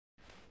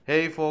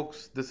Hey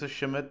folks, this is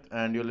Shimit,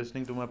 and you're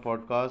listening to my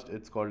podcast.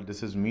 It's called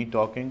This Is Me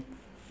Talking,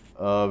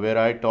 where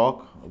I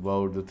talk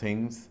about the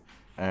things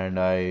and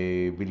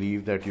I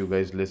believe that you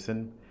guys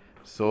listen.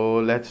 So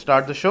let's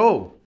start the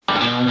show.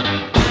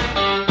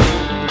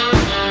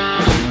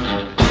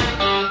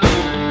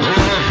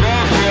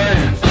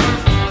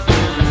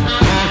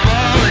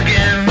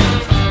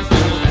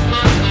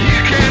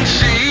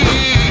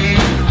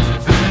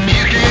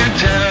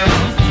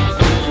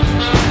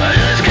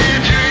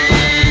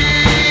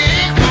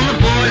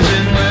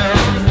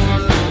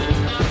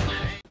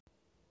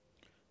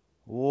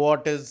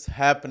 What is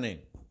happening?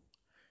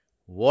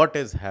 What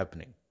is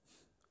happening?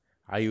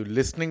 Are you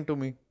listening to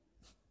me?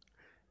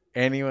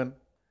 Anyone?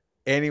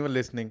 Anyone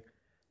listening?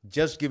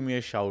 Just give me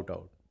a shout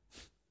out.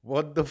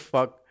 What the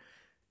fuck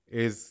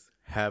is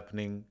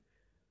happening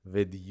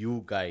with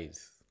you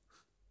guys?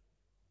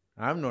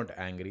 I'm not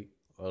angry,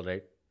 all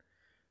right?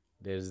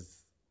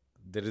 There's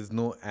there is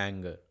no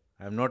anger.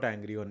 I'm not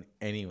angry on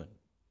anyone.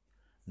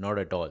 Not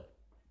at all.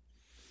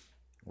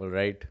 All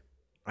right?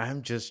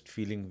 I'm just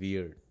feeling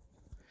weird.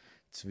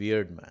 It's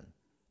weird, man.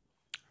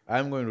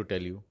 I'm going to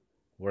tell you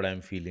what I'm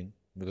feeling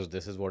because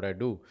this is what I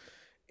do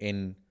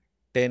in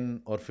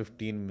 10 or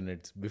 15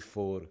 minutes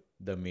before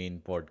the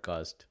main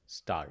podcast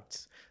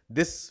starts.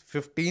 This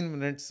 15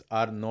 minutes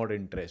are not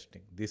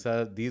interesting.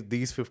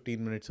 These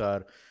 15 minutes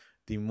are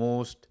the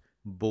most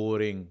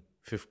boring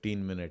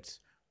 15 minutes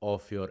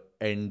of your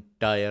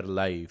entire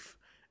life,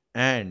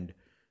 and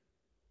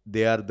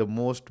they are the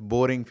most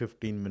boring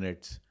 15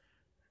 minutes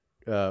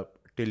uh,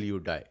 till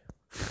you die.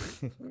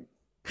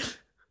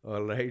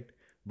 All right.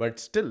 But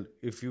still,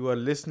 if you are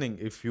listening,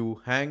 if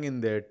you hang in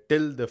there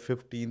till the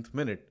 15th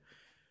minute,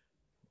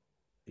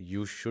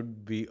 you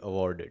should be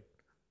awarded.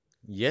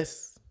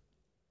 Yes,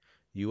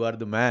 you are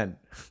the man.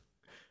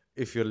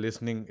 If you're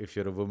listening, if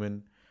you're a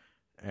woman,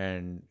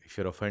 and if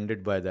you're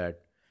offended by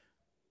that,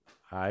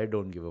 I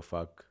don't give a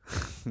fuck.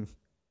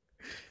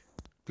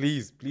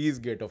 Please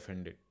get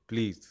offended.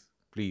 Please.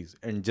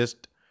 And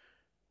just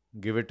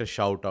give it a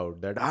shout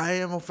out that I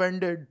am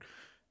offended.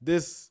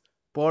 This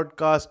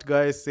podcast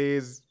guy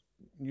says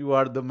you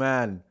are the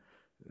man,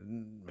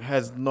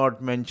 has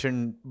not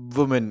mentioned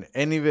women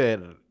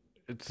anywhere.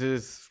 It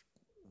says,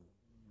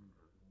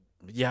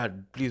 yeah,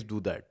 please do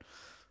that.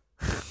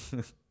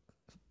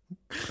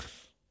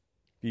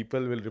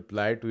 People will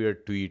reply to your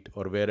tweet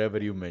or wherever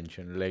you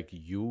mention, like,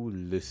 you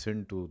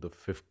listen to the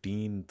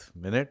 15th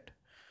minute.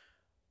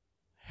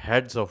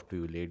 Heads off to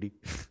you, lady.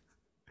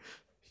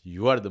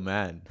 You are the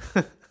man.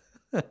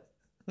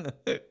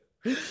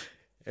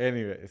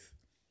 Anyways,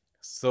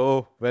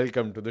 so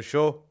welcome to the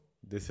show.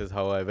 This is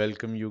how I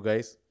welcome you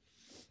guys.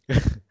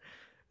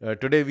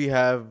 Today we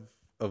have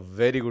a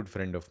very good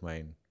friend of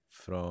mine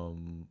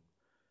from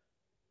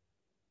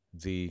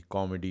the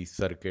comedy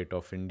circuit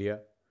of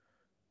India.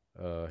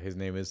 His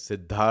name is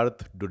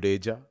Siddharth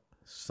Dudeja.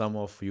 Some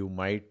of you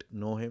might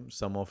know him,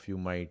 some of you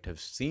might have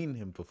seen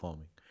him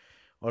performing,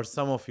 or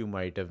some of you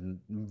might have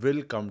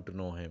will come to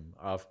know him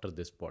after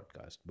this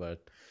podcast.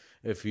 But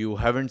if you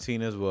haven't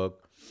seen his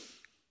work,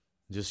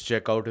 just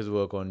check out his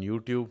work on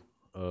YouTube.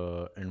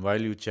 And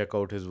while you check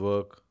out his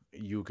work,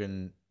 you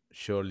can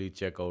surely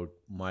check out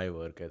my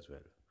work as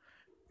well.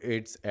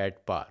 It's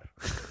at par.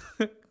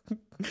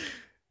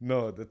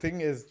 No, the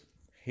thing is,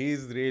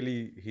 he's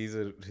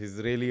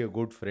really a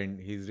good friend.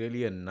 He's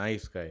really a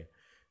nice guy.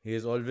 He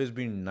has always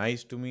been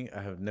nice to me.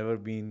 I have never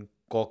been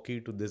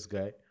cocky to this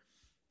guy.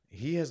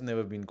 He has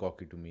never been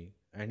cocky to me.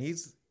 And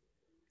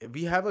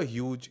we have a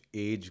huge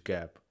age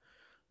gap.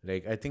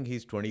 Like, I think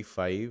he's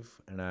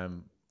 25 and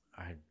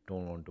I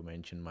don't want to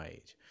mention my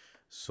age.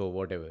 So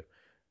whatever.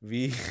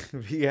 We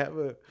we have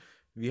a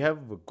we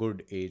have a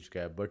good age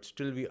gap, but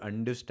still we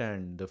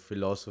understand the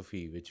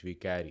philosophy which we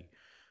carry.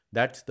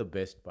 That's the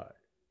best part.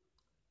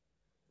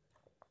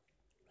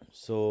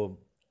 So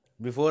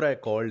before I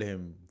called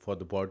him for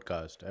the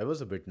podcast, I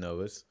was a bit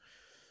nervous.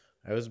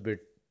 I was a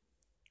bit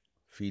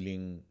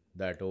feeling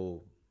that,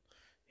 oh,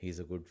 he's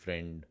a good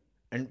friend.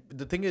 And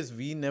the thing is,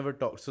 we never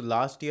talked. So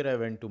last year I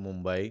went to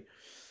Mumbai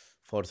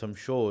for some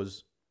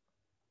shows,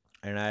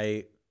 and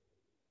I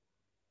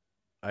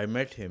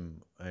met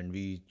him and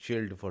we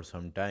chilled for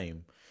some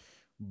time,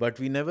 but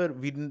we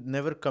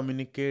never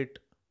communicate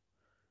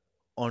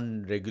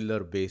on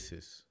regular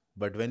basis.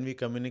 But when we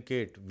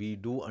communicate, we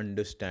do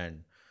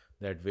understand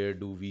that where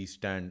do we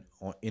stand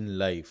in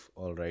life,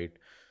 all right?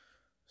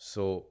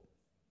 So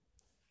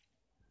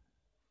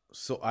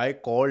so I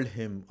called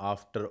him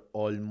after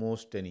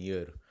almost an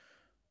year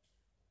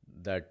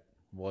that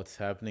what's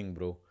happening,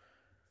 bro?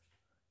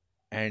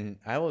 And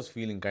I was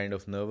feeling kind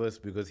of nervous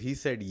because he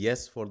said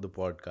yes for the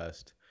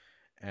podcast.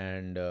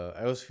 And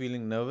I was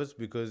feeling nervous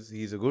because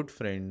he's a good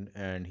friend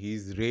and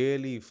he's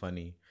really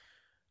funny.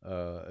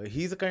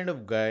 He's a kind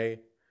of guy,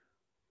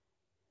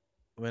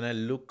 when I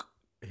look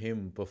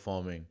him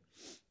performing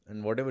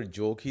and whatever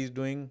joke he's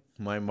doing,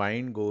 my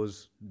mind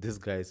goes, this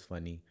guy's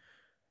funny.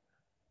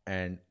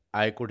 And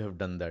I could have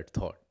done that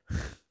thought.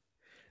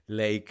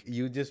 Like,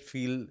 you just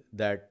feel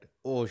that,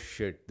 oh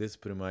shit, this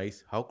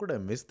premise, how could I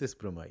miss this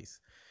premise?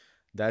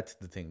 That's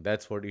the thing.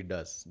 That's what he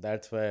does.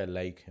 That's why I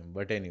like him.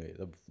 But anyway,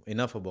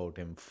 enough about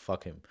him.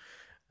 Fuck him.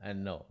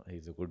 And no,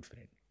 he's a good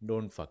friend.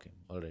 Don't fuck him.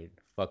 All right.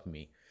 Fuck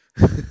me.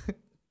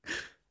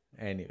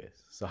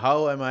 Anyways, so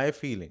how am I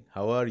feeling?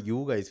 How are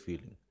you guys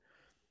feeling?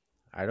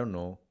 I don't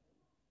know.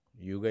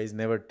 You guys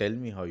never tell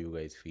me how you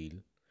guys feel,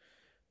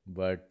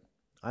 but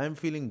I'm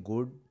feeling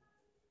good.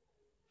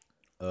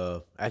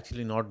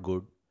 Actually, not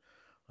good.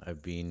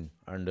 I've been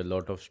under a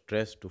lot of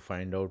stress to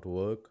find out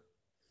work.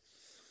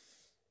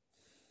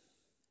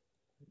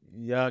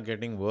 Yeah,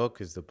 getting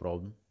work is the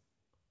problem.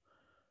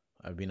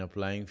 I've been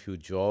applying few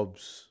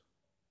jobs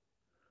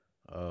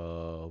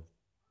uh,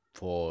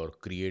 for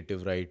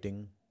creative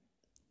writing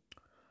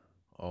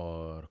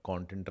or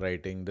content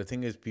writing. The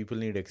thing is, people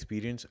need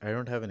experience. I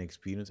don't have an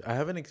experience. I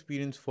have an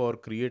experience for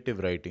creative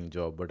writing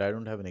job, but I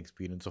don't have an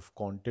experience of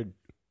content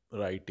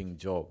writing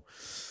job.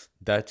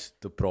 That's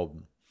the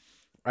problem.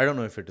 I don't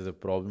know if it is a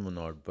problem or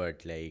not,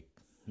 but like,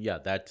 yeah,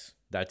 that's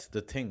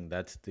the thing.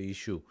 That's the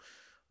issue.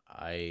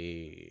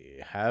 I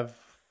have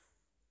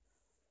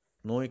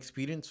no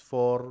experience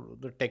for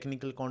the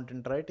technical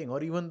content writing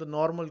or even the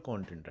normal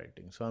content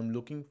writing. So I'm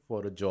looking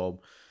for a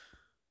job,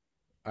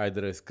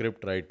 either a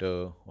script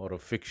writer or a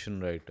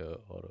fiction writer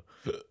or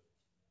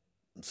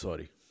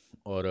sorry,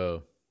 or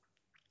a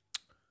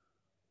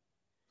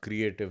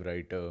creative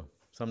writer,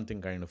 something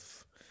kind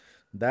of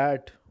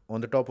that. On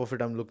the top of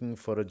it, I'm looking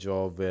for a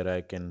job where I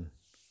can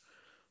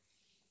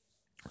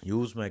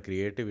use my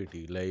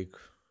creativity. Like,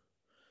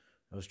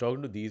 I was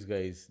talking to these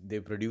guys, they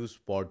produce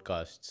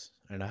podcasts,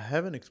 and I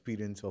have an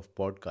experience of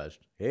podcast.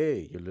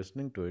 Hey, you're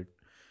listening to it,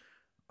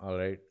 all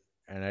right?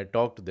 And I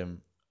talked to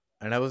them,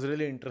 and I was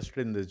really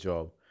interested in this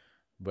job,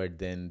 but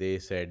then they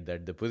said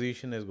that the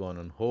position has gone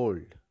on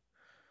hold.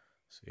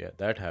 So yeah,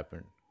 that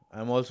happened.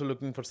 I'm also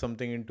looking for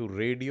something into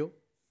radio,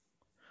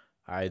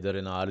 either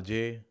an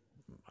RJ.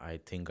 I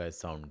think I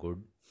sound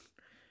good,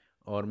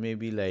 or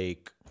maybe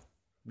like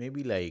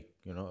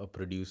a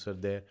producer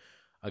there.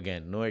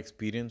 Again, no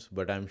experience,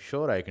 but I'm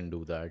sure I can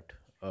do that.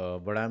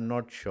 But I'm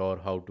not sure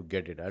how to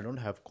get it. I don't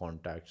have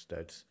contacts.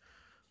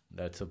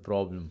 That's a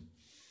problem.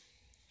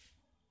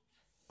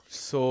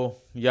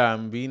 So yeah,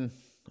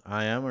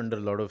 I am under a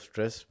lot of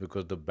stress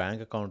because the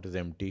bank account is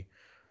empty.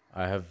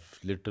 I have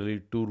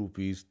literally 2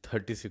 rupees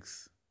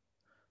 36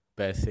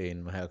 paise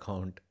in my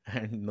account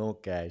and no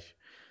cash.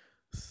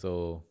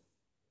 So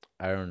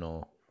I don't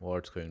know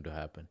what's going to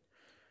happen.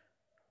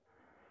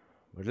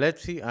 But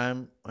let's see.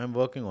 I'm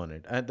working on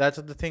it, and that's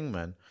the thing,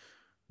 man.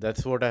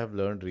 That's what I have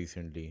learned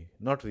recently.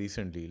 Not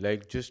recently,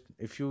 like just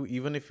if you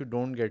even if you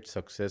don't get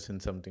success in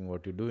something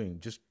what you're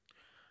doing,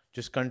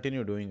 just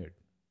continue doing it.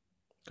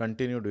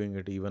 Continue doing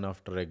it even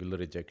after regular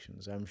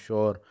rejections. I'm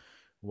sure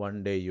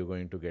one day you're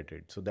going to get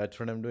it. So that's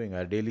what I'm doing.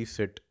 I daily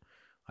sit,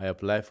 I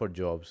apply for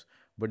jobs.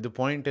 But the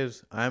point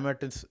is, I'm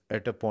at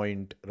a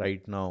point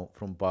right now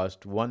from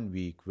past 1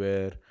 week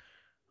where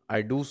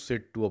I do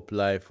sit to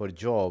apply for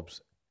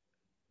jobs,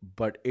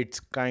 but it's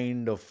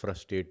kind of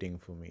frustrating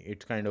for me.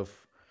 It's kind of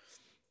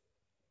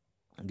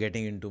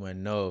getting into my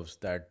nerves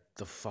that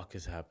the fuck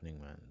is happening,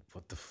 man.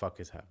 What the fuck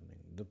is happening?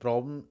 The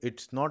problem,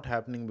 it's not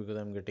happening because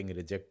I'm getting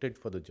rejected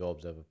for the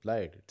jobs I've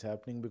applied. It's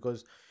happening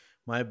because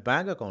my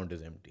bank account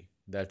is empty.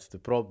 That's the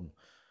problem.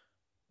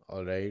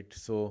 All right.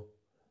 So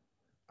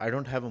I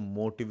don't have a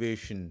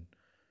motivation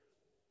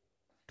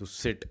to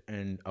sit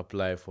and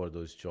apply for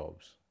those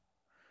jobs.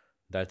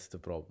 That's the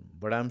problem.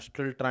 But I'm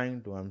still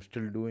trying to, I'm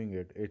still doing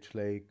it. It's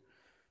like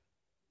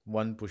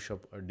one push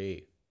up a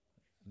day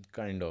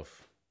kind of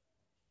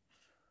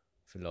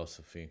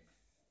philosophy.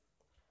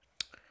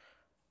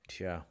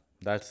 Yeah,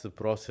 that's the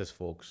process,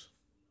 folks.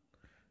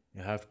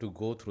 You have to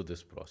go through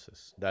this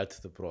process. That's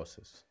the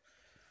process.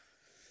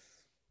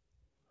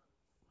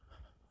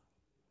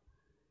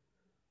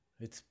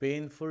 It's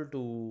painful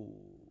to,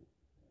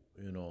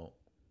 you know,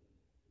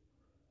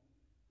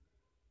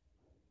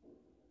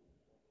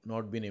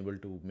 not being able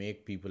to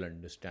make people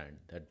understand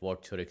that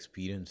what your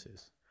experience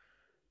is.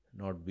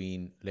 Not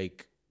being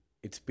like,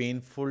 it's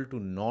painful to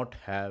not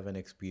have an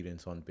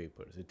experience on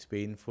papers. It's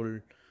painful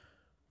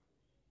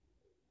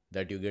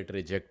that you get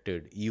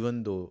rejected,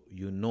 even though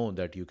you know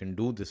that you can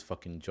do this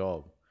fucking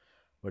job,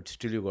 but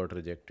still you got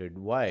rejected.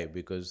 Why?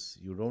 Because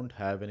you don't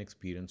have an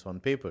experience on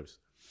papers.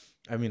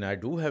 I mean, I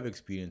do have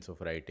experience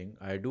of writing.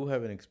 I do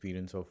have an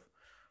experience of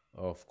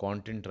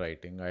content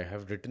writing. I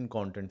have written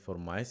content for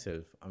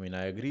myself. I mean,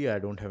 I agree I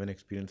don't have an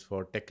experience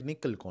for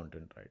technical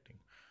content writing,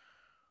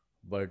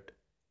 but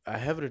I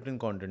have written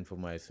content for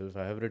myself.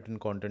 I have written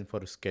content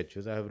for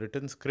sketches. I have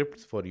written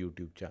scripts for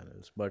YouTube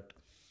channels, but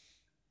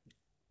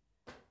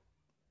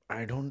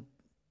I don't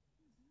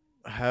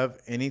have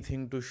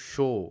anything to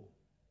show.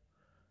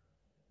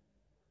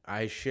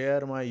 I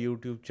share my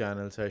YouTube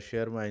channels, I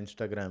share my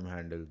Instagram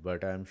handles,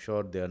 but I'm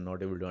sure they are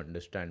not able to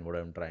understand what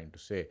I'm trying to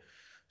say.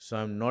 So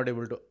I'm not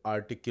able to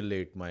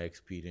articulate my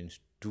experience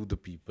to the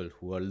people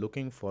who are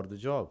looking for the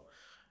job.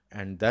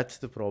 And that's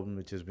the problem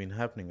which has been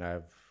happening.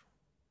 I've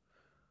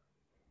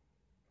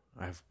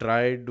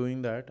tried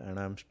doing that and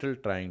I'm still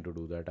trying to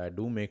do that. I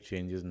do make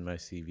changes in my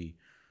CV,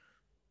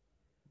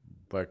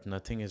 but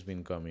nothing has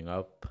been coming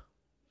up.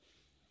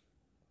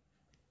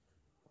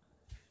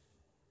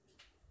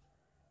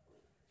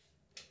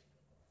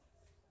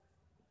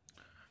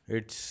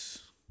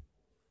 It's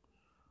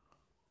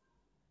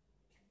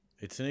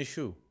an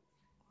issue.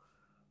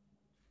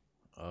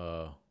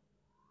 Uh,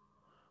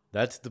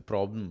 that's the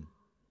problem.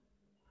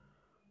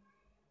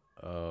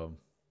 Uh,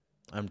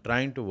 I'm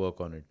trying to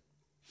work on it.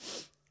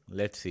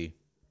 Let's see.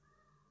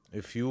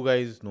 If you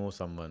guys know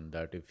someone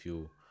that if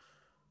you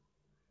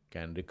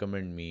can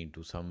recommend me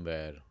to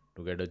somewhere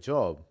to get a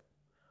job,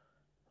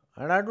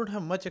 and I don't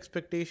have much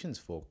expectations,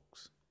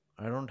 folks.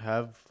 I don't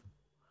have,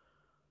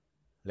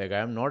 like,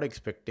 I'm not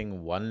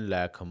expecting 1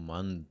 lakh a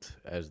month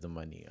as the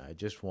money. I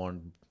just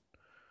want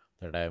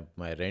that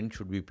my rent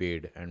should be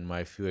paid and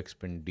my few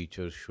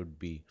expenditures should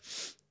be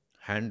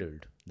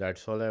handled.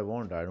 That's all I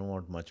want. I don't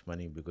want much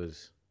money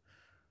because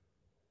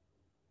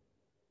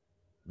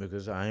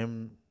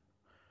I'm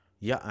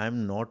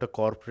not a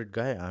corporate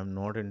guy. I'm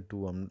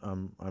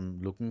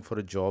looking for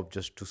a job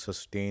just to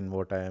sustain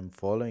what I am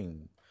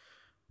following,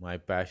 my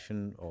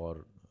passion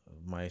or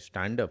my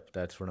stand up.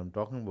 That's what I'm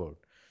talking about.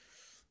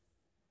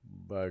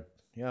 But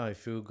yeah,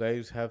 if you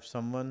guys have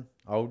someone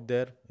out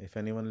there, if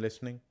anyone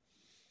listening,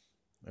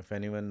 if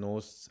anyone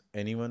knows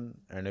anyone,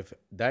 and if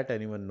that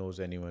anyone knows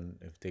anyone,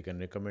 if they can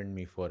recommend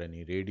me for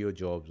any radio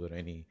jobs or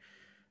any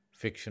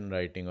fiction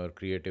writing or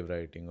creative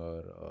writing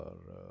or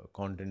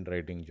content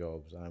writing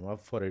jobs, I'm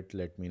up for it.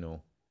 Let me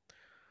know.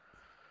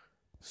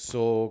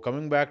 So,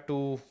 coming back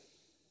to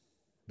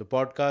the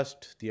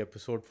podcast, the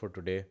episode for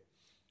today.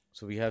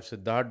 So, we have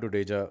Siddharth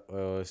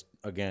Dudeja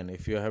again.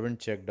 If you haven't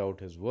checked out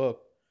his work,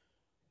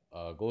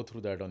 go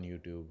through that on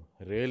YouTube.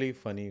 Really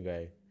funny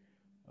guy.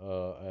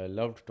 I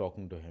loved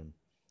talking to him.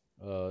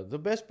 The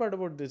best part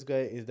about this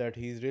guy is that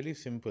he's really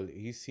simple.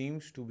 He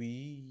seems to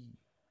be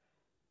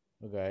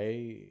a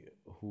guy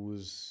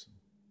who's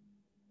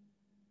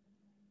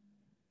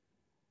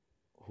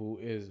who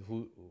is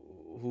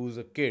who's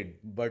a kid,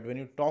 but when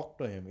you talk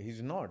to him,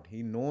 he's not.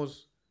 He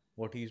knows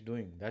what he's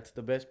doing. That's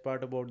the best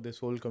part about this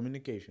whole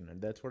communication,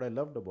 and that's what I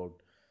loved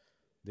about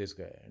this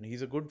guy. And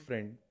he's a good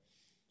friend.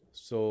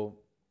 So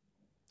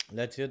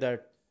let's hear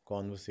that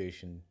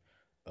conversation.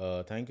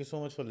 Thank you so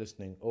much for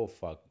listening. Oh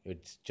fuck,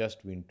 it's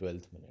just been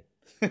 12th minute.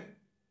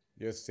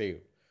 You're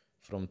saved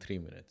from 3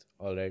 minutes.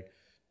 All right.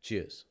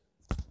 Cheers.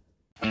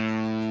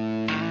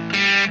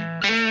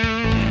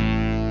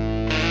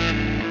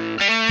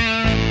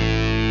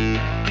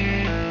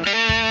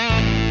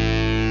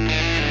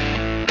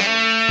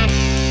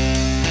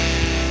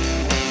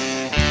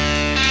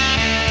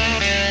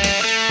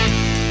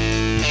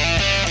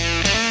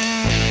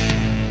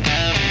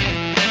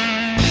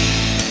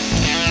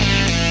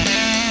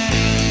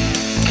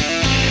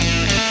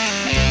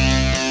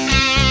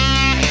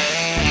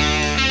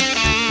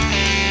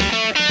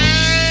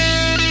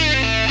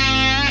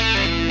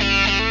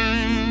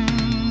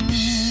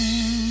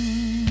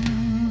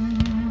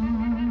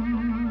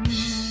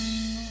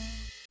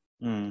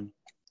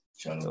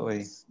 Chalo. तो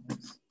वही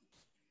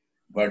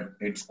But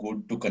it's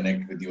good to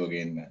connect with you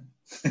again, man.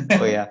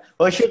 oh yeah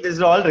oh shit, this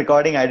is all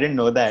recording. I didn't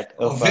know that.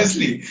 Oh fuck,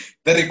 Obviously,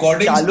 the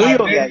recording चालू ही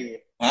हो गया started.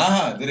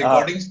 ये. The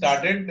recording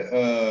started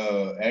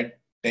at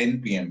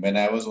 10 p.m. when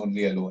I was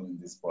only alone in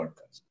this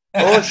podcast.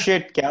 Oh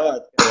shit, क्या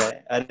बात कर रहा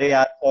है? अरे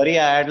यार, sorry,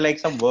 I had like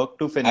some work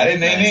to finish. अरे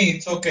नहीं man. नहीं,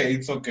 it's okay.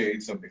 It's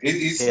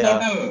Yeah.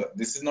 not a.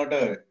 This is not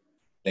a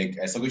like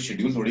ऐसा कोई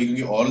schedule थोड़ी,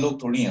 क्योंकि और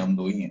लोग थोड़ी हैं, हम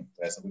दो ही हैं,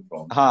 तो ऐसा कोई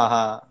problem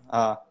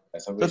हाँ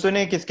ऐसा तो कोई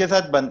तूने किसके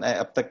साथ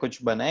अब तक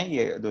कुछ बनाए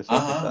ये दूसरे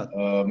के साथ?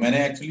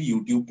 मैंने एक्चुअली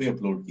YouTube पे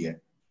अपलोड किया है.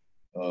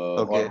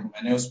 Okay. और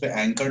मैंने उस पे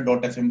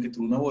anchor.fm के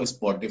थ्रू ना वो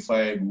Spotify,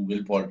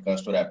 Google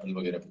पॉडकास्ट और Apple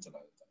वगैरह पे चला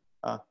देता है.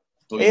 हाँ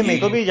तो ए मेरे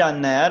को ये भी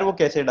जानना है यार, वो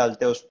कैसे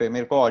डालते हैं उस पे?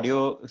 मेरे को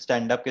ऑडियो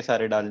स्टैंड अप के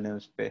सारे डालने हैं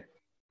उस पे.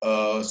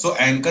 सो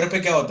एंकर पे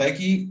क्या होता है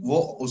कि वो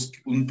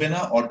उन पे ना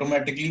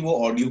ऑटोमेटिकली वो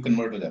ऑडियो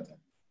कन्वर्ट हो जाता है.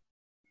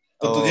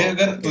 तो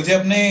तुझे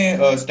अपने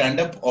स्टैंड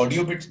अप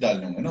ऑडियो बिट्स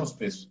डालने होंगे ना उस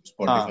पे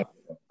स्पॉटिफाई पे.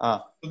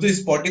 तो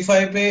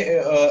स्पॉटिफाई पे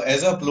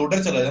एज अ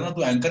अपलोडर चला जाना,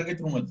 तो एंकर के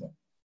थ्रू मत जा.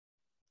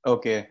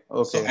 ओके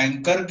सो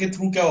एंकर के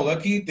थ्रू क्या होगा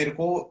कि तेरे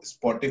को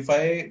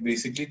स्पॉटिफाई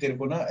बेसिकली तेरे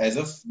को ना एज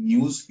अ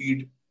न्यूज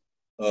फीड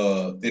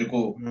तेरे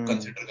को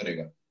कंसिडर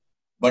करेगा.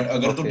 बट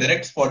अगर तू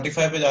डायरेक्ट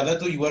स्पॉटिफाई पे जाता है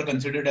तो you are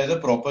considered as a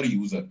proper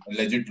user,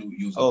 legit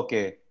user.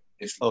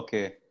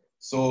 Okay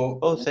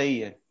so सही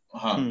है.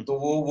 हाँ, तो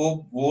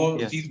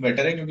वो चीज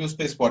बेटर है, क्योंकि उस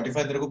पे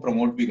स्पॉटिफाई तेरे को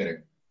प्रमोट भी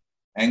करेगा.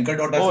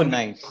 Anchor.fm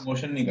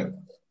प्रमोशन नहीं करता.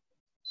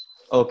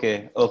 ओके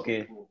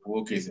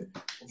वो केस है.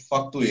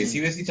 फक, तू एसी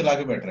वेसी चला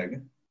के बैठ रहा है क्या?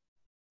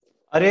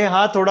 अरे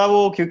हाँ, थोड़ा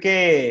वो, क्योंकि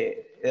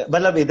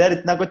मतलब इधर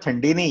इतना कुछ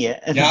ठंडी नहीं है.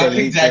 यहाँ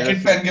पे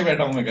जैकेट पहन के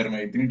बैठा हूँ मैं घर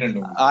में, इतनी ठंड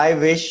हो गई. I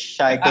wish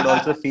I could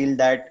also feel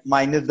that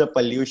minus the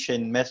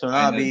pollution. मैं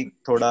सुना अभी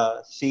थोड़ा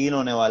सीन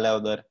होने वाला है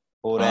उधर,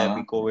 हो रहा है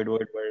अभी. कोविड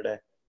बढ़ रहा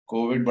है.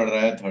 कोविड बढ़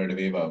रहा है, थर्ड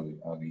वेव आ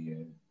गई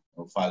है.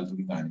 फालतू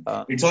की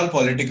कहानी. इट्स ऑल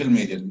पॉलिटिकल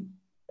मेजरली,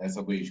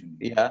 ऐसा कोई इशू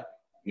नहीं.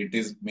 इट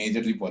इज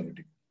मेजरली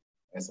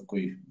पॉलिटिकल, ऐसा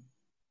कोई इशू नहीं.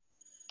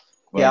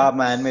 क्या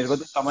मैन, मेरे को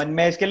तो समझ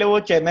में इसके लिए वो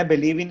मैं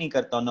बिलीव ही नहीं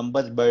करता हूँ.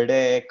 नंबर्स बढ़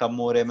रहे हैं, कम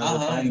हो रहे, मैं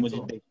बोलता हूँ मुझे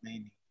देखना ही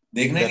नहीं.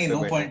 देखना ही घर नहीं, पे नो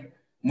बैठे। पॉइंट।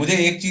 मुझे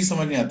एक चीज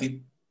समझ नहीं आती,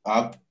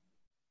 आप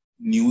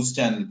न्यूज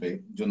चैनल पे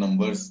जो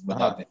नंबर्स हाँ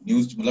बताते हैं,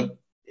 न्यूज मतलब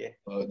ये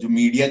जो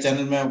मीडिया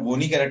चैनल, में वो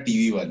नहीं कह रहा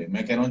टीवी वाले,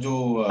 मैं कह रहा हूँ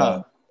जो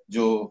हाँ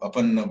जो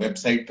अपन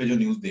वेबसाइट पे जो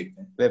न्यूज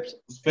देखते हैं, वेब।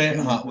 उस पे,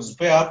 हाँ उस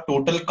पे आप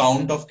टोटल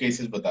काउंट ऑफ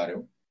केसेस बता रहे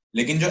हो,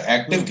 लेकिन जो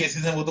एक्टिव हम्म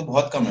केसेस हैं वो तो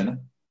बहुत कम है ना।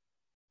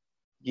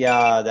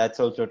 या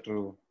दैट्स आल्सो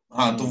ट्रू।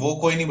 हाँ, तो वो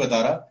कोई नहीं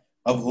बता रहा।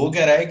 अब हो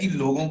क्या रहा है कि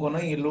लोगों को ना,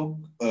 ये लोग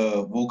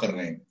वो कर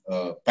रहे हैं,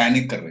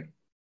 पैनिक कर रहे हैं।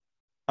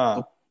 तो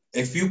हाँ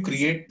if you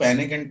create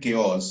panic and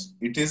chaos,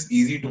 it is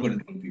easy to hmm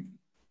control people.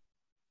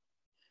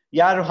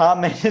 यार हाँ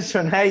मैंने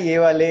सुना है ये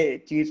वाले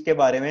चीज के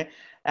बारे में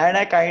and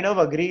I kind of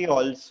agree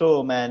also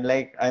man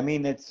like I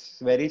mean it's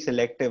very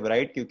selective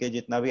right क्योंकि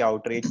जितना भी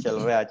आउटरीच चल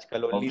रहा है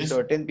आजकल only obviously,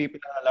 certain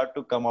people are allowed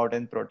to come out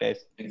and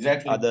protest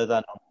exactly, others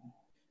are not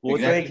वो तो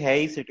एक एग्जैक्टली। है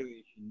ही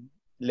सिचुएशन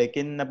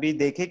लेकिन अभी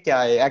देखे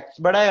क्या है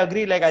but I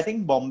agree like I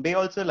think Bombay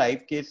also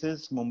live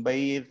cases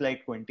Mumbai is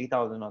like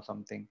 20,000 और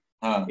समथिंग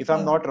हाँ, if I'm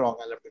हाँ, not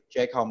wrong I'll have to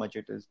check how much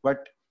it is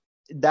but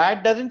that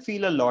doesn't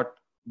feel a lot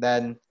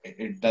than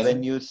it when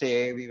doesn't. you say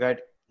we've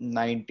had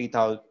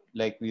 90,000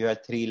 like we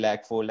had 3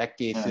 lakh 4 lakh हाँ,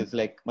 cases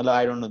like well,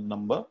 I don't know the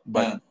number हाँ,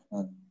 but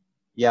हाँ,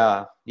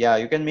 yeah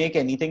you can make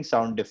anything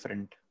sound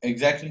different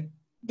exactly.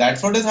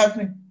 That's what is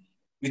happening.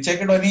 You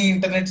check it on any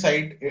internet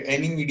site,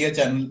 any media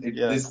channel,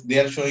 yeah this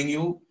they are showing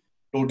you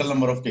total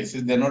number of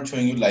cases. They're not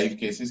showing you live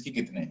cases कि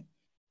कितने हैं.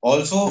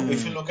 Also,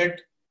 if you hmm look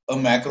at a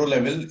macro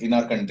level in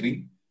our country,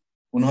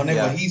 उन्होंने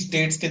yeah वही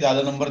states के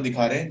ज्यादा number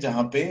दिखा रहे हैं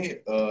जहां पे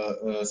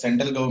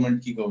सेंट्रल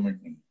गवर्नमेंट की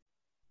गवर्नमेंट नहीं,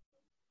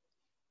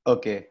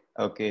 okay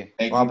okay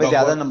लाइक वहां यू पे टॉक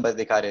ज्यादा अबाउट, नंबर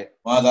दिखा रहे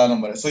वहां ज्यादा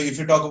नंबर है. So if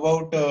you talk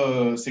about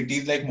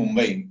cities like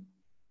Mumbai,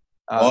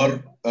 हाँ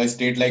और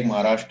state like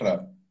Maharashtra,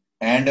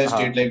 and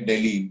state हाँ लाइक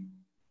दिल्ली,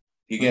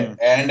 ठीक है, hmm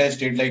and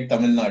state like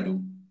Tamil Nadu,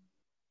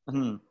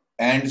 hmm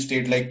and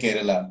state like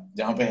Kerala,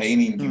 जहां पे है ही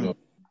नहीं इनकी हम्म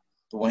गवर्नमेंट,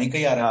 तो वहीं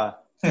कहीं आ रहा हाँ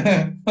है.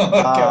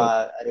 और क्या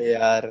हाँ अरे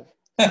यार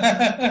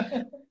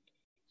होगा.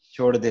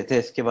 छोड़ देते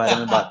इसके बारे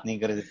में बात नहीं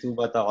करते तू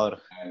बता और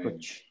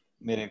कुछ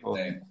मेरे को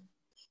नहीं,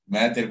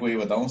 मैं तेरे को ये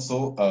बताऊं. So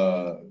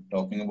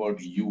talking about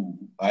you,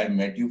 I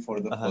met you for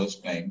the हाँ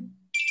फर्स्ट टाइम.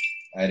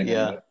 आई या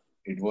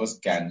remember it was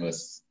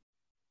Canvas,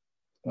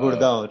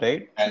 Gurgaon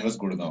right Canvas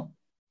Gurgaon.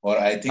 और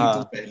आई थिंक तू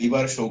हाँ पहली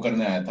बार शो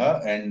करने आया था,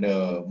 and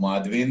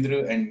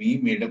Madhavendra and me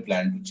made a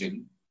plan to chill,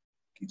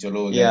 कि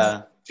चलो या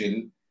let's chill.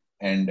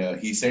 And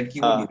he said कि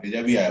वो हाँ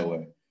नीरजा भी आया हुआ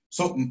है.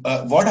 So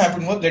what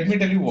happened was, let me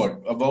tell you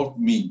what about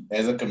me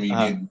as a हाँ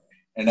comedian,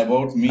 and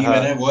about me when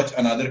I हाँ वॉच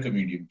अनदर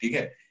कमेडियन, ठीक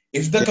है.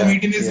 इफ द या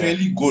कमेडियन इज या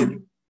रियली गुड,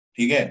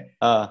 ठीक है,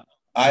 हाँ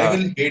आई हाँ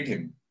will hate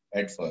him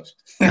at first.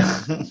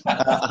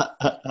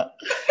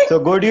 so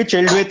good you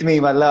chilled with me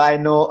मतलब I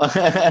know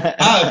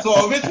हाँ, so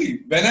obviously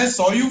when I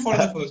saw you for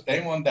the first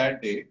time on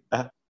that day,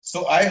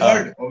 so I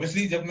heard, हाँ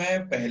obviously जब मैं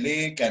पहले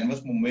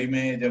canvas Mumbai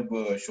में जब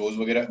shows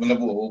वगैरह, मतलब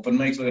वो ओपन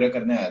माइक्स वगैरह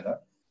करने आया था,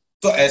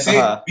 तो ऐसे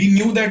हाँ we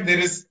knew that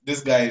there is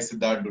this guy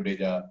Siddharth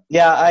Dudeja,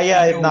 या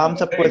ये नाम होगा,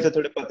 सबको right? ऐसे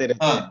थोड़े पते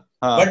रहते हाँ, हैं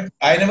हाँ but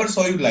I never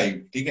saw you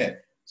live, ठीक है.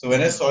 So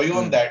when I saw you on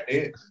hmm that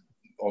day,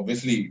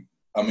 obviously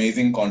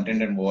amazing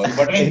content and all,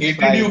 but I it's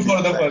hated you fine for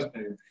it's the fine first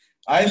time.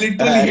 I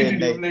literally अरे hated you.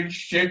 नहीं I'm like,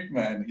 shit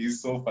man, he's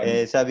so funny.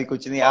 ऐसा भी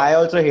कुछ नहीं I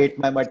also hate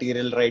my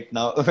material right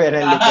now when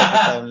I look at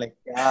it I'm like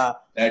क्या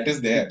That is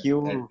ये there. क्यों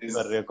That कर is.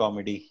 रहे हो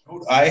comedy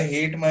Dude, I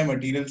hate my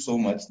material so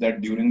much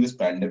that during this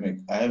pandemic,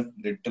 I have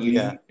क्या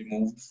literally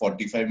removed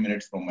 45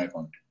 minutes from my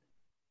content.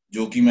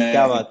 जो कि मैं,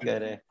 क्या बात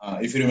कर रहे हैं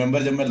if you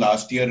remember, जब मैं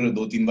लास्ट ईयर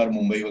 2-3 बार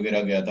मुंबई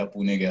वगैरह गया था,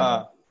 पुणे गया था,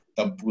 हाँ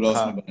तब पूरा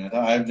उसमें हाँ बनाया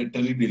था. I have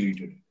literally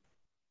deleted it.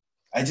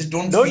 I just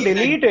don't don't feel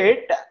like. delete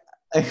it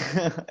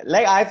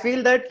like I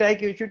feel that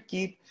like you should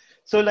keep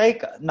so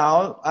like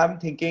now I'm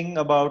thinking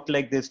about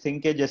like this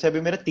thing के जैसे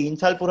अभी मेरा 3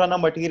 साल पुराना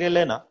मटेरियल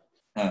है ना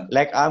हाँ,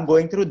 like I'm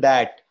going through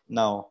that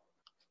now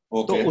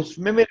तो okay.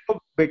 उसमें मेरे को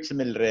बिट्स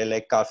मिल रहे हैं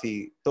like काफी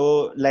तो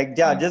like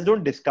yeah हाँ, just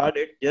don't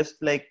discard it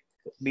just like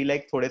be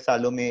like थोड़े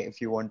सालों में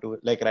if you want to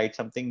like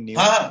write something new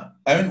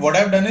हाँ. I mean, what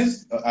I've done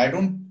is I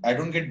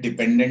don't get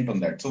dependent on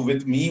that. So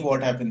with me,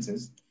 what happens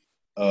is,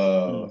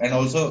 hmm. and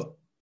also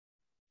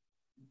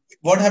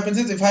what happens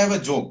is, if I have a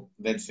joke,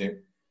 let's say,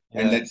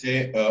 and yeah let's say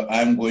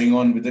I'm going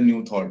on with a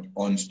new thought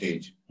on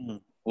stage, hmm.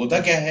 होता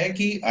क्या है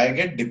कि I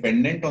get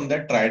dependent on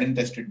that tried and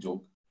tested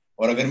joke.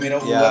 और अगर मेरा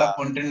वो वाला yeah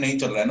content नहीं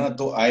चल रहा है ना,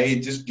 तो I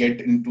just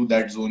get into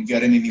that zone कि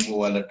अरे नहीं नहीं,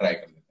 वो वाला ट्राई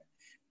कर लेते हैं.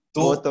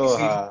 वो तो तो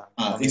इसी, हाँ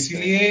हाँ, हमेशा है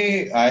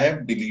इसीलिए आई हैव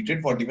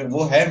डिलीटेड 45.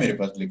 वो है मेरे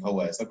पास लिखा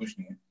हुआ है, ऐसा कुछ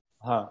नहीं है,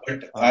 हाँ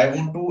बट हाँ I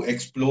want to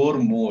explore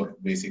more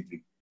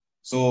basically.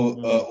 So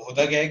hmm.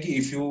 होता क्या है कि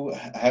if you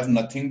have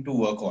nothing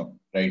to work on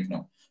right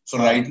now, so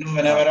right हाँ नाउ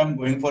व्हेनेवर हाँ I am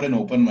going for an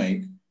open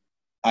mic,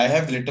 I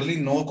have literally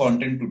no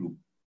content to do.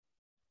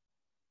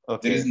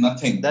 There is okay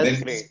nothing.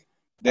 that's great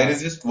There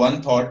is just one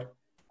thought.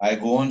 I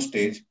go on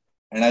stage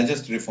and I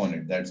just riff on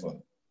it. That's all.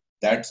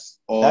 That's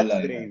all That's I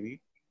have. crazy.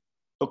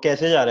 तो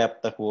कैसे जा रहे हैं अब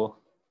तक वो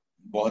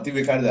बहुत ही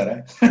बेकार जा रहा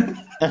है.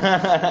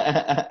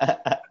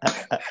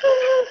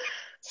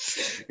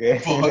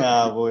 बहुत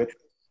हाँ वो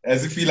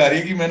ऐसी फील आ रही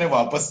है कि मैंने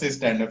वापस से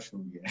स्टैंड अप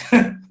शुरू किया.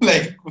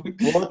 लाइक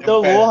वो जब तो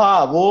वो पहले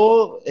हाँ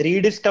वो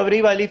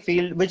रीडिस्कवरी वाली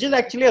field which is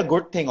actually a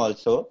good thing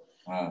also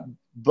हाँ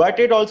but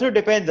it also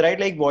depends right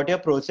like what your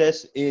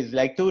process is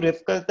like तू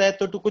रिफ करता है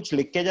तो तू कुछ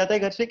लिख के जाता है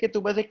घर से कि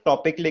तू बस एक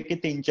टॉपिक लेके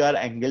 3-4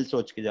 एंगल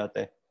सोच के जाता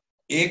है.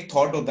 एक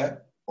थॉट होता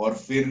है और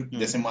फिर हम्म.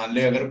 जैसे मान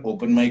ले अगर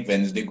ओपन माइक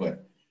वेंसडे को है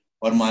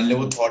और मान ले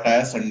वो हम्म. थॉट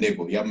आया संडे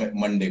को या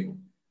मंडे को,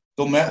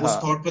 तो मैं उस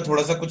हाँ. थॉट पे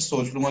थोड़ा सा कुछ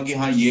सोच लूंगा कि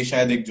हाँ ये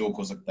शायद एक जोक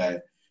हो सकता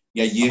है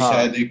या ये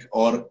शायद हाँ एक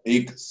और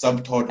एक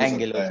सब थॉट हो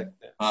एंगल हो सकता है।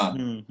 सकता है. हाँ,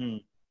 हम्म.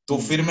 तो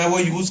हम्म. फिर मैं वो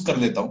यूज कर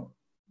लेता हूँ।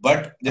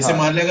 बट जैसे हाँ.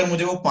 मान ले अगर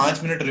मुझे वो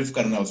 5 मिनट रिफ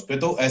करना है उस पे,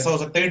 तो ऐसा हो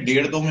सकता है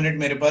 1.5-2 मिनट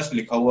मेरे पास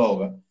लिखा हुआ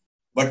होगा,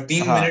 बट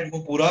 3 मिनट हाँ. वो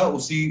पूरा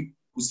उसी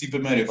उसी पे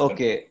मैं रिफ कर।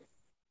 ओके.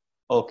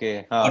 ओके.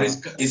 और हाँ.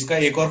 इसका इसका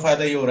एक और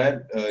फायदा ये हो रहा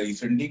है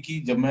रिसेंटली कि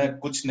जब मैं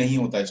कुछ नहीं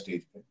होता है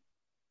स्टेज पे,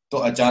 तो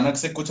अचानक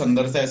से कुछ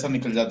अंदर से ऐसा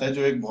निकल जाता है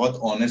जो एक बहुत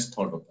ऑनेस्ट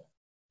थॉट होता है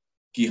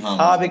कि हाँ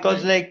हाँ मतलब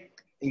बिकॉज लाइक लाइक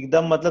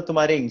एकदम मतलब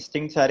तुम्हारे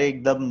इंस्टिंक्ट सारे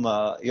एकदम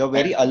you are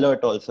very active.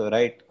 Alert also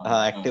right. हाँ हाँ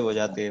हाँ एक्टिव हो हाँ,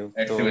 जाते हो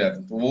एक्टिव तो हो जाता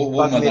है, तो वो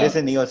फक मजा मेरे से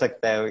आता नहीं हो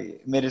सकता है.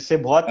 मेरे से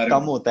बहुत है। अरे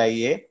कम होता है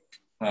ये.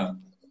 हाँ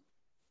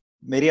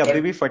मेरी अभी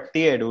बट भी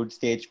फटती है डूड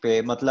स्टेज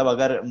पे मतलब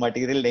अगर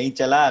मटेरियल नहीं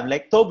चला आई एम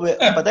लाइक तो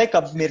पता है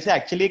कब मेरे से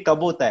एक्चुअली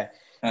कब होता है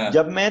हाँ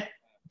जब मैं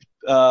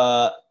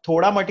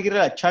थोड़ा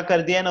मटेरियल अच्छा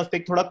कर दिया है ना उस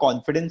पर थोड़ा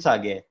कॉन्फिडेंस आ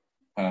गया है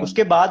हाँ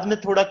उसके बाद मैं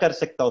थोड़ा कर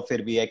सकता हूँ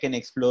फिर भी आई कैन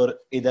एक्सप्लोर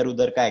इधर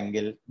उधर का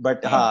एंगल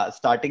बट हाँ हाँ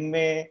स्टार्टिंग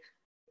में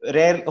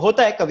रेयर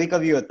होता है कभी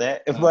कभी होता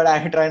है हाँ, but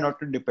I try not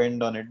to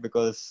depend on it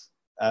because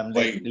I am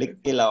like वही। लिख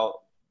के लाओ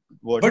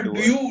word but to do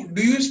word. You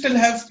do you still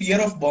have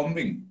fear of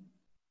bombing?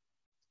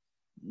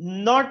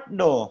 Not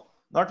know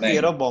not fear नहीं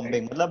ऑफ राइट।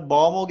 बॉम्बिंग मतलब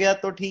bomb हो गया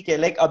तो ठीक है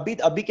लाइक अभी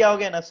अभी क्या हो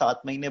गया ना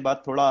 7 महीने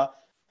बाद थोड़ा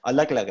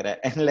अलग लग रहा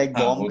है एंड लाइक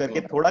हाँ बॉम्ब वो तो करके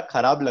है, थोड़ा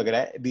खराब लग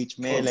रहा है बीच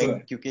में वो तो लाइक है।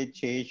 क्योंकि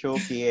 6 शो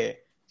किए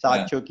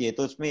 7 शो हाँ किए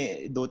तो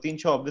उसमें 2-3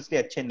 शो ऑब्वियसली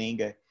अच्छे नहीं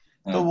गए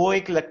तो हाँ वो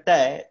एक लगता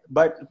है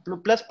बट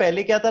प्लस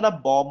पहले क्या था ना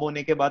बॉम्ब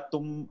होने के बाद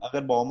तुम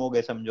अगर बॉम्ब हो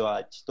गए समझो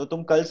आज तो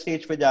तुम कल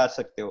स्टेज पे जा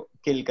सकते हो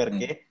किल हम्म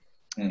करके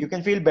हम्म यू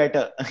कैन फील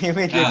बेटर हाँ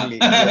इमिडिएटली.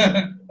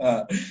 हाँ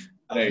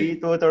अभी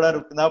राइट। तो थोड़ा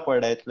रुकना पड़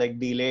रहा है इट्स लाइक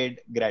डिलेड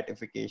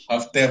ग्रेटिफिकेशन.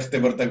 हफ्ते हफ्ते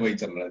भर तक वही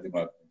चल रहा है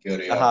दिमाग में कि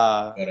अरे यार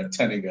हाँ यार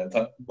अच्छा नहीं गया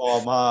था।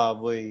 बॉम्ब हाँ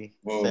वही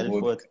वो सेल्फ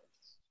वर्थ दिक्कत,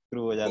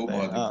 स्क्रू हो वो जाता है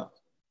बहुत हाँ.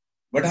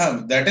 दिक्कत। बट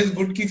हाँ दैट इज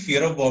गुड कि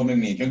फियर ऑफ बॉम्बिंग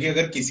नहीं है, क्योंकि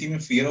अगर किसी में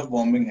फियर ऑफ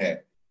बॉम्बिंग है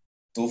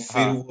तो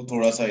फिर हाँ. वो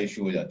थोड़ा सा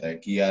इश्यू हो जाता है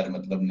कि यार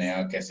मतलब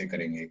नया कैसे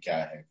करेंगे, क्या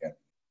है क्या।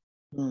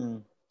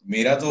 हम्म.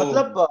 मेरा तो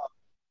मतलब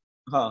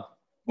हाँ.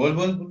 बोल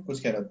बोल बोल, कुछ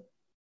कह रहा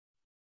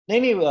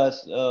नहीं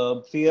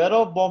नहीं फियर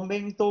ऑफ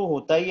बॉम्बिंग तो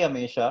होता ही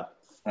हमेशा.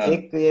 था।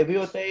 एक ये भी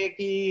होता है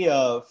कि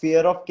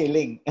फियर ऑफ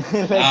किलिंग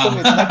लाइक तुम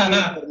इतना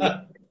किल कर लो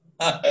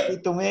हाँ कि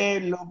तुम्हें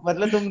लोग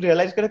मतलब तुम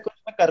रियलाइज करे कुछ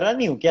मैं कर रहा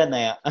नहीं हूँ क्या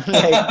नया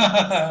लाइक.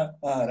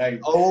 हाँ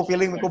राइट और वो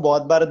फीलिंग मेरे को राइट।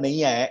 बहुत बार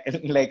नहीं आया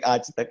है लाइक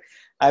आज तक.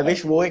 आई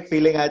विश वो एक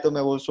फीलिंग आए तो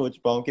मैं वो सोच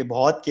पाऊँ कि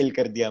बहुत किल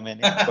कर दिया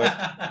मैंने बट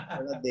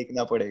थोड़ा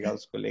देखना पड़ेगा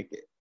उसको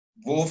लेके.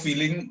 वो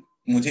फीलिंग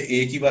मुझे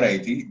एक ही बार आई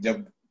थी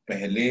जब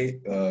पहले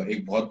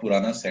एक बहुत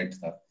पुराना सेट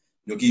था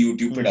जो कि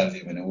यूट्यूब पे हम्म. डाल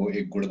दिया मैंने, वो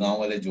एक गुड़गांव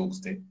वाले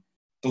जोक्स थे।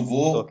 तो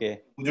ओके.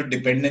 वो जो वो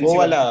डिपेंडेंसी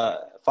वाला,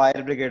 वाला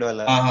फायर ब्रिगेड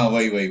वाला. हाँ हाँ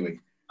वही वही वही।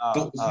 हाँ तो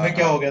हाँ उसमें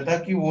क्या हाँ हो गया था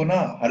कि वो ना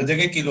हर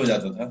जगह किल हो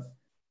जाता था,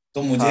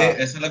 तो मुझे हाँ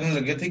ऐसा लगने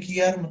लग गया था कि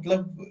यार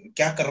मतलब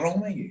क्या कर रहा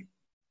हूं मैं ये।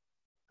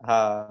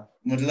 हाँ.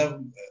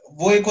 मतलब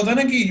वो एक होता है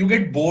ना कि you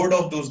get bored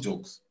of those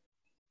jokes.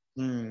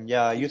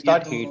 Yeah, you ये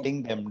start तो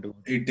hating them,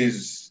 dude. It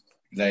is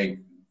like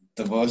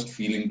the worst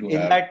feeling to In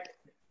have. that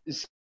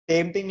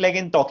same thing, like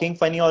in Talking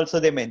Funny, also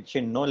they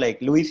mentioned, no,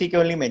 like Louis C.K.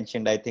 only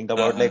mentioned, I think, हाँ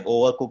about like हाँ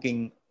overcooking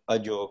a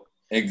joke.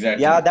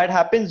 Exactly Yeah, exactly. that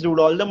happens, dude.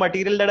 All the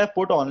material that I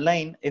put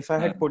online, if I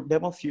had हाँ put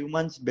them a few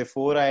months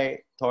before, I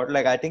thought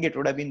like I think it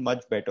would have been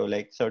much better,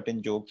 like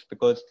certain jokes,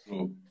 because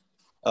true.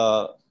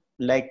 uh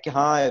like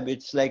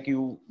it's like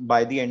you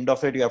by the end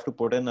of it you have to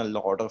put in a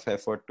lot of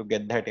effort to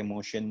get that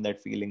emotion,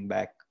 that feeling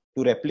back,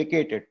 to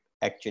replicate it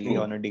actually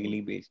True, on a true.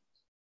 daily basis.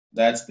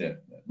 That's there.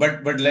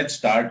 But let's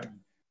start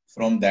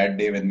from that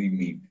day when we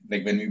meet,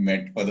 like when we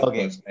met for the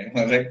Okay. first time,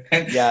 all right?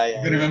 And Yeah, if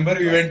yeah, you yeah. remember,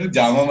 we Got went it. to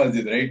Jama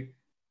Masjid, right?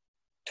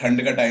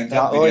 ठंड का time था,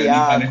 Yeah. Oh, biryani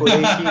yeah. खाने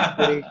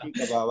Qureshi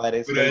kebab. I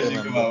still Qureshi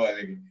remember. कबाब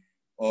वाले की।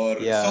 और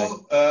so Yeah.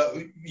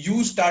 you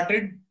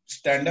started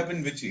stand up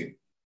in which year?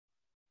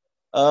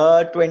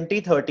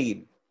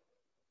 2013.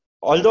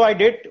 Although I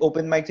did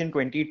open mics in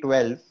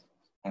 2012,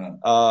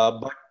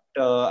 हाँ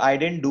but I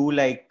didn't do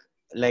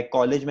like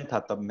college में था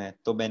तब मैं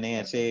तो मैंने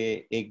ऐसे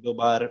अच्छा एक दो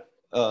बार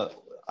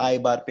आई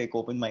बार पे एक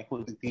ओपन माइक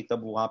होती थी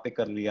तब वहां पे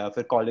कर लिया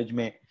फिर कॉलेज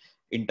में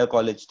इंटर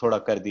कॉलेज थोड़ा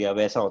कर दिया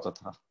वैसा होता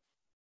था.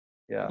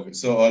 या. okay,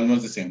 so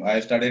almost the same. I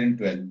started in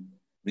 12,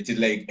 which is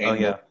like Oh end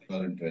of yeah.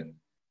 2012.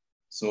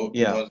 So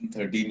Yeah.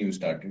 2013 you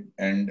started,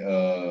 and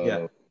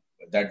Yeah.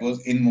 that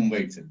was in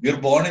Mumbai itself.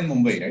 You're born in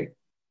Mumbai, right?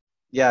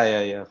 Yeah.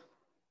 Yeah. Yeah.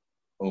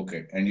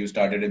 Okay, and you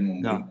started in Yeah.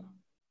 Mumbai.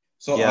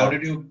 So how Yeah.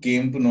 did you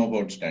came to know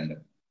about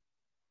stand-up?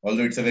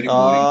 Although it's a very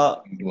boring Uh,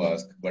 thing to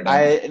ask, but I'm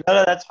I no,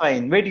 no, that's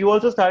fine. Wait, you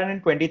also started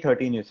in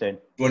 2013, you said?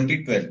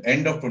 2012,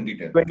 end of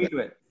 2012.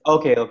 2012.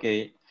 Okay, okay.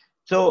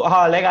 So,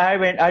 like I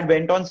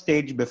went on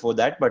stage before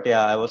that, but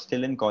yeah, I was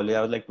still in college.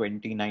 I was like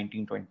 20,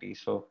 19, 20.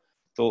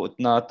 तो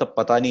उतना तब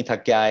पता नहीं था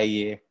क्या है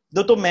ये.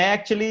 तो मैं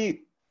एक्चुअली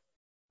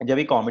जब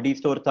ये कॉमेडी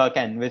स्टोर था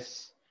कैनवस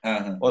हाँ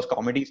हाँ और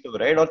कॉमेडी स्टोर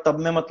राइट, और तब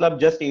मैं मतलब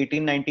जस्ट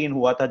 18 19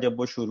 हुआ था जब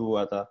वो शुरू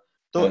हुआ था.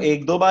 तो हाँ.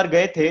 एक दो बार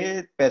गए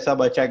थे पैसा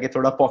बचा के,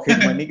 थोड़ा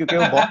पॉकेट मनी, क्योंकि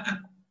वो बहुत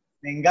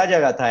महंगा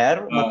जगह था यार.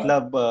 हाँ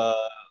मतलब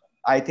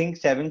आई थिंक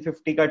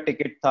 750 का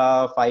टिकट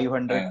था,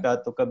 500 हाँ का.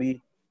 तो कभी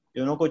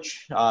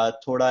कुछ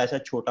थोड़ा ऐसा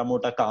छोटा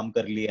मोटा काम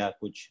कर लिया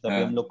कुछ, तभी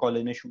हम हाँ लोग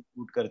कॉलेज में शूट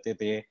शूट करते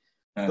थे.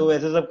 तो हाँ.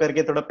 वैसे सब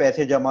करके थोड़ा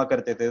पैसे जमा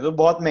करते थे. तो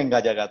बहुत महंगा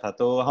जगह था.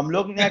 तो हम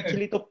लोग ने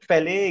एक्चुअली तो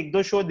पहले एक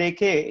दो शो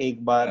देखे,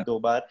 एक बार हाँ दो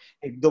बार.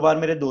 एक दो बार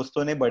मेरे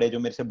दोस्तों ने, बड़े जो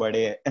मेरे से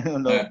बड़े हैं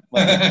उन लोग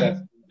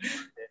मतलब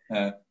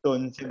हाँ 10 तो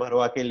उनसे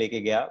भरवा के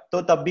लेके गया.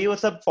 तो तब भी वो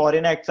सब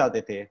फॉरेन एक्ट्स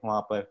आते थे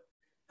वहां पर.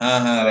 हाँ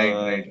हाँ. Right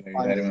right right.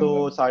 I 500,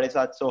 remember.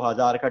 750,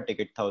 1000 का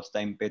टिकट था उस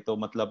टाइम पे. तो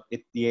मतलब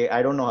ये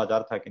आई डोंट नो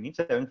 1000 था कि नहीं,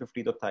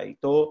 750 तो था ही.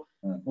 तो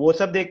हाँ वो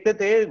सब देखते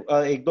थे.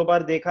 एक दो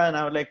बार देखा है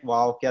ना, लाइक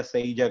वाओ क्या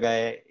सही जगह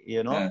है,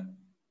 हाँ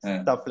हाँ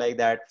स्टफ लाइक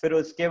दैट. फिर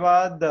उसके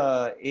बाद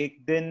एक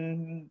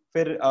दिन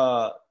फिर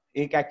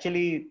एक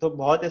एक्चुअली तो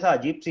बहुत ऐसा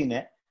अजीब सीन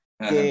है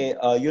हाँ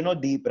हाँ. कि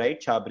दीप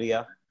राइट,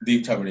 छाबरिया.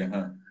 दीप छाबड़िया.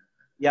 हाँ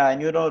Yeah,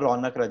 and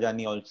Ronak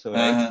Rajani also,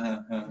 हाँ right? हाँ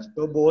हाँ हाँ हाँ.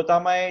 So both are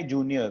my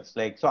juniors.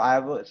 Like, so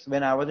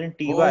when I was in Oh,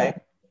 TY,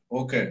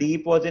 okay.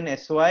 Deep was in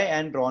SY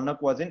and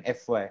Ronak was in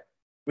FY.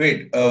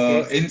 Wait,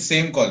 Okay, in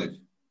same college.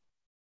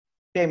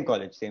 same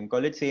college,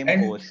 same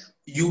And course.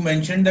 you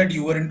mentioned that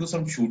you were into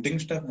some shooting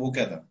stuff. वो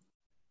क्या था?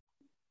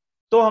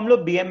 तो हम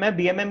लोग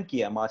BMM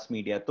किया mass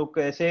media. तो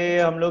कैसे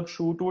अच्छा. हम लोग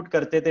शूट वूट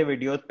करते थे,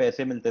 वीडियोस,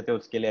 पैसे मिलते थे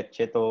उसके लिए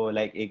अच्छे. तो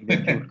लाइक एक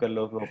दिन शूट कर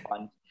लो वो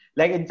 5.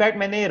 लाइक इनफैक्ट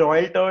मैंने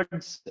रॉयल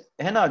टर्ड्स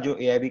है ना, जो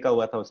एआईबी का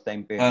हुआ था उस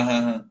टाइम पे. हाँ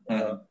हाँ हाँ हाँ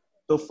अ, हाँ.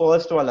 तो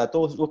फर्स्ट वाला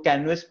तो वो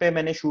कैनवस पे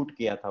मैंने शूट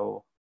किया था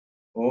वो.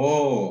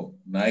 Oh,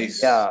 या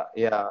nice.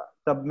 या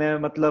तब मैं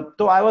मतलब,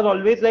 तो आई वाज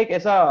ऑलवेज लाइक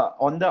ऐसा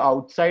on the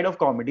outside of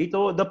comedy.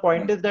 तो द हाँ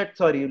point is that,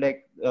 sorry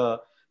like,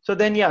 so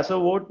then या सो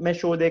वो मैं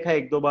शो देखा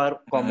एक दो बार हाँ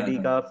हाँ कॉमेडी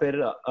हाँ का.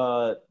 फिर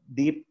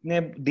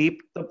दीप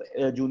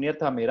तो जूनियर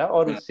था मेरा,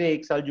 और हाँ. उससे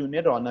एक साल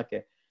जूनियर रौनक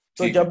है.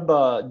 तो ठीक है. जब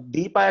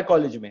दीप आया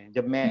कॉलेज में,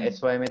 जब मैं हम्म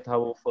एसवाई में था,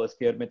 वो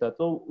फर्स्ट ईयर में था,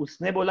 तो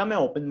उसने बोला मैं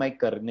ओपन माइक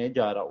करने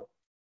जा रहा हूँ.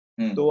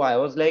 हम्म तो आई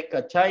वाज लाइक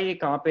अच्छा ये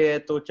कहाँ पे है,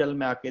 तो चल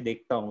मैं आके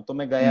देखता हूँ. तो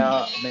मैं गया,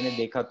 हम्म मैंने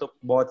देखा, तो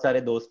बहुत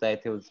सारे दोस्त आए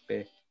थे उस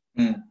पे.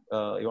 हम्म.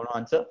 You want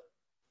answer?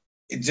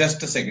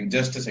 Just a second.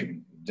 Just a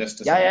second.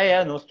 Just a या second.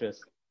 या नो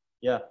स्ट्रेस.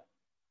 या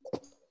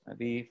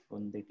अभी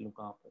फोन देख लूं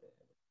कहाँ पर है.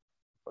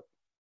 Fuck,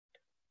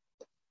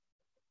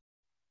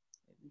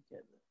 अभी क्या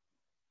है?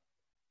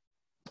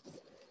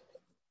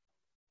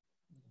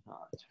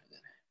 हाँ अच्छा इधर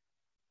है.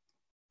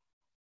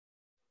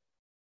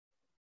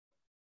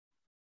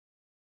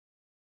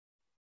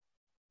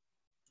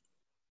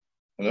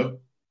 Hello.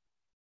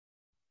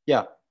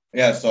 या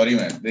Yeah, sorry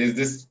man. There's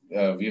this.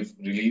 We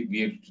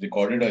have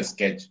recorded a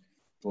sketch.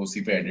 तो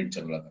उसी पे edit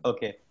चल रहा था.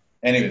 ओके.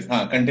 Anyways,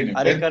 हाँ continue.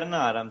 अरे फिर? करना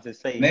आराम से,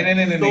 सही नहीं है. नहीं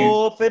नहीं नहीं तो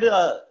नहीं. फिर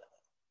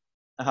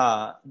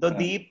हाँ, तो हाँ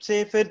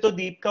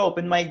दीप का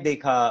ओपन माइक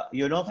देखा.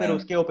 फिर हाँ.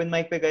 उसके ओपन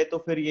माइक पे गए. तो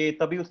फिर ये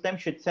तभी उस time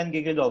sheets and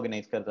giggles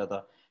organise करता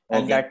था.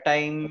 And Okay. That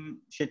time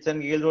sheets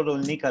and giggles were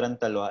only करण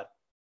तलवार.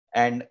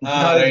 एंड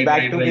हाँ now it's right back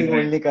right to right being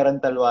right. Only करण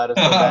तलवार.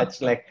 सो हाँ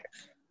दैट्स लाइक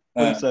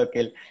फुल हाँ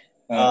सर्किल.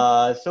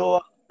 हाँ सो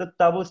तो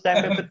तब उस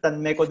टाइम पे फिर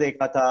तन्मय को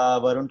देखा था,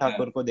 वरुण हाँ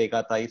ठाकुर को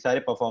देखा था, ये सारे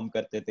परफॉर्म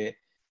करते थे.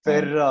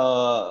 फिर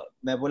हाँ.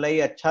 मैं बोला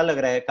ये अच्छा लग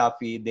रहा है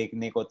काफी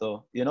देखने को. तो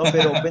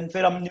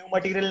फिर हम न्यू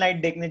मटेरियल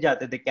नाइट देखने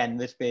जाते थे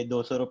कैनवस पे.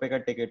 200 रुपए का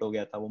टिकट हो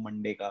गया था वो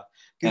मंडे का.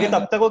 क्योंकि हाँ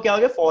तब तक वो क्या हो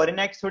गया, फॉरेन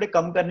एक्ट्स थोड़े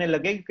कम करने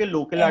लगे, क्योंकि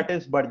लोकल हाँ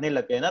आर्टिस्ट बढ़ने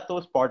लगे ना. तो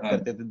स्पॉट हाँ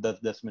करते थे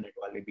 10-10 मिनट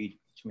वाले बीच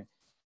बीच में.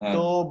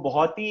 तो हाँ.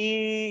 बहुत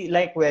ही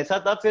लाइक वैसा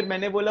था. फिर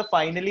मैंने बोला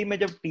फाइनली, मैं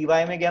जब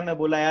टीवाई में गया, मैं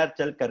बोला यार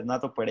चल करना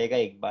तो पड़ेगा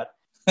एक बार,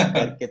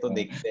 करके तो हाँ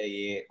देखते हैं.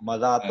 ये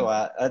मजा तो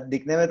हाँ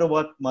दिखने में तो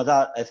बहुत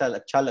मजा ऐसा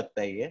अच्छा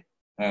लगता है ये.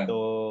 तो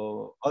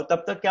हाँ और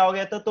तब तक क्या हो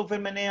गया था, तो फिर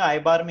मैंने आई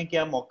बार में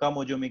किया, मौका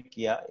मोजो में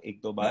किया एक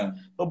दो बार.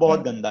 हाँ तो बहुत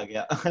हाँ. गंदा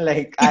गया.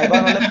 लाइक आई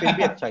बार मतलब फिर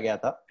भी अच्छा गया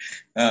था.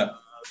 हाँ.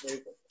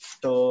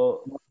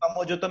 तो मौका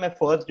मोजो तो मैं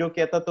फर्स्ट जो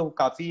किया था तो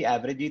काफी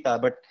एवरेज ही था.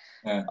 बट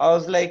हाँ. आई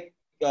वाज लाइक,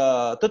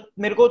 तो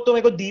मेरे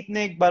को दीप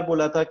ने एक बार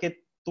बोला था कि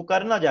तू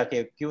कर ना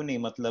जाके, क्यों नहीं,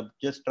 मतलब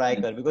जस्ट ट्राई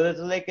कर. बिकॉज इट्स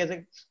लाइक ऐसे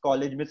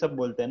कॉलेज में सब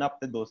बोलते हैं ना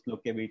अपने दोस्त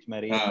लोग के बीच में,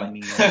 अरे ये हाँ.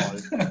 फनी है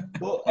ऑल.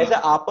 तो ऐसे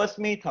आपस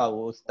में ही था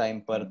वो उस टाइम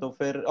पर. तो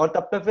फिर और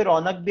तब तक फिर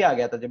रौनक भी आ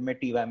गया था जब मैं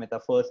टीवाई में था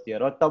फर्स्ट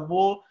ईयर. और तब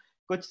वो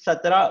कुछ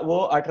 17, वो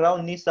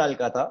 18-19 साल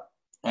का था.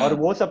 और हाँ.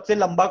 वो सबसे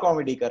लंबा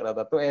कॉमेडी कर रहा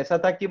था. तो ऐसा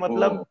था कि ओ.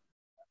 मतलब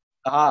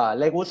हाँ,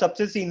 लाइक वो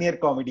सबसे सीनियर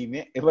कॉमेडी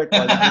में, बट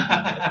कॉलेज में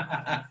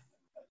जूनियर.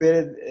 फिर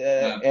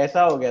हाँ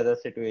ऐसा हो गया था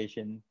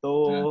सिचुएशन. हाँ.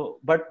 तो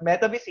बट मैं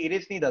तभी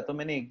सीरियस नहीं था, तो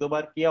मैंने एक दो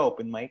बार किया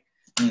ओपन माइक.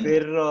 हम्म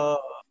फिर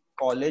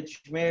कॉलेज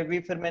में भी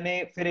फिर मैंने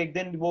फिर एक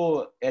दिन वो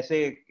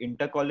ऐसे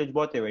इंटर कॉलेज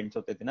बहुत इवेंट्स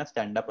होते थे ना,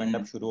 stand up and up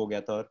hmm शुरू हो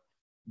गया था. और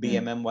हम्म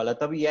बीएमएम वाला,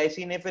 तब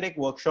ईआईसी ने फिर एक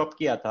वर्कशॉप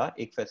किया था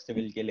एक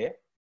फेस्टिवल के लिए.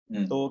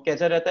 हम्म तो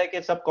कैसा रहता है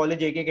कि सब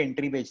कॉलेज एक एक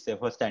एंट्री बेचते हैं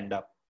for stand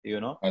up. you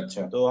know.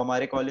 अच्छा तो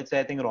हमारे कॉलेज से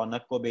आई थिंक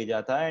रौनक को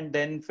भेजा था, एंड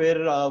देन फिर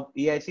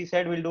EIC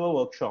said we'll do a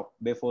workshop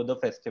before the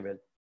festival,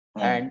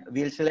 हाँ and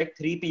we'll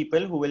select 3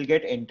 people who will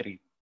get entry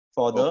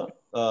for the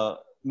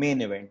okay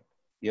main event,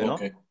 you know.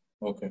 Okay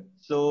okay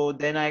So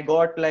then I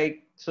got like,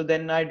 so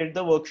then I did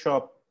the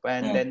workshop,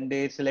 and हाँ then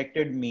they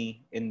selected me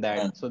in that.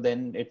 हाँ So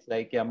then it's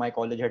like, yeah, my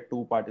college had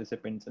 2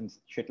 participants and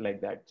shit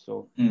like that.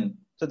 Hmm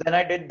So then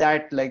I did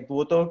that. Like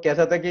वो तो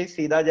कैसा था कि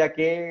सीधा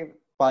जाके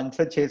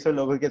 500-600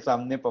 लोगों के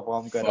सामने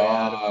परफॉर्म कर रहा है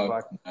यार, fuck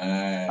fuck.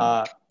 man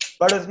हाँ,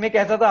 पर उसमें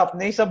कैसा था,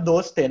 अपने ही सब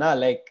दोस्त थे ना,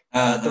 लाइक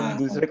हाँ तुम हाँ हाँ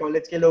दूसरे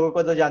कॉलेज के लोगों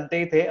को तो जानते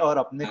ही थे, और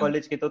अपने हाँ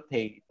कॉलेज के तो थे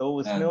ही, तो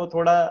उसमें हाँ वो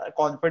थोड़ा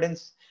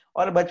कॉन्फिडेंस,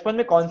 और बचपन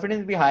में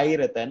कॉन्फिडेंस भी हाई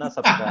रहता है ना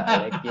सबका,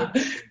 लाइक ये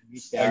भी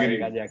क्या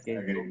आएगा, agreed जाके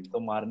agreed जोक तो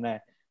मारना है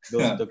हाँ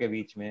दोस्तों के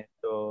बीच में,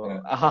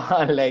 तो हाँ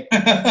हाँ लाइक,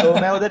 तो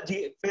मैं उधर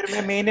फिर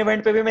मैं मेन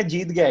इवेंट पे भी मैं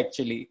जीत गया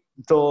एक्चुअली,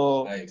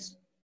 तो nice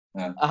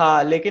हाँ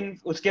हाँ, लेकिन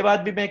उसके बाद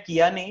भी मैं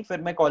किया नहीं,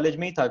 फिर मैं कॉलेज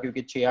में ही था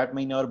क्योंकि 6-8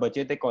 महीने और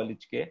बचे थे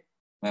कॉलेज के,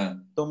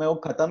 हाँ तो मैं वो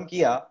खत्म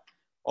किया,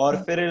 और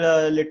हाँ फिर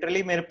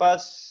लिटरली मेरे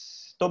पास,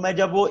 तो मैं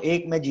जब वो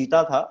एक मैं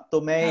जीता था,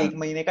 तो मैं हाँ 1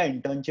 महीने का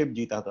इंटर्नशिप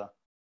जीता था,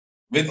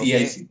 with okay,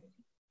 EIC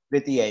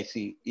with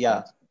EIC, या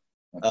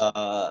अच्छा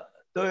अच्छा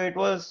तो it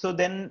was, so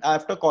then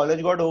after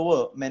college got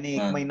over, मैंने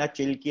एक हाँ महीना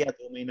चिल किया,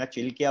 2 महीना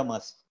चिल किया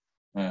मस्त,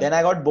 हाँ then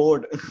I got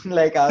bored.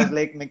 Like I was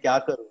like मैं क्या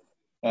करूँ,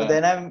 so हाँ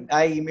then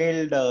I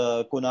emailed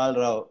Kunal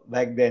Rao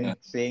back then हाँ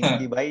saying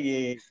कि हाँ भाई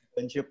ये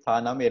internship था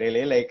ना मेरे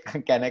लिए, like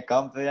can I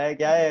come, तो यार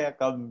क्या है,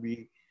 come, we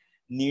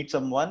need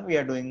someone, we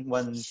are doing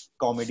one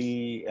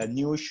comedy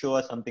news show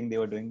or something they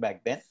were doing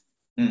back then,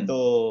 हम्म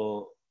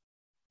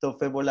तो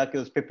फिर बोला कि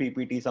उस पे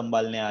PPT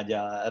संभालने आ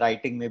जा,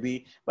 राइटिंग में भी,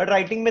 बट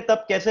राइटिंग में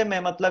तब कैसे, मैं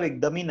मतलब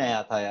एकदम ही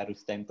नया था यार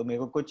उस टाइम, तो मेरे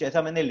को कुछ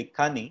ऐसा मैंने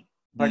लिखा नहीं,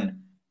 बट हम्म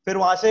फिर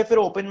वहां से फिर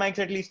ओपन माइक्स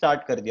एटलीस्ट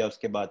स्टार्ट कर दिया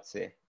उसके बाद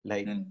से,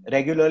 like hmm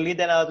regularly,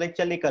 then I was like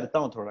चल ये करता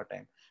हूँ थोड़ा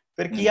टाइम,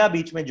 फिर हम्म किया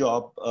बीच में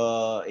जॉब,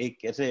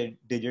 एक ऐसे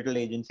डिजिटल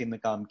एजेंसी में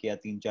काम किया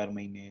 3-4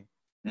 महीने,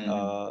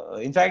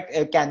 हम्म इनफैक्ट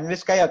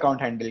कैनविस का ही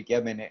अकाउंट हैंडल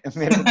किया मैंने.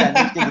 मेरे को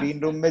कैनविस के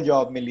ग्रीन रूम में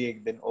जॉब मिली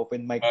एक दिन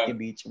ओपन माइक के हाँ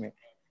बीच में,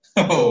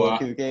 तो वाह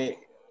क्योंकि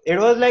it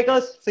was like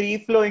a free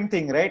flowing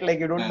thing, right?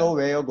 Like you don't know हाँ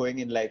where you're going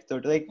in life. So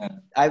it's like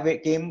हाँ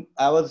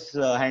I was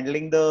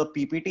handling the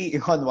PPT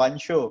on one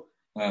show.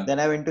 हाँ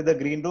Then I went to the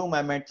green room.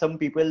 I met some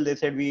people. They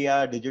said we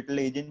are digital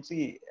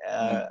agency,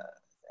 हाँ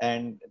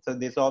and so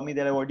they saw me.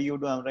 They're like, "What do you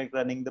do?" I'm like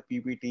running the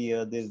PPT,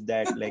 this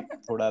that. Like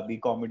thoda bhi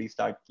comedy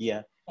start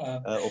kiya.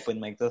 हाँ Open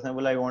mic. So I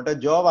was like, "I want a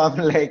job."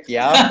 I'm like,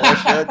 "Yeah, for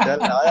sure.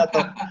 चल आया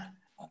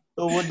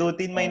तो वो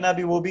 2-3 महीना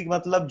भी, वो भी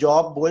मतलब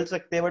जॉब बोल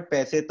सकते हैं, बट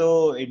पैसे तो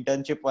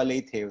इंटर्नशिप वाले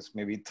ही थे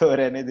उसमें भी, तो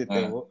रहने देते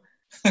हाँ वो,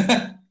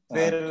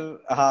 फिर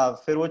हाँ हाँ,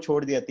 फिर वो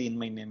छोड़ दिया 3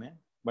 महीने में,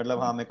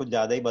 मतलब हाँ, मैं कुछ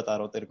ज्यादा ही बता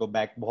रहा हूँ तेरे को,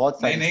 बैक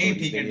बहुत नहीं सारी नहीं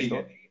स्टोरीज है ये ठीक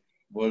है तो,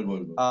 बोल बोल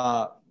बोल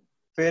हाँ,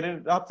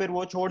 फिर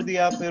वो छोड़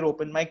दिया, फिर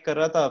ओपन माइक कर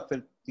रहा था, फिर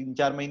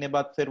 3-4 महीने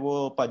बाद फिर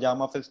वो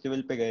पजामा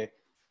फेस्टिवल पे गए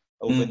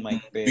ओपन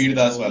माइक पे,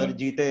 पीरदास तो वाला उधर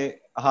जीते,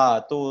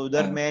 हाँ, तो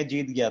उधर हाँ मैं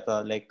जीत गया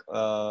था, लाइक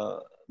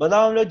मतलब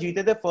हम लोग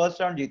जीते थे, फर्स्ट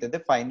राउंड जीते थे,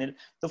 फाइनल,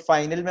 तो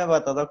फाइनल में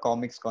बता था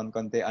कॉमिक्स कौन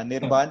कौन थे,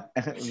 अनिर्बान,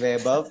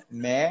 वैभव,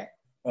 मैं,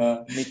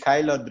 हाँ,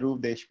 मिखाइल और ध्रुव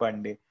देश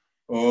पांडे,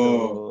 ओ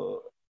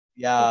तो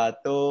या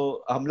तो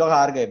हम लोग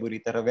हार गए बुरी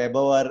तरह,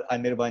 वैभव और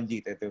अनिर्बान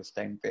जीते थे उस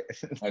टाइम पे.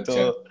 अच्छा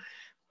तो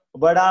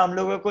बड़ा हम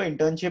लोगों को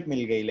इंटर्नशिप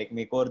मिल गई, लाइक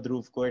मेरे को और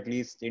ध्रुव को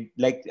एटलीस्ट,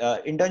 लाइक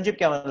इंटर्नशिप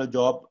क्या मतलब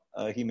जॉब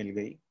ही मिल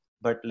गई,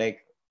 बट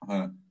लाइक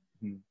हाँ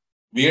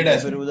वियर्ड तो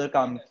एस फिर में उधर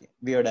काम किया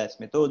वियर्ड एस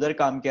में, तो उधर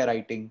काम किया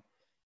राइटिंग,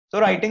 तो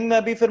हाँ राइटिंग में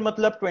अभी फिर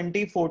मतलब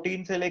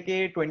 2014 से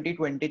लेके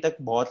 2020 तक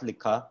बहुत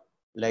लिखा,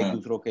 लाइक हाँ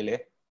दूसरों के लिए,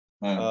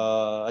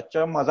 हाँ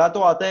अच्छा मजा तो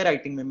आता है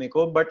राइटिंग में मेरे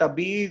को, बट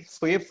अभी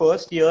ये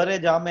फर्स्ट ईयर है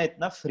जहाँ मैं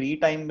इतना फ्री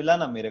टाइम मिला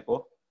ना मेरे को,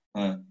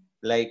 हाँ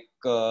लाइक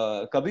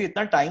कभी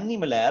इतना टाइम नहीं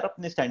मिला यार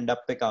अपने स्टैंड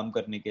अप पे काम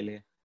करने के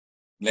लिए,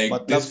 लाइक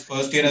दिस मतलब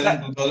फर्स्ट ईयर एज इतना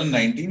इन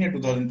 2019 या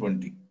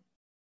 2020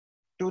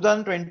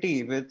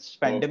 2020 with okay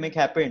pandemic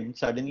happened,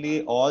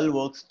 suddenly all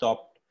work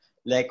stopped,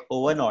 like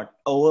overnight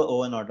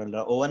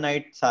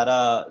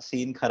सारा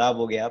सीन खराब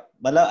हो गया,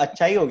 मतलब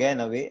अच्छा ही हो गया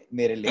ना वे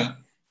मेरे लिए,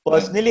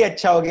 पर्सनली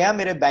अच्छा हो गया,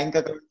 मेरे बैंक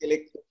अकाउंट के लिए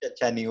कुछ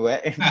अच्छा नहीं हुआ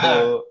है.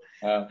 तो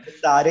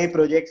सारे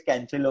प्रोजेक्ट्स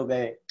कैंसिल हो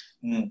गए,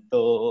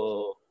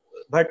 तो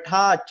बट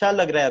हाँ अच्छा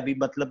लग रहा है अभी,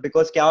 मतलब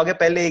बिकॉज क्या हो गया,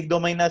 पहले 1-2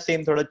 महीना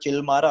सेम थोड़ा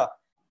चिल मारा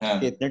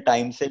कि इतने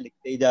टाइम से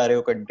लिखते ही जा रहे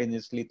हो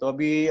कंटिन्यूअसली, तो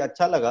अभी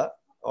अच्छा लगा,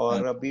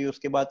 और अभी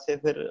उसके बाद से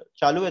फिर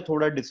चालू है,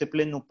 थोड़ा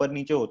डिसिप्लिन ऊपर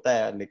नीचे होता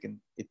है, लेकिन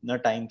इतना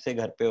टाइम से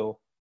घर पे हो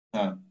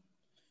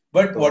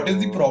But तो what is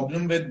the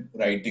problem with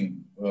writing?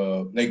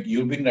 Like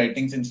you've been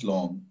writing since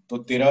long. तो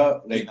तेरा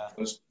like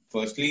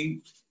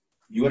firstly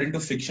you are into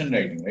fiction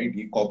writing, right?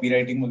 ये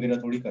copywriting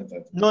वगैरह थोड़ी करता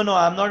है. no,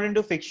 I'm not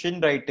into fiction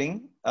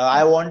writing.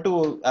 I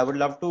would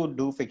love to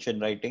do fiction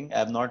writing. I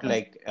have not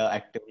like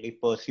actively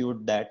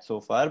pursued that so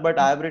far, but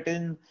I have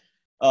written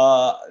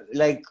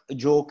like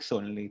jokes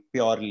only,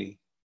 purely,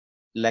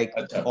 like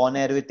अच्छा. on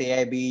air with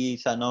AIB,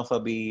 Son of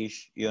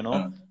Abish, you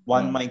know,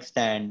 one mic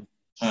stand.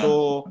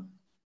 So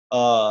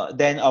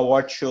then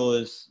award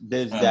shows,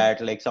 this,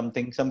 that, like some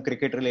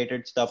cricket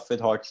related stuff with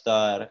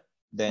Hotstar.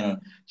 Then हाँ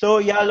so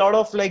yeah, a lot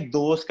of like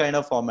those kind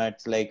of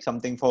formats, like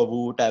something for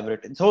Woot I've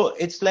written. So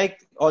it's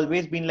like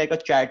always been like a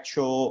chat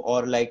show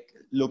or like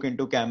look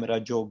into camera,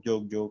 joke,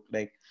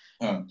 like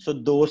हाँ so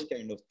those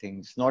kind of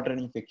things, not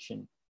running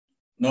fiction.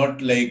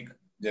 Not like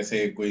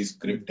जैसे कोई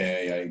script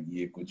है या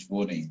ये कुछ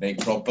वो नहीं,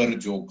 like proper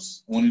jokes,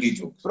 only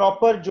jokes.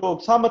 Proper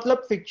jokes, हाँ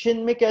मतलब फिक्शन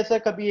में कैसा,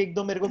 कभी एक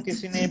दो मेरे को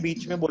किसी ने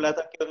बीच में बोला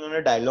था कि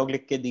उन्होंने डायलॉग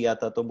लिख के दिया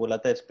था, तो बोला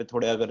था इस पे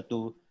थोड़े अगर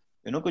तू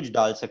कुछ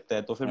डाल सकता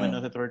है, तो फिर मैंने हाँ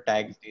उसे थोड़े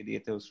टैग्स दे दिए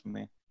थे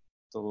उसमें।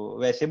 तो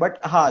वैसे बट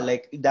हाँ,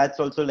 like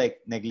that's also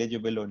like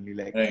negligible only,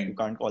 like you right.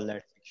 Can't call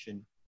that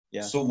fiction.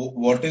 या so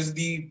what is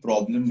the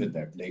problem with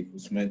that, like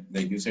उसमें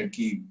लाइक यू सेड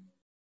कि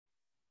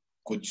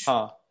कुछ,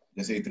 हाँ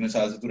जैसे इतने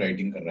साल से तू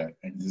राइटिंग कर रहा है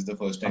and this is the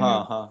first time you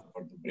हाँ हाँ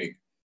गॉट द ब्रेक,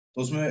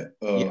 तो उसमें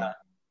या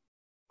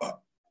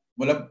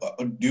मतलब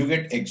do you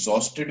get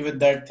exhausted with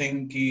that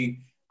thing कि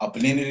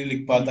अपने लिए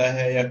लिख पाता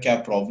है, या क्या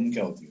प्रॉब्लम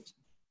क्या होती है उसमें?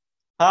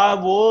 हाँ,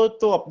 वो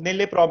तो अपने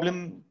लिए प्रॉब्लम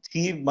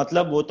थी,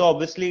 मतलब वो तो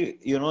obviously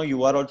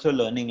you are also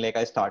learning, like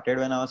I started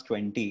when I was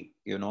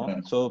 20, हाँ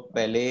सो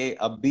पहले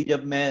अब भी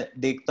जब मैं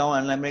देखता हूँ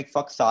एंड लाइक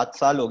फक 7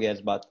 साल हो गया इस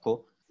बात को।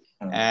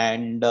 हाँ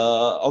एंड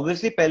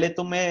ऑब्वियसली पहले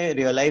तुम्हें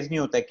रियलाइज नहीं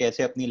होता है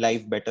कैसे अपनी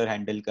लाइफ बेटर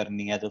हैंडल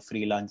करनी है as a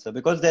freelancer,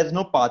 because there is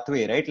no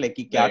pathway, right, like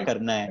कि क्या राइट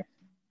करना है।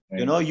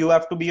 Right You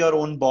have to be your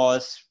own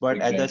boss, but at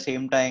the exact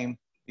same time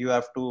you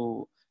have to,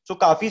 so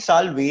काफी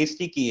साल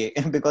waste ही किए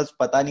because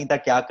पता नहीं था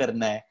क्या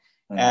करना है।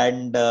 हाँ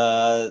एंड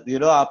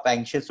आप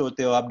एंशियस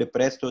होते हो, आप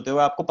डिप्रेस्ड होते हो,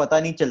 आपको पता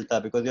नहीं चलता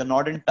because you are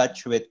not in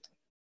touch with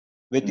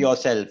hmm, your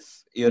self,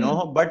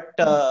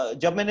 but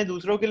जब मैंने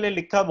दूसरों के लिए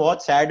लिखा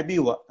बहुत सैड भी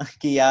हुआ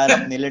कि यार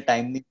अपने लिए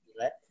टाइम नहीं मिल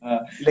रहा है।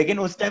 हाँ लेकिन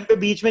उस टाइम पे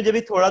बीच में जब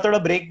भी थोड़ा थोड़ा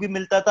ब्रेक भी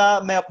मिलता था,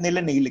 मैं अपने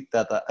लिए नहीं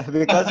लिखता था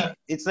because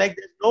it's like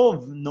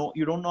no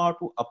you don't know how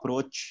to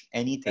approach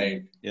anything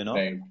right you know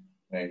right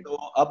right तो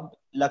अब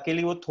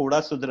लकीली वो थोड़ा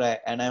सुधरा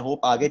है, एंड आई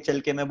होप आगे चल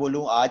के मैं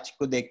बोलूं आज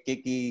को देख के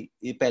कि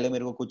ये पहले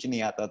मेरे को कुछ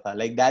नहीं आता था,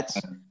 like that's,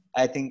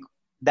 I think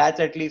that's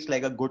at least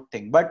like a good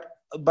thing.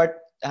 But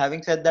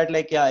having said that,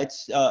 like या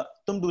इट्स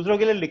तुम दूसरों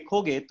के लिए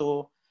लिखोगे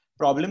तो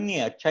प्रॉब्लम नहीं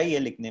है, अच्छा ही है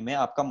लिखने में,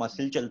 आपका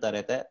मसल चलता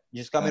रहता है,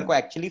 जिसका मेरे को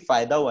एक्चुअली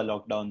फायदा हुआ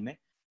लॉकडाउन में,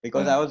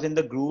 because I was in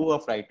the groove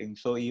of writing.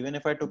 So even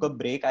if I took a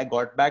break, I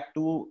got back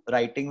to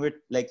writing with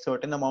like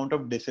certain amount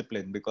of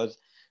discipline because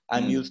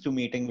I'm used to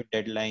meeting with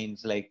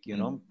deadlines, like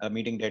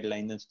meeting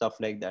deadlines and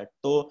stuff like that.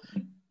 So,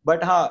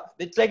 but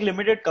it's like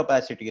limited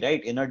capacity,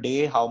 right? In a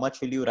day, how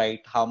much will you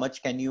write? How much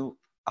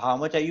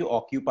are you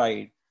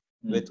occupied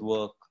with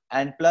work?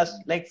 And plus,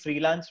 like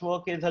freelance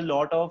work is a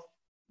lot of,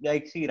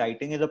 like, see,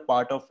 writing is a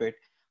part of it.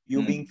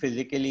 You being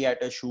physically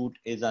at a shoot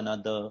is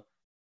another.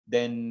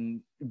 Then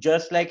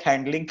just like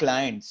handling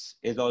clients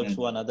is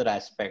also another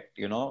aspect,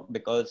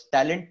 because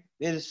talent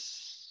is,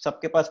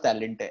 सबके पास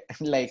talent है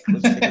like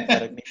उससे कोई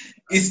फर्क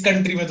नहीं इस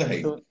country में तो है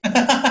ही। तो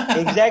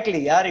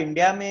एग्जैक्टली यार,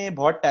 इंडिया में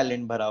बहुत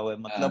टैलेंट भरा हुआ है,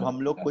 मतलब हाँ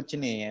हम लोग हाँ कुछ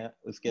नहीं है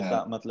उसके हाँ,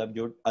 साथ, मतलब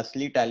जो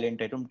असली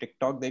टैलेंट है, तुम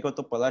टिकटॉक देखो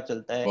तो पता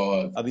चलता है।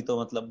 बहुत। अभी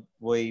तो मतलब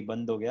वही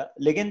बंद हो गया,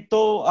 लेकिन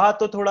तो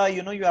तो थोड़ा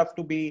यू हैव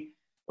टू बी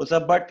वो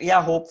सब, बट या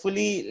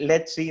hopefully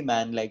let's see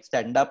man, like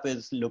stand up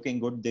is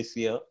looking good this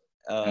year.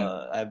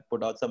 हाँ I've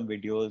put out some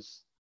videos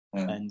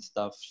हाँ and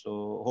stuff, so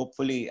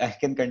hopefully I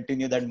can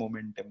continue that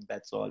momentum,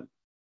 that's all.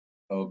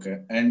 okay,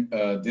 and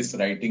this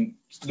writing,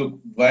 look,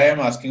 why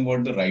I'm asking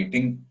about the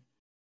writing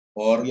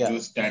और Yeah. जो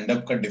stand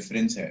up का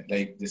difference है,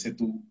 like जैसे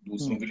तू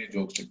दूसरों के लिए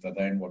जोक्स लिखता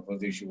था, and what was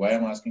the issue, why I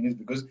am asking is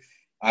because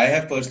I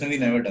have personally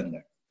never done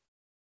that.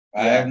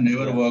 I have Yeah,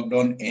 never yeah. Worked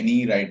on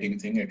any writing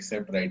thing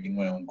except writing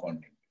my own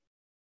content,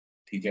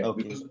 ठीक है?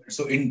 Okay. Because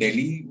so in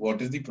Delhi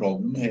what is the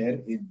problem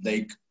here is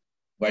like,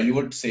 while you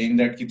were saying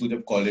that कि तू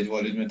जब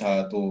college में था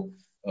तो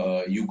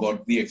you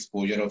got the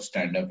exposure of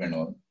stand up and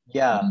all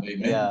Yeah, Mumbai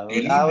में, yeah.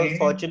 Delhi I was में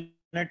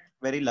fortunate,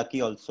 very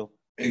lucky also.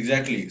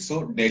 Exactly exactly.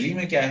 So Delhi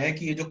में क्या है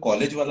कि ये जो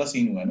कॉलेज वाला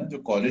सीन हुआ है ना, जो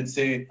कॉलेज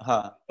से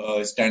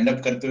हाँ स्टैंड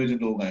अप करते हुए जो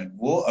लोग हैं,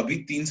 वो अभी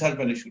 3 साल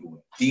पहले शुरू हुआ,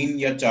 3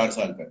 या 4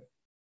 साल पहले,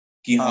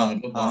 कि हाँ हाँ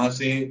मतलब हाँ। वहां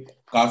से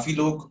काफी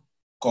लोग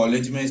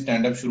कॉलेज में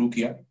स्टैंड अप शुरू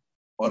किया,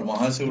 और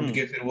वहां से उठ हम्म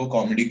के फिर वो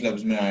कॉमेडी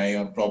क्लब्स में आए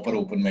और प्रॉपर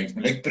ओपन माइक्स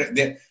में,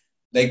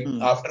 like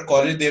hmm. After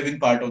college they have been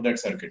part of that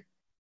circuit.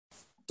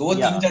 तो वो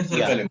तीन Yeah, चार साल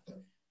yeah. पहले हुआ।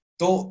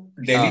 तो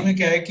दिल्ली हाँ में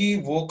क्या है कि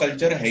वो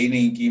कल्चर है ही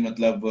नहीं कि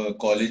मतलब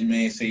कॉलेज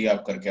में से ही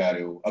आप करके आ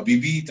रहे हो, अभी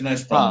भी इतना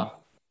स्ट्रांग,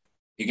 हाँ।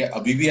 ठीक है?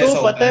 अभी भी तो ऐसा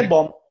पता होता है है।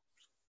 बॉम्ब,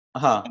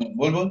 हाँ,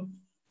 बोल बोल।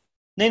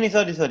 नहीं नहीं,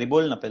 सॉरी सॉरी,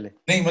 बोलना पहले।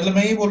 नहीं मतलब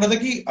मैं ये बोल रहा था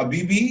कि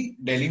अभी भी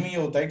दिल्ली में ये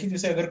होता है कि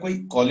जैसे अगर कोई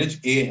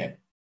कॉलेज ए है,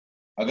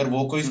 अगर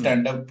वो कोई हम्म।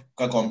 स्टैंड अप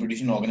का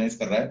कंपटीशन ऑर्गेनाइज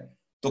कर रहा है,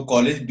 तो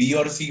कॉलेज बी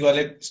और सी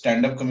वाले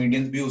स्टैंड अप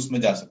कॉमेडियंस भी उसमें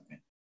जा सकते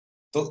हैं।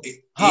 तो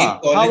एक हाँ हाँ,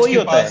 कॉलेज वही के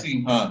होता पास है।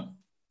 ही, हाँ,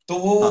 तो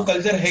वो हाँ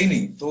कल्चर है ही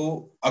नहीं। तो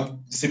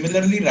अब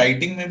सिमिलरली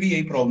राइटिंग में भी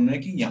यही प्रॉब्लम है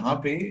कि यहाँ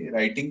पे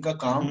राइटिंग का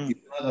काम हम्म।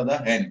 इतना ज्यादा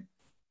है नहीं।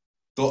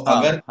 तो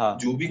अगर हाँ हाँ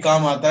जो भी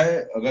काम आता है,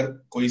 अगर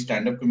कोई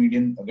स्टैंड अप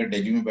कॉमेडियन अगर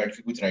दिल्ली में बैठ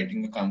के कुछ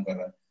राइटिंग का काम कर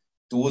रहा है,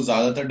 तो वो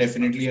ज्यादातर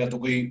डेफिनेटली या तो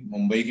कोई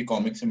मुंबई के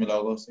कॉमिक से मिला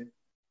होगा उसे,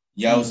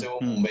 या उसे वो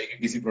हम्म। मुंबई के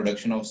किसी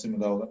प्रोडक्शन हाउस से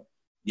मिला होगा,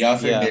 या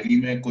फिर या दिल्ली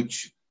में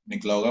कुछ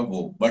निकला होगा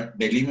वो। बट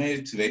दिल्ली में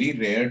it's very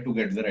rare to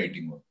get the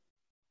writing work.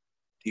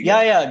 ठीक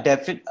है। या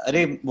डेफिनेट,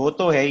 अरे वो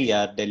तो है ही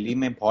यार, दिल्ली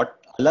में बहुत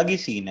अलग ही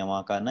सीन है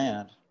वहाँ का ना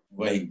यार,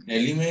 वही लाइक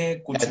दिल्ली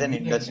में कुछ एज एन भी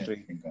नहीं है इंडस्ट्री।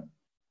 देखने का।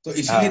 तो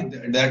इसलिए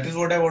हाँ। That is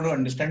what I want to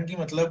understand कि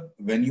मतलब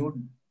when you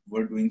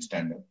were doing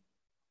stand up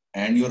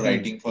and you are hmm.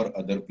 Writing for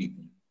other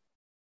people,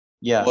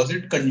 या was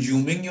it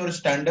consuming your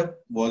stand up,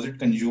 was it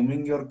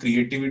consuming your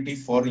creativity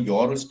for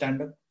your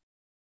stand up?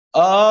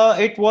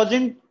 It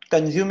wasn't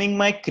consuming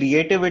my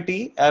creativity,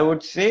 I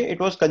would say.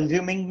 It was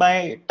consuming my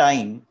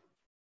time,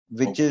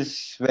 which Okay, is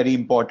very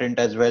important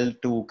as well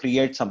to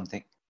create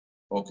something,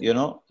 okay. you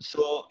know.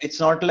 So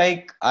it's not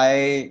like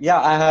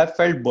I have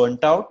felt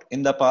burnt out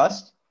in the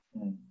past,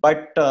 Hmm.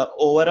 but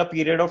over a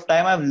period of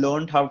time, I've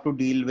learned how to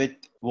deal with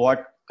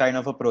what kind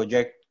of a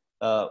project,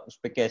 उस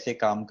पे कैसे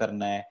काम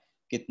करना है,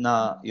 कितना,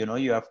 you know,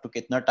 you have to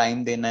कितना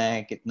time देना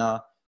है, कितना,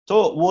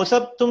 तो वो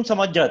सब तुम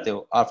समझ जाते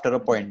हो आफ्टर अ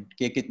पॉइंट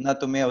कि कितना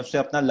तुम्हें उससे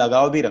अपना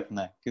लगाव भी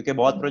रखना है, क्योंकि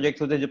बहुत Hmm.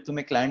 प्रोजेक्ट्स होते हैं जब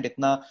तुम्हें क्लाइंट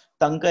इतना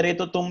तंग करे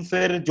तो तुम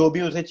फिर जो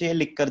भी उसे चाहिए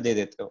लिख कर दे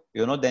देते हो,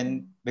 you know, then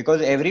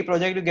because every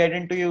project you get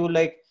into, you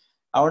like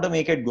I want to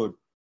make it good,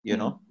 you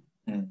Hmm. No,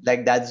 Hmm.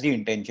 like that's the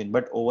intention,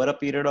 but over a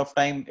period of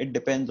time it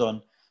depends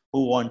on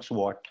who wants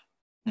what,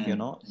 you Hmm.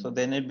 know. So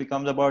then it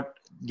becomes about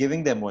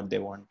giving them what they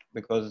want,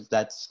 because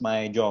that's my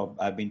job,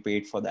 I've been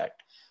paid for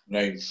that.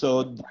 Right. So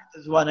that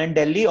is one. And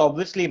Delhi,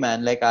 obviously,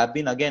 man, like I've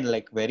been again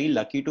like very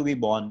lucky to be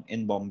born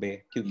in Bombay,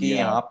 क्योंकि Yeah.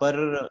 यहाँ पर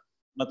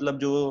मतलब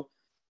जो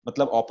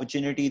मतलब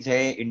opportunities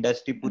है,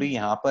 industry पूरी Hmm.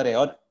 यहाँ पर है।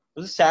 और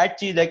सैड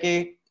चीज है कि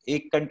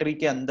एक कंट्री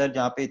के अंदर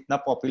जहाँ पे इतना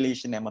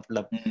पॉपुलेशन है,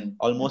 मतलब Hmm.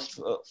 ऑलमोस्ट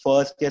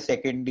फर्स्ट या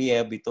सेकंड ही है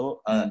अभी तो,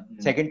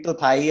 Hmm. सेकंड तो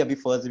था ही, अभी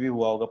फर्स्ट भी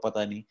हुआ होगा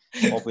पता नहीं,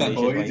 हो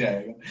पॉपुलेशन ही वाइज।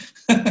 जाएगा।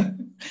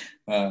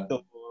 हाँ। तो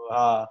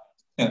हाँ,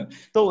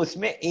 तो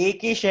उसमें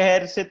एक ही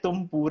शहर से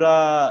तुम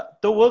पूरा,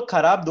 तो वो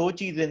खराब दो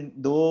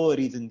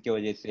रीजन की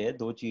वजह से है,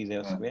 दो चीज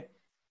है हाँ। उसमें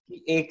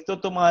कि एक तो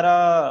तुम्हारा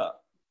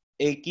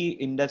एक ही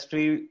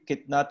इंडस्ट्री,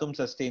 कितना तुम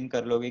सस्टेन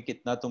कर लोगे,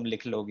 कितना तुम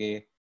लिख लोगे,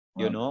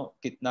 यू हाँ। नो,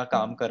 कितना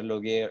काम कर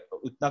लोगे,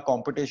 उतना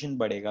कंपटीशन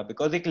बढ़ेगा,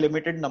 बिकॉज एक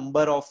लिमिटेड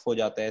नंबर ऑफ हो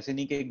जाता है, ऐसे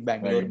नहीं कि एक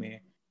बैंगलोर Right. में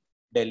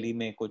दिल्ली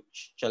में कुछ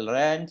चल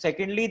रहा है। And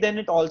secondly then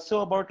it also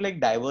about like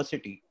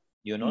diversity,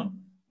 you know,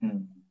 Hmm.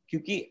 Hmm.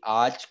 क्योंकि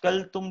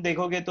आजकल तुम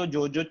देखोगे तो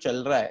जो जो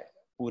चल रहा है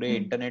पूरे Hmm.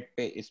 इंटरनेट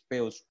पे, इस पे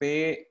उस पे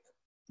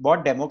बहुत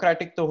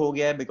डेमोक्रेटिक तो हो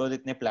गया है, बिकॉज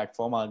इतने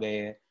प्लेटफॉर्म आ गए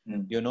हैं,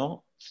 Hmm. You know,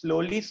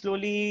 slowly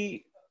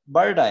slowly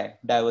बढ़ रहा है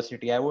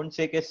डाइवर्सिटी। आई वोंट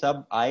से कि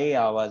सब आए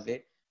आवाजें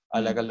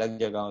अलग Hmm. अलग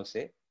जगहों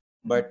से,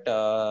 Hmm. बट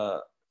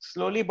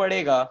स्लोली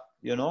बढ़ेगा,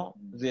 यू नो,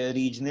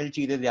 रीजनल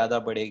चीजें ज्यादा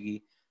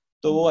बढ़ेगी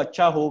तो वो Hmm.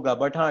 अच्छा होगा।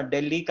 बट हाँ,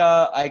 दिल्ली का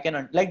आई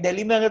कैन लाइक,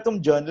 दिल्ली में अगर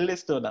तुम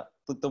जर्नलिस्ट हो ना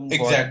तो तुम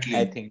बहुत, Exactly.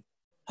 आई थिंक,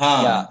 या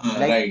हाँ हाँ,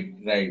 लाइक,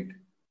 right, right.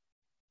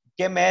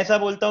 कि मैं ऐसा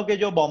बोलता हूँ कि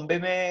जो बॉम्बे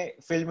में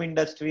फिल्म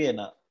इंडस्ट्री है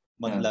ना, हाँ,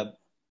 मतलब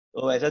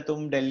तो ऐसा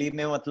तुम दिल्ली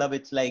में मतलब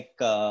it's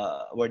like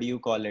what do you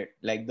call it,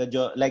 like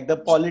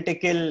the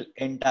political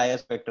entire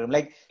spectrum,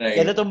 like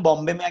कैसे right, तुम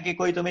बॉम्बे में आके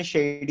कोई तुम्हें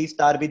शेडी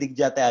स्टार भी दिख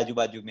जाता है आजू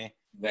बाजू में,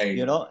 you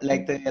right, no,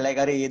 right. Like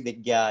अरे ये दिख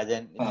गया आज,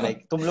 एंड हाँ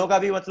लाइक तुम लोग का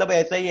भी मतलब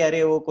ऐसा ही है,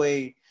 अरे वो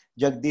कोई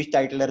जगदीश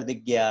टाइटलर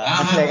दिख गया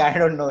लाइक हाँ। आई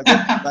डोंट नो,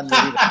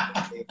 मेरी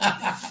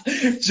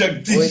वही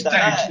जगदीश था ना,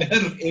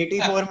 टाइटलर।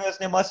 84 में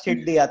उसने मस्त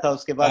हिट दिया था,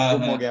 उसके बाद हाँ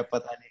गुम हाँ, हो गया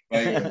पता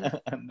वही वही। नहीं।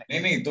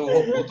 नहीं नहीं, तो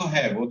वो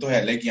तो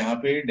है लाइक यहाँ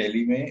पे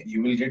दिल्ली में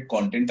you will get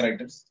content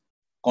writers.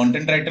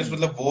 Content writers hmm,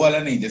 मतलब वो वाला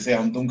नहीं जैसे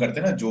हम तुम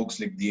करते ना, जोक्स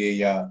लिख दिए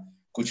या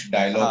कुछ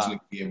डायलॉग्स लिख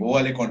हाँ दिए, वो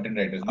वाले कंटेंट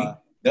राइटर्स नहीं।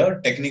 हाँ,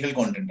 द टेक्निकल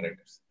कंटेंट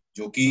राइटर्स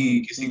जो कि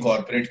किसी हम्म,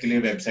 कॉर्पोरेट के लिए,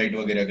 वेबसाइट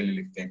वगैरह के लिए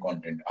लिखते हैं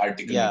कंटेंट,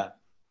 आर्टिकल या लिखते हैं।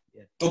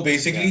 तो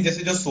बेसिकली या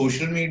जैसे जो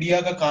सोशल मीडिया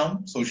का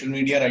काम, सोशल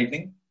मीडिया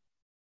राइटिंग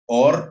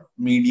और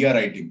मीडिया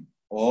राइटिंग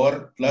और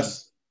प्लस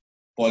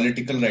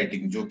पॉलिटिकल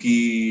राइटिंग, जो कि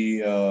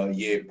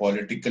ये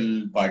पॉलिटिकल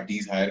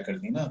पार्टीज हायर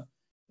करती है ना,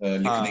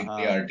 लिखने हाँ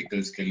के लिए, हाँ,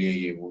 आर्टिकल्स के लिए,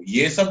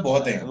 ये सब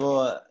बहुत है यहाँ वो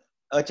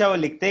पे। अच्छा, वो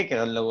लिखते हैं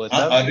क्या लोग वो हाँ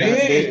सब, अरे,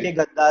 देश के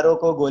गद्दारों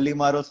को गोली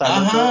मारो हाँ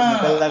सालो, तो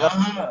निकल हाँ लगा,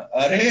 हाँ हाँ,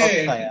 अरे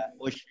कब था यार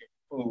वो शिट,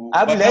 आई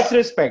हैव पता। Less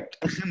respect.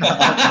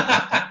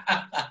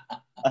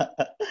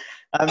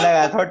 I am like,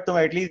 I thought तुम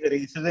एटलीस्ट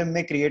रेसिज्म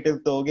में क्रिएटिव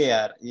तो होगे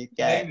यार, ये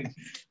क्या नहीं है। नहीं,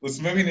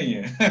 उसमें भी नहीं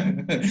है।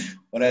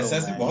 और ओ ऐसे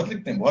ऐसे मैन, बहुत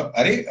लिखते हैं बहुत।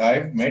 अरे I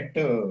met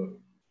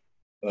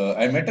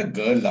a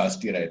girl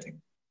last year, I think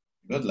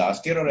it was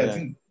last year, or I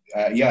think,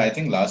 yeah, I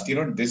think last year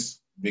or this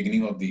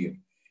beginning of the year.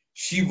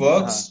 She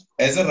works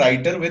हाँ, as a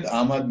writer with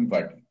Aam Aadmi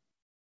Party.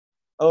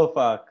 Oh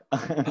fuck, So,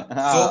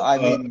 हाँ, I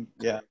mean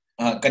या,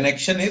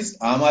 connection is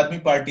Aam Aadmi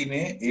party ने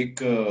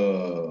एक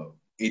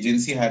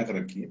agency hire कर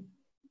रखी है,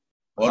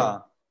 और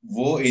हाँ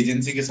वो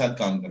एजेंसी के साथ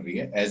काम कर रही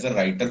है एज अ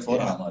राइटर फॉर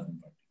या, आम आदमी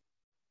पार्टी।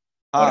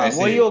 और हाँ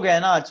ऐसे, वही हो गया है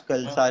ना,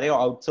 आजकल हाँ, सारे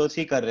आउटसोर्स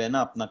ही कर रहे हैं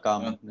ना अपना हाँ,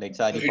 काम, लाइक तो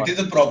सारी it is a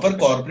parties proper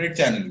वगैरह। कॉर्पोरेट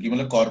चैनल की,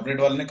 मतलब कॉर्पोरेट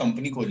वाले ने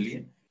कंपनी खोल ली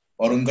है,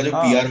 और उनका जो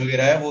पीआर हाँ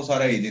वगैरह है वो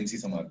सारा एजेंसी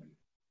संभाल रही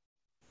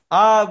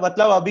हाँ,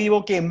 मतलब अभी वो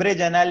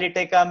कैम्ब्रिज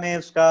एनालिटिका में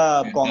उसका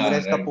है। हाँ,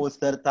 कांग्रेस का राइट।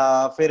 पोस्टर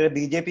था, फिर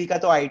बीजेपी का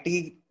तो आईटी,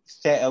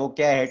 वो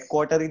क्या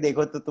हेडक्वार्टर ही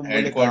देखो तो तुम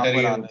बोले कहाँ हेडक्वार्टर ही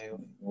पर है आ वो गए हो।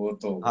 वो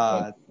तो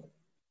हाँ,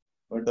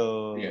 बट तो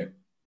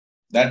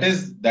that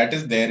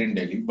is there in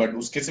Delhi, but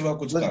उसके सिवा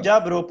कुछ घुस काम जा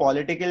ब्रो,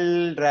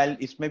 पॉलिटिकल रैली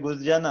इसमें घुस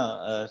जा ना,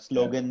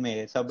 स्लोगन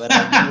में सब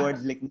राइमिंग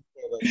वर्ड्स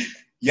लिखने हैं बस।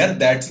 यार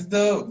that's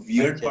the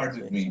weird अच्छे part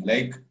with अच्छे। me.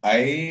 Like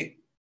I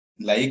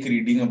like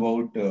reading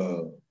about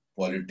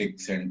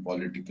politics and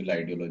political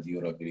ideology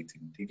or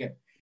everything. ठीक है?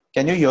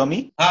 Can you hear me?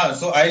 हाँ,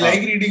 so I like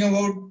हाँ, reading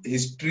about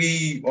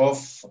history of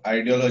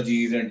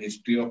ideologies and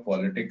history of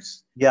politics,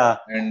 yeah,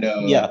 and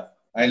yeah,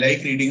 I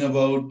like reading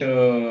about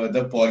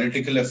the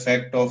political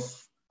effect of,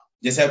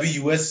 जैसे अभी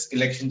US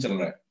election चल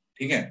रहा है,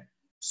 ठीक है?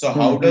 So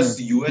how does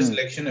US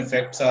election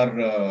affects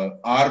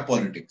our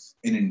politics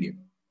in India?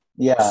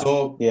 yeah,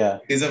 So yeah,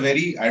 it is a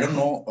very, I don't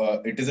know,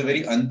 it is a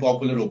very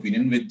unpopular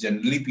opinion which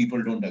generally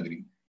people don't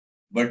agree.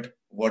 But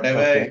whatever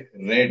I okay,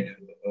 read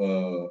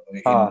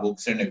in हाँ,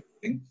 books and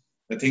everything,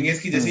 the thing is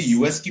कि जैसे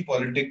US की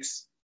politics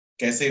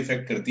कैसे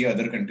effect करती है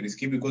other countries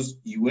की, because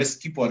US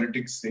की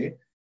politics से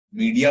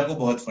मीडिया को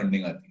बहुत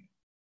फंडिंग आती है.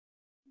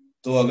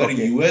 तो अगर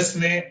okay, यूएस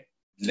में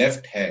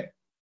लेफ्ट है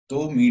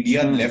तो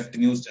मीडिया लेफ्ट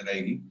न्यूज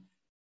चलाएगी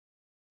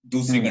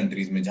दूसरी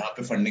कंट्रीज में जहां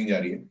पे फंडिंग जा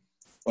रही है,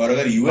 और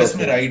अगर यूएस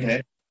में okay, राइट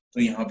है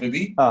तो यहाँ पे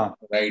भी हाँ,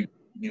 राइट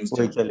न्यूज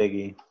वही चलेगी.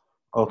 चलेगी,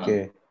 हाँ,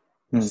 okay,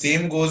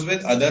 same goes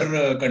with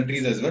other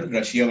countries as well.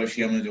 Russia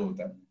वशिया में जो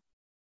होता है,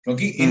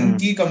 क्योंकि हम्म,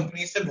 इनकी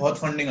कंपनी से बहुत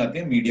फंडिंग आती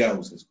है मीडिया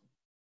हाउसेस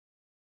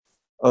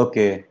को,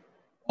 okay,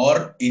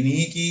 और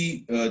इन्हीं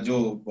की जो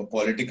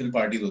पॉलिटिकल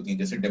पार्टीज होती हैं,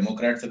 जैसे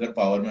डेमोक्रेट्स अगर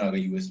पावर में आ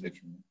गई यूएस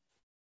इलेक्शन में,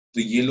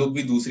 तो ये लोग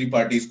भी दूसरी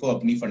पार्टीज को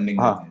अपनी फंडिंग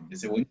देते हाँ, हैं.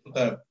 जैसे वो नहीं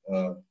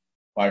होता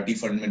पार्टी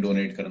फंड में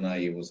डोनेट करना,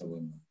 ये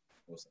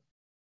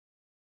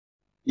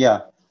yeah,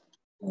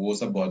 वो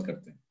सब बहुत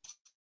करते हैं,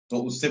 तो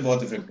उससे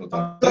बहुत इफेक्ट होता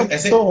है. तो मतलब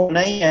ऐसे, तो होना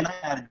ही है ना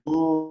यार,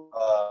 जो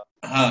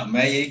हाँ,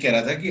 मैं यही कह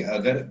रहा था कि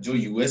अगर जो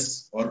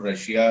यूएस और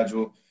रशिया,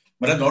 जो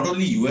मतलब नॉट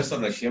ओनली यूएस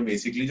और रशिया,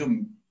 बेसिकली जो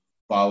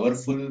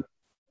पावरफुल,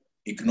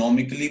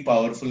 इकोनॉमिकली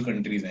पावरफुल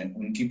कंट्रीज हैं,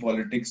 उनकी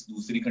पॉलिटिक्स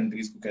दूसरी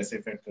कंट्रीज को कैसे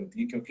इफेक्ट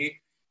करती है, क्योंकि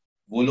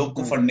वो लोग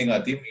को फंडिंग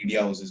आती है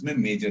मीडिया हाउसेस में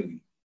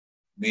मेजरली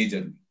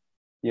मेजरली.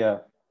 या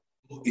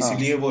तो हाँ,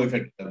 इसलिए वो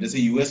इफेक्ट होता है. जैसे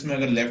यूएस में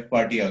अगर लेफ्ट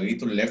पार्टी आ गई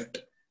तो लेफ्ट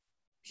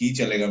ही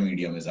चलेगा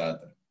मीडिया में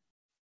ज्यादातर,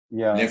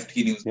 या लेफ्ट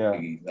की न्यूज या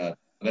चलेगी ज्यादातर.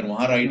 अगर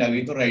वहां राइट आ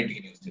गई तो राइट की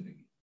न्यूज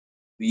चलेगी.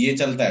 तो ये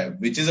चलता है,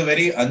 which is a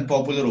very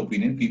unpopular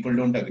opinion, people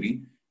don't agree,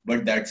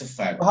 but that's a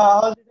fact.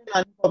 how is it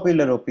an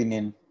unpopular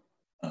opinion?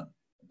 हाँ,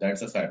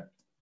 दैट्स अ फैक्ट.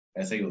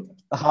 ऐसा ही होता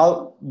है.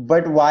 How,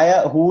 but why,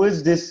 who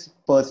is this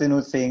person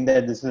who's saying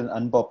that this is an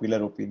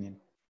unpopular opinion?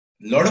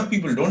 Lot of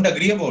people don't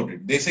agree about it.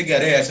 They say कि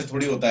अरे ऐसे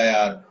थोड़ी होता है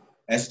यार,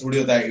 ऐसे थोड़ी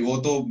होता है, वो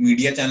तो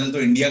मीडिया चैनल, तो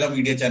इंडिया का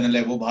मीडिया चैनल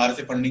है, वो बाहर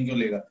से फंडिंग क्यों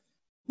लेगा.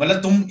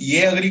 मतलब तुम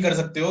ये अग्री कर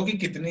सकते हो कि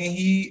कितने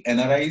ही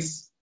एनआरआईज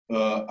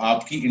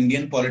आपकी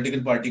इंडियन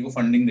पॉलिटिकल पार्टी को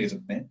फंडिंग दे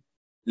सकते हैं,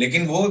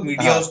 लेकिन वो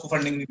मीडिया हाँ, उसको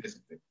फंडिंग नहीं दे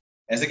सकते.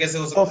 ऐसे कैसे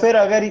हो तो सकता फिर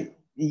अगर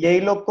यही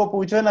लोग को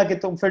पूछो ना कि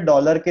तुम फिर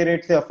डॉलर के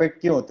रेट से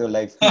अफेक्ट क्यों होते हो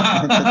लाइफ में,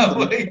 तो है?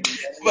 तुम्हें वही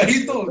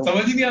वही तो तो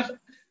समझ ही नहीं आता, समझ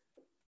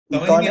ही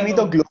नहीं इकोनॉमी आता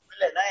तो उनको.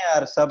 ग्लोबल है ना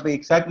यार, सब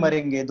एक साथ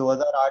मरेंगे.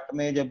 2008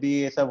 में जब भी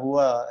ये सब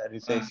हुआ हाँ,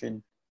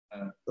 रिसेशन,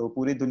 हाँ, तो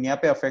पूरी दुनिया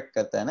पे अफेक्ट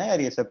करता है ना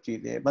यार ये सब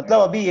चीजें.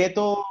 मतलब अभी ये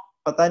तो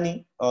पता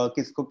नहीं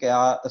किसको क्या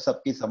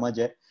सबकी समझ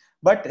है,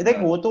 बट देख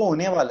हाँ, वो तो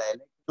होने वाला है.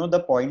 No,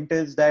 the point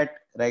is that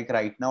like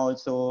right now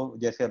also,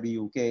 जैसे अभी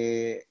UK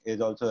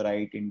is also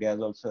right, India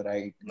is also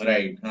right,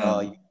 right.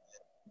 हाँ,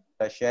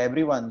 Russia,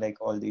 everyone, like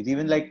all these,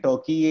 even like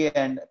Turkey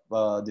and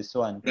this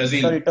one.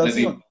 Brazil, Sorry, Turkey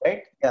Brazil, only,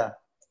 right? Yeah.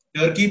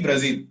 Turkey,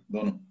 Brazil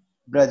दोनों.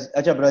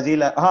 अच्छा,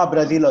 Brazil, हाँ,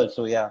 Brazil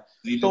also, yeah.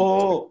 Brazil is also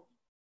right.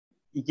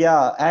 So,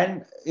 yeah,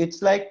 and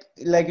it's like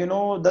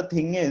the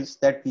thing is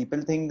that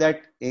people think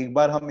that एक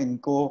बार हम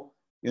इनको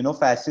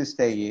fascist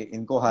है ये,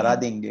 इनको हरा हाँ,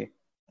 देंगे,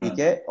 हाँ, ठीक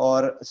है,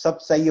 और सब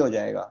सही हो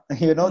जाएगा.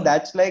 हाँ.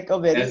 That's like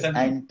a very ऐसा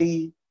नहीं.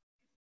 anti.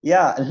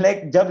 या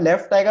लाइक जब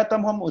लेफ्ट आएगा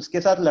तब हम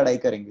उसके साथ लड़ाई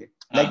करेंगे.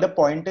 लाइक द हाँ.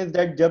 पॉइंट इज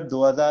दैट जब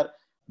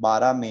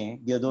 2012 में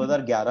या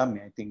 2011 में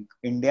I think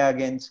India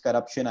against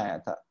corruption आया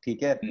था,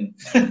 ठीक है,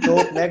 तो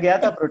मैं गया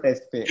था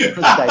प्रोटेस्ट पे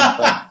उस टाइम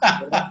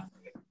पर.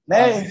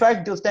 मैं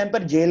इनफैक्ट उस टाइम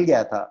पर जेल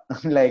गया था.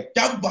 लाइक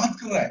क्या बात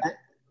कर रहा है.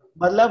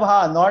 मतलब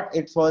हाँ, not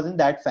it wasn't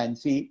that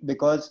fancy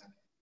because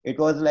it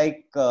was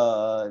like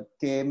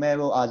कि मैं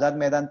वो आजाद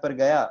मैदान पर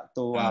गया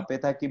तो वहां हाँ, पे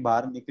था कि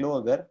बाहर निकलो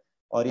अगर,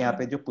 और यहाँ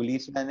पे हाँ. जो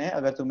पुलिसमैन है,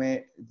 अगर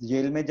तुम्हें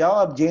जेल में जाओ,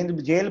 अब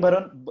जेल भरो,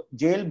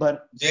 जेल भर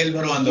जेल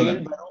भरो जेल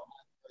आंदोलन. भरो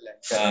आंदोलन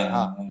कर रहे हैं.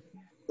 हाँ, हाँ,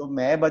 तो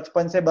मैं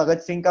बचपन से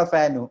भगत सिंह का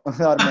फैन हूँ.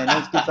 और मैंने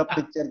उसकी सब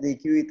पिक्चर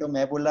देखी हुई, तो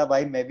मैं बोला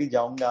भाई मैं भी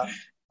जाऊंगा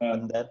हाँ,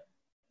 अंदर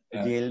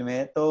हाँ. जेल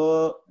में.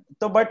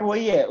 तो बट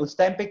वही है, उस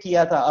टाइम पे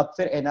किया था. अब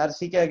फिर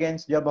एनआरसी के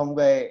अगेंस्ट जब हम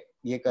गए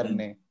ये हम्म,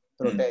 करने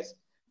प्रोटेस्ट,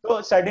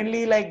 तो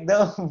suddenly like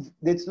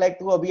the it's like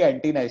तू अभी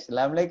anti national.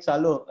 I am like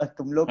सालो,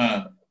 तुम लोग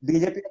हाँ.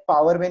 बीजेपी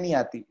पावर में नहीं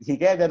आती,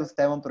 ठीक है, अगर उस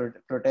टाइम हम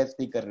प्रोटेस्ट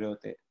नहीं कर रहे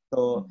होते.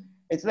 तो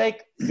इट्स लाइक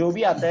जो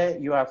भी आता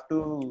है you have to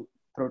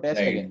protest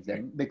right, against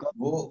them, because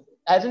वो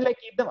as in like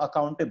keep them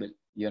accountable.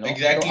 तो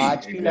एग्जैक्टली,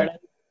 आज की एग्जैक्टली, लड़ाई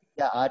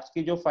या आज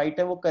की जो फाइट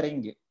है वो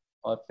करेंगे,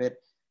 और फिर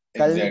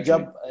कल एग्जैक्टली.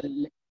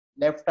 जब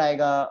लेफ्ट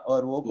आएगा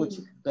और वो तो कुछ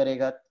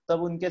करेगा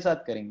तब उनके साथ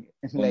करेंगे.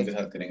 उनके लाइक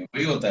साथ करेंगे,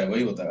 वही होता है,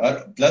 वही होता है. और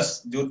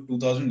प्लस जो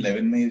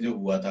 2011 में ये जो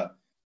हुआ था,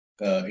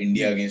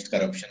 इंडिया अगेंस्ट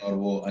करप्शन, और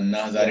वो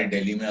अन्ना हजारे या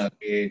दिल्ली में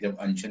आके जब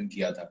अनशन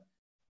किया था,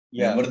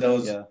 या रिमेम्बर दैट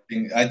वाज,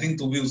 या आई थिंक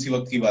तू भी उसी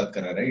वक्त की बात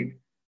कर रहा है, राइट?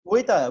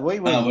 वही था, वही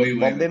हाँ, वही वही वही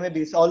बॉम्बे वही। में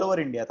भी ऑल ओवर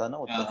इंडिया था ना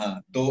वो हाँ तो।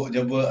 हाँ, तो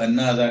जब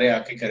अन्ना हजारे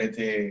आके करे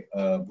थे,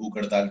 भूख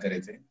हड़ताल करे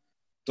थे,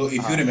 तो इफ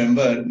यू हाँ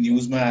रिमेम्बर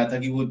न्यूज में आया था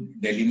कि वो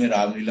दिल्ली में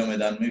रामलीला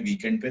मैदान में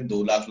वीकेंड पे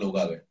 2 लाख लोग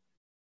आ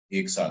गए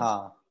एक साथ,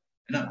 हाँ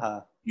है ना?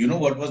 हाँ you know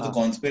what was the हाँ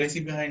conspiracy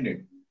behind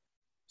it?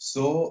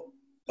 So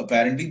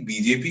apparently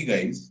BJP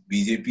guys,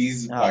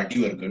 बीजेपीज हाँ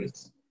पार्टी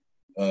वर्कर्स,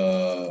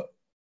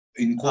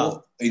 इनको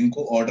हाँ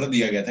इनको ऑर्डर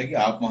दिया गया था कि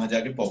आप वहां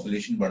जाके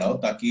पॉपुलेशन बढ़ाओ,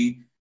 ताकि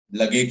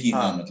लगे कि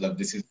हाँ, हाँ मतलब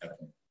दिस इज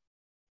हैपनिंग।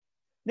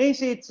 नहीं,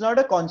 see, it's not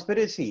a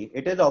conspiracy.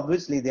 It is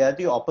obviously they are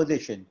the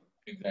opposition.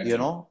 You exactly.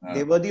 know, हाँ,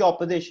 they were the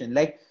opposition.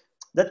 Like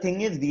the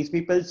thing is, these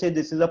people say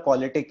this is a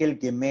political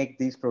gimmick.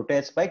 These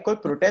protests, भाई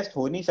कोई protest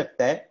हो नहीं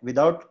सकता है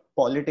without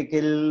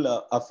political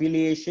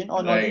affiliation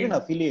or not even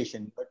right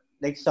affiliation, but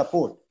like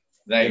support.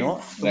 You know,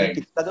 right तुम्हें right.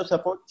 किसका तो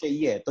support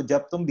चाहिए. तो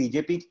जब तुम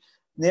बीजेपी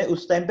ने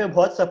उस टाइम पे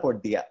बहुत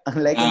support दिया,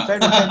 like in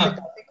fact उस टाइम पे हाँ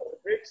काफी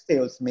corporates थे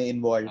उसमें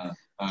involved.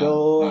 हाँ तो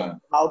हाँ,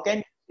 how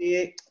can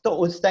ये, तो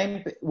उस टाइम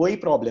पे वही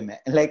प्रॉब्लम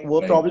है, लाइक वो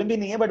राइट, प्रॉब्लम भी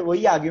नहीं है बट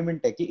वही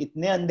आर्ग्यूमेंट है कि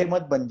इतने अंधे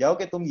मत बन जाओ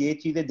कि तुम ये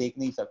चीजें देख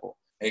नहीं सको. उस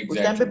टाइम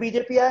पे एग्जैक्टली।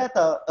 बीजेपी आया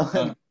था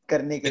हाँ,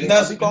 करने के लिए,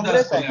 बिंदास अभी बिंदास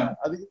कांग्रेस खुले। आएगा,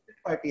 अभी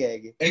दूसरी पार्टी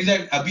आएगी.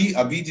 एग्जैक्ट, अभी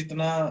अभी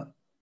जितना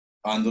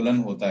आंदोलन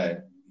होता है,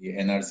 ये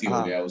एनआरसी हो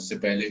हाँ गया, उससे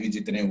पहले भी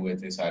जितने हुए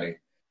थे सारे,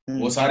 वो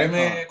हम्म. सारे हाँ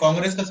में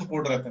कांग्रेस का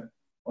सपोर्ट रहता है,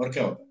 और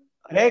क्या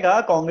होता रहेगा,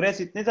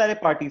 कांग्रेस इतने सारे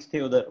पार्टीज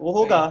थे उधर, वो है?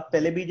 होगा,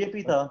 पहले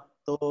बीजेपी था.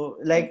 तो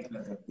लाइक चलता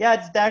रहता है। या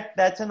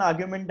that's an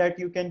argument that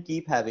you can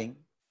keep having,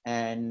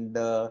 and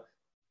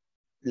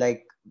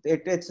like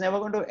it's never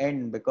going to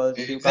end because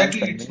you can't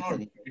Exactly, it's convince not.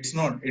 anything It's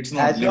not. It's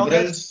not. as long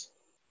as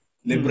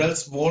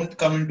Liberals won't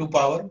come into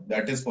power.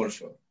 That is for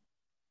sure.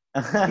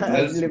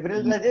 Liberals,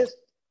 liberals are just,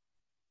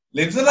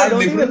 liberals I are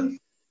don't even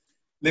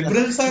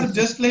liberals are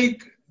just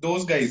like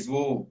those guys.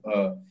 वो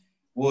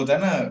होता है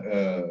ना,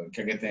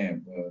 क्या कहते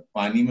हैं,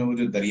 पानी में वो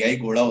जो दरियाई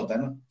घोड़ा होता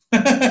है ना,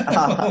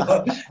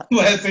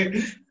 वैसे,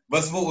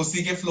 बस वो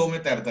उसी के फ्लो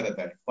में तैरता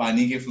रहता है,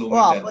 पानी के फ्लो वो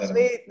में तैरता आपस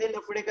में रहता इतने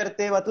लफड़े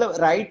करते हैं, मतलब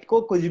राइट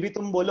को कुछ भी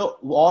तुम बोलो,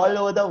 all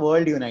over the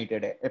world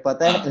united है, ये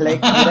पता है। है,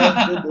 लाइक मेरा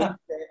एक जो हाँ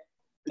दोस्त है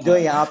जो हाँ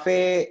यहाँ पे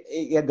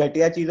या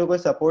घटिया चीजों को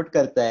सपोर्ट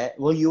करता है,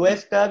 वो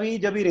यूएस का भी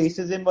जब भी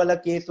रेसिज्म वाला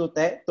केस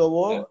होता है तो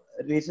वो हाँ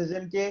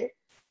रेसिज्म के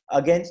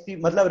अगेंस्ट ही,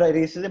 मतलब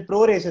रेसिज्म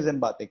प्रो रेसिज्म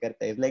बातें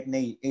करता है, लाइक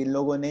नहीं इन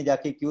लोगों ने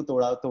जाके क्यों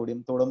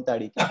तोड़म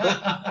ताड़ी की.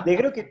 तो देख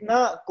रहे हो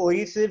कितना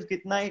कोई सिर्फ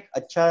कितना एक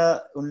अच्छा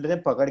उन्होंने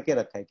पकड़ के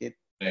रखा है कि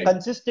राइट।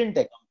 कंसिस्टेंट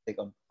है कम से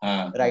कम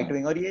हाँ राइट हाँ,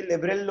 विंग. और ये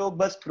लिबरल लोग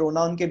बस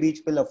प्रोनाउन के बीच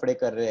पे लफड़े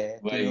कर रहे हैं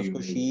कि वही उसको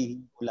वही। शी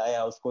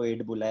बुलाया, उसको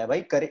इट बुलाया.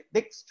 भाई करे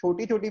देख,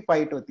 छोटी छोटी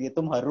फाइट होती है,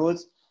 तुम हर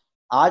रोज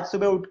आज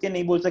सुबह उठ के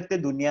नहीं बोल सकते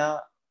दुनिया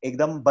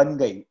एकदम बन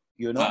गई,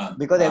 यू नो, हाँ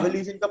बिकॉज हाँ,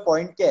 एवोल्यूशन का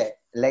पॉइंट क्या है,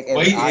 लाइक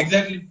वही आज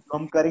एग्जैक्टली।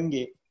 हम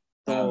करेंगे.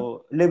 तो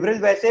हाँ, लिबरल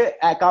वैसे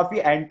काफी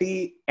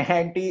एंटी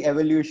एंटी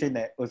एवोल्यूशन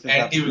है उस हिसाब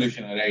एंटी से.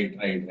 एवोल्यूशन है, right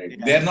right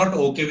right. They are not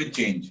okay with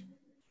change,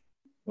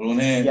 और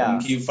उन्हें या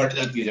उनकी फट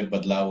जाती है जब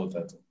बदलाव होता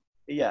है, तो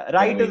yeah, पर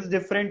right वही, is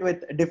different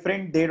with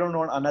different. They don't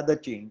want another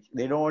change,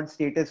 they don't want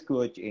status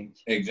quo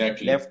change.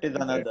 Exactly Left is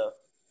exactly. another.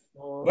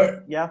 So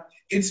but yeah.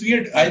 It's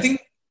weird, I think,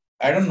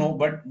 I don't know,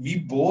 but we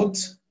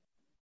both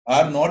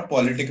are not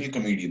political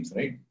comedians,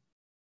 right?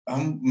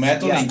 मैं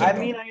तो Yeah, नहीं I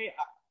करता हूँ।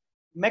 mean,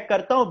 मैं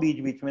करता हूँ बीच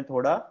बीच में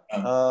थोड़ा.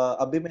 हाँ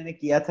अभी मैंने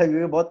किया था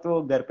क्योंकि बहुत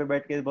वो घर पे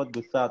बैठ के बहुत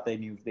गुस्सा आता है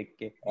न्यूज देख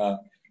के. हाँ।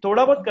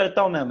 थोड़ा बहुत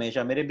करता हूँ मैं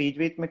हमेशा, मेरे बीच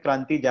बीच में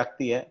क्रांति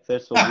जागती है फिर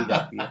सो भी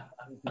जाती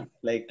है.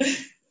 लाइक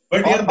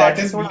बट और यार दैट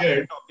बाकी इज थोड़ा अलग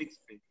वियर्ड। टॉपिक्स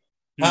पे.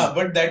 हाँ,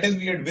 but that is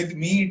weird, with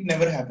me it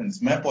never happens.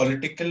 मैं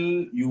पॉलिटिकल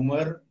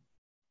ह्यूमर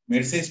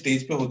मेरे से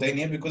स्टेज पे होता ही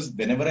नहीं है, because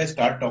whenever I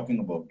start talking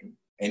about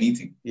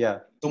anything, या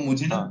तो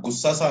मुझे ना हाँ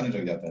गुस्सा सा आने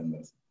लग जाता है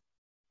अंदर से,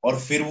 और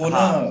फिर वो ना,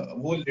 हाँ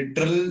वो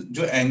लिटरल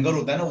जो एंगर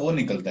होता है ना, वो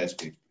निकलता है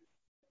स्टेज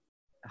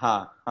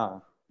हाँ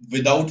हाँ.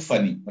 Without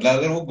funny. मतलब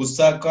अगर वो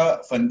गुस्सा का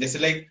फन, जैसे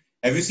like,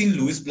 have you seen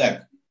Lewis Black?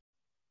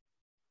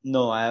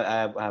 No, I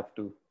have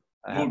to.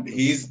 I have dude, to.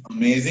 He is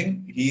amazing,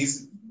 he is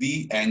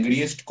the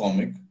angriest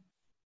comic,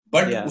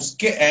 but Yeah.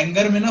 उसके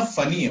एंगर में ना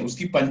फनी है,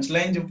 उसकी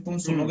पंचलाइन जब तुम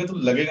Hmm. सुनोगे तो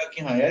लगेगा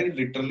कि हाँ यार, ये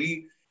लिटरली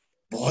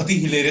बहुत ही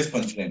हिलेरियस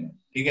पंचलाइन है,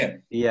 ठीक है?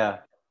 Yeah.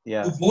 तो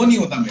Yeah. वो नहीं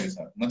होता मेरे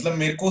साथ, मतलब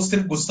मेरे को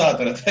सिर्फ गुस्सा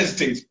आता रहता है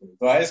स्टेज पे,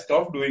 तो I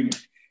stop doing it.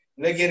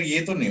 Like यार, ये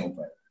तो नहीं हो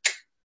पाया,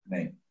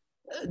 नहीं।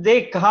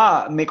 देख,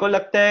 हाँ मेरे को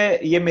लगता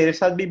है ये मेरे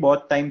साथ भी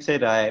बहुत टाइम से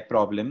रहा है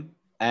प्रॉब्लम.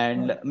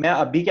 एंड हाँ मैं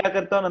अभी क्या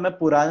करता हूँ ना, मैं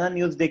पुराना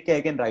न्यूज देख के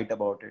I can write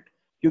about it,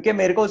 क्योंकि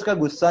मेरे को उसका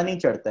गुस्सा नहीं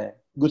चढ़ता है.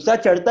 गुस्सा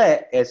चढ़ता है,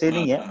 ऐसे हाँ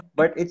नहीं है, हाँ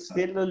but it's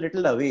still a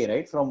little away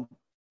right from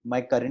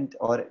my current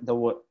और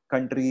the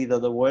countries or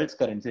the world's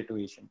current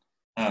situation.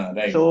 हाँ,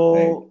 right So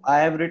right. I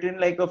have written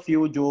like a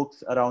few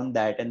jokes around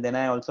that, and then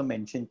I also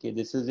mentioned that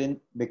this is in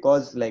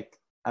because like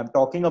I'm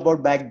talking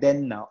about back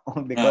then now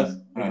हाँ because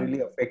it हाँ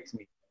really affects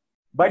me.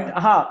 But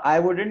हाँ I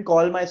wouldn't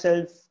call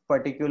myself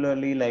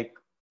particularly like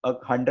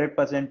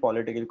 100%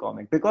 political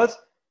comic because,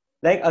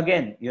 like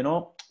again, you know,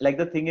 like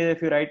the thing is,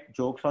 if you write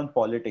jokes on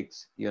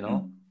politics, you know,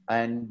 hmm,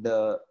 and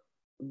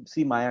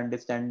see, my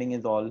understanding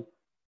is all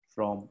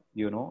from,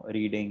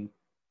 reading.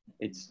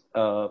 It's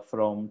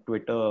from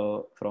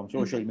Twitter, from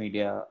social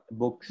media,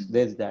 books,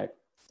 this, that.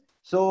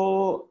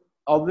 So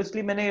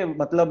obviously मैंने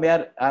मतलब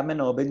यार I am an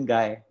urban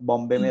guy,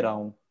 Bombay में रहा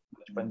हूँ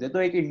बचपन से,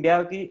 तो एक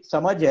इंडिया की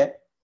समझ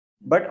है.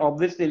 बट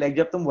ऑब्वियसली लाइक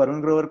जब तुम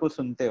वरुण ग्रोवर को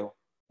सुनते हो,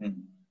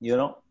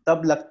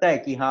 तब लगता है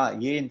कि हाँ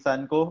ये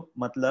इंसान को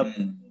मतलब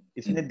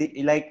इसने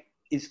लाइक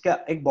इसका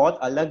एक बहुत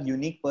अलग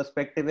यूनिक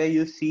पर्सपेक्टिव है.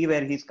 You see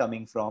where he is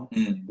coming from.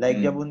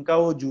 Like जब उनका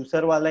वो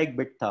जूसर वाला एक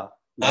बिट था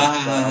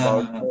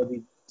अबाउट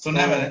मोदी,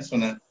 सुना है मैंने,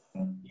 सुना.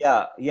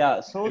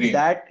 yeah, so Agree.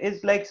 that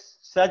is like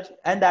such,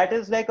 and that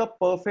is like a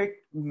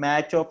perfect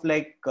match of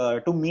like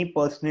to me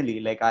personally,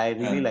 like I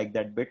really like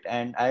that bit,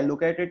 and I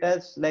look at it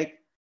as like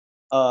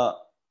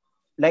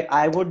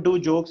I would do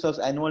jokes, or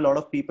I know a lot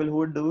of people who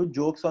would do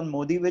jokes on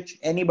Modi which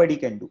anybody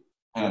can do,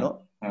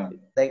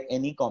 like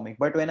any comic.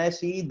 But when I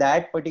see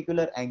that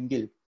particular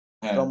angle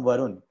from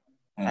Varun,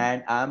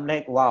 and I'm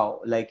like,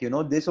 wow, like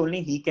this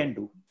only he can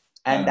do,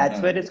 and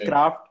that's where his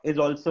craft is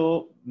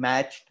also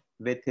matched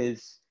with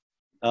his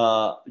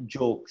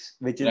jokes,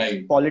 which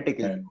is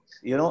political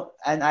jokes,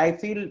 and I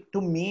feel,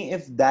 to me,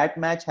 if that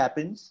match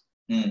happens,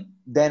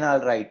 then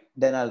I'll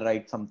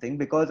write something,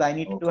 because I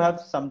need to have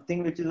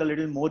something which is a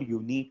little more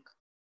unique,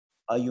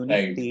 a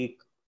unique take,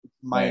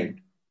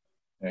 mind,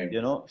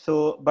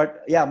 so,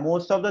 but yeah,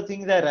 most of the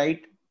things I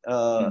write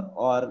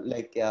or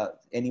like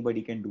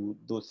anybody can do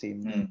those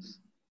same things.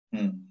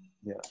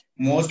 Yeah,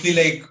 mostly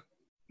like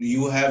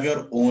you have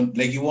your own,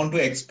 like you want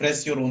to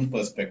express your own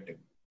perspective,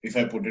 if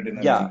I put it in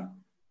a very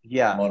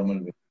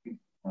normal way.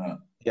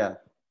 Yeah,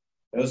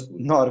 that was cool.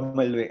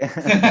 Normal way.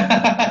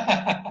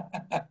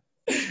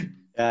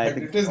 Yeah, but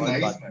it is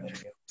nice, man.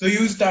 So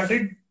you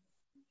started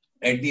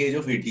at the age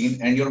of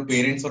 18 and your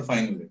parents were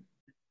fine with it?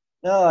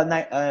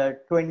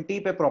 20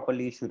 पे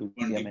properly शुरू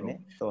किया मैंने.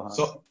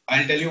 So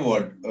I'll tell you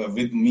what,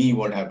 with me,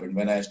 what happened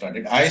when I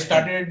started. I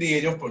started at the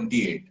age of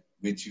 28,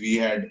 which we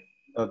had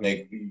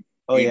like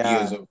 8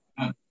 years of.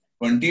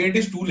 28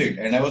 is too late,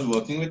 and I was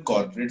working with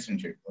corporates and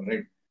shit,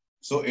 alright?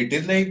 So it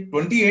is like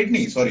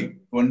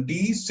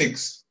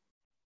 26,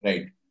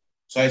 right?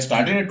 So I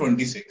started at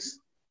 26,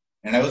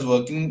 and I was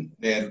working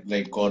there,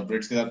 like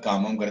corporates के साथ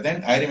काम करते.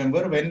 And I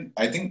remember when,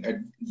 I think at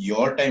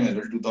your time as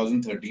well,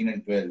 2013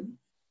 and 12,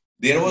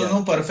 there was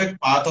no perfect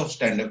path of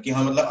stand-up कि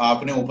हाँ मतलब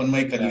आपने open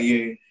mic कर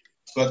लिए,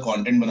 उसके बाद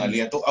content बना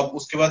लिया, तो अब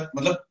उसके बाद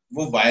मतलब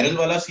वो viral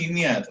वाला सीन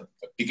नहीं आया था,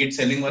 ticket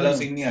selling वाला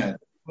सीन नहीं आया था,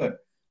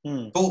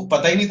 तो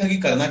पता ही नहीं था कि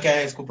करना क्या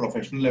है, इसको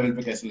प्रोफेशनल लेवल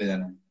पे कैसे ले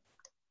जाना है.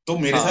 तो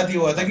मेरे साथ ये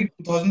हुआ था कि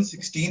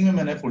 2016 में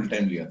मैंने फुल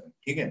टाइम लिया था,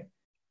 ठीक है,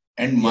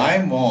 and my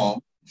mom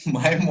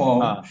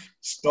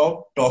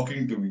stopped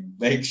talking to me,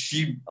 like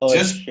she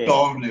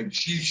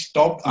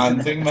stopped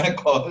answering my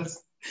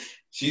calls,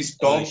 she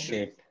stopped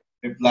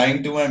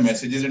replying to my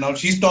messages and all.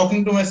 She's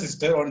talking to my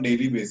sister on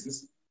daily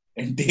basis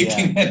and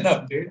taking an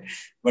update,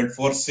 but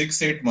for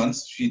 6-8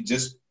 months she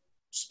just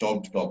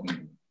stopped talking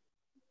to me.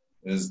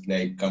 It was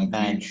like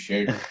complete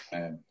shit,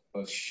 man.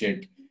 Oh,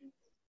 shit.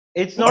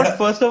 It's not,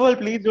 first of all,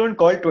 please don't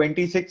call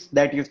 26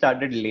 that you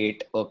started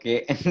late,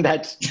 okay? And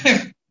that's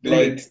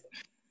like...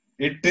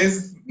 It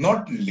is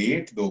not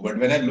late though, but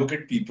when I look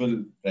at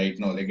people right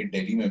now, like in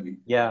Delhi में भी,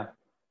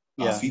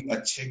 काफी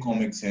अच्छे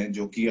comics हैं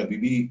जो कि अभी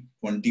भी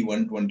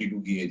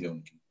 21-22 की एज है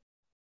उनकी,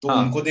 तो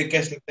उनको देख के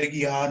ऐसा लगता है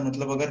कि यार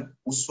मतलब अगर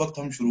उस वक्त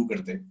हम शुरू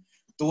करते,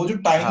 तो वो जो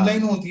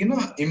टाइमलाइन होती है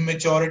ना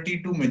इमेच्योरिटी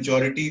टू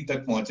मैच्योरिटी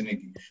तक पहुंचने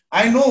की,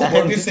 I know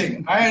what you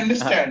saying, I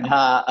understand,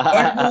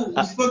 but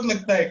वो उस वक्त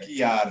लगता है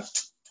कि यार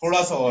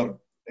थोड़ा सा और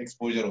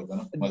एक्सपोजर होता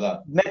ना,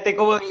 मजा. मैं तेरे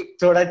को एक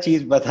थोड़ा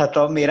चीज बताता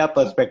हूँ, मेरा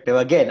perspective,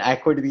 again I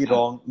could be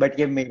wrong, but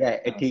ये मेरा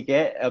है, ठीक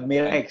है,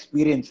 मेरा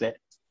एक्सपीरियंस है.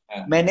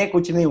 मैंने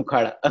कुछ नहीं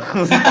उखाड़ा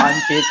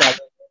 5-6 साल,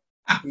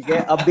 ठीक है,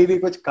 अभी भी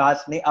कुछ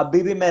खास नहीं,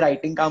 अभी भी मैं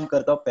राइटिंग काम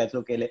करता हूँ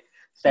पैसों के लिए.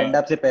 स्टैंड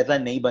अप से पैसा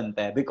नहीं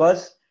बनता है,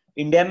 बिकॉज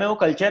इंडिया में वो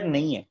कल्चर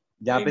नहीं है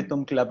जहाँ पे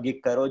तुम क्लब गिग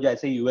करो,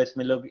 जैसे यूएस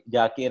में लोग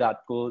जाके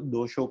रात को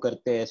 2 शो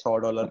करते हैं,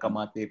 $100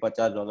 कमाते,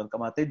 $50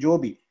 कमाते, जो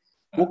भी,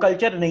 वो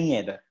कल्चर नहीं है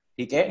इधर,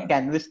 ठीक है.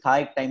 कैनवस था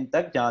एक टाइम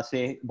तक जहाँ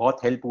से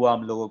बहुत हेल्प हुआ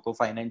हम लोगों को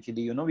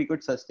financially, we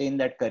could sustain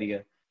that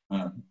career,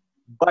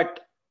 but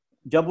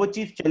जब वो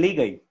चीज चली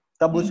गई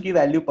तब उसकी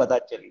वैल्यू पता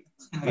चली,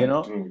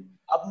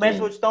 अब मैं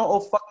सोचता हूँ, ओ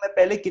फक, मैं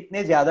पहले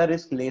कितने ज्यादा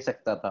रिस्क ले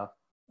सकता था,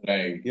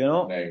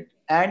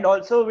 and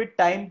also with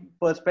time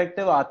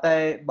perspective आता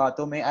है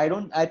बातों में.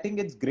 I think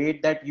it's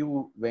great that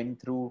you went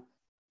through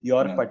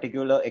your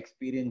particular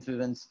experiences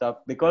and stuff,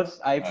 because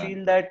I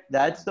feel that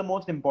that's the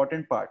most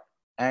important part.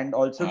 And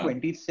also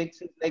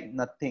 26 is like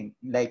nothing,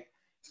 like,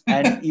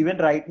 and even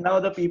right now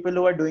the people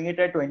who are doing it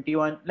at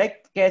 21,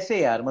 like कैसे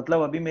यार,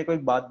 मतलब अभी मेरे को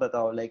एक बात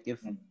बताओ, like if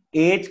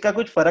as का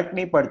कुछ फर्क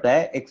नहीं पड़ता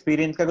है,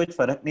 एक्सपीरियंस का कुछ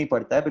फर्क नहीं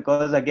पड़ता है,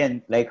 बिकॉज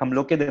अगेन लाइक हम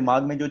लोग के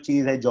दिमाग में जो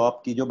चीज है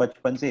जॉब की, जो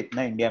बचपन से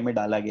इतना इंडिया में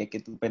डाला गया कि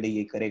तू पहले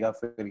ये करेगा,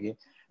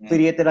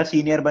 फिर ये तेरा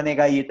सीनियर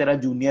बनेगा, ये तेरा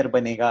जूनियर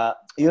बनेगा,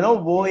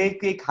 वो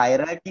एक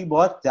हायरार्की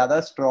बहुत ज्यादा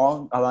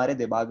स्ट्रॉन्ग हमारे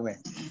दिमाग में.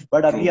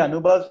 बट अभी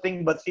अनुभव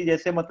सिंह बख्शी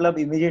जैसे मतलब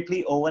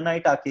इमीडिएटली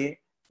ओवरनाइट आके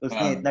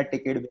उसने इतना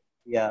टिकट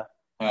दिया,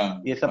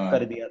 ये सब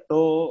कर दिया,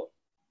 तो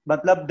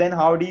matlab, then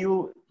how do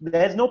you,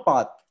 there's no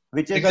path,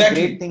 which is a great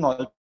Exactly. thing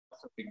also.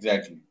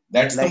 Exactly.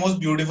 That's the Like, most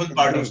beautiful it's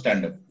part of great.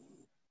 stand up.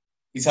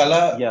 कि साला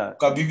Yeah.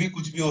 कभी भी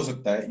कुछ भी हो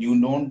सकता है. You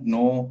don't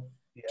know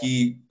Yeah.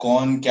 कि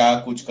कौन क्या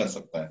कुछ कर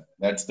सकता है.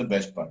 That's the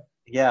best part.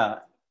 Yeah.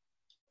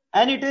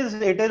 And it is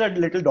a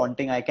little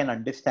daunting. I can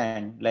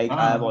understand. Like,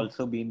 I have हाँ.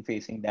 also been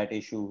facing that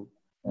issue,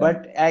 Yeah.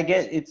 but I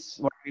guess it's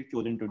what we've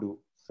chosen to do.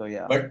 So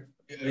yeah. But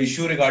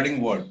issue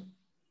regarding what?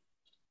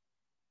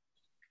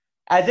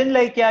 As in,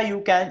 like, yeah,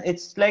 you can.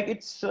 It's like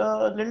it's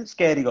a little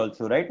scary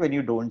also, right? When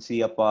you don't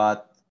see a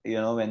path,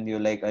 when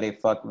you're like, "Arey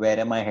fuck, where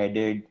am I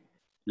headed?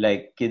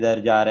 Like,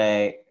 किधर जा रहा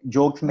है?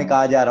 Jokes में हाँ.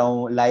 कहाँ जा रहा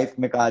हूँ? Life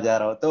में कहाँ जा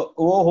रहा हूँ?" तो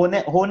वो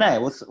होना है.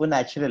 वो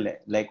natural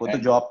है. Like, वो तो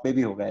And job पे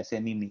भी होगा. ऐसे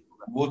नहीं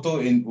होगा.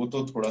 वो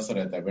तो थोड़ा सा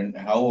रहता है. When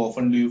how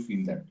often do you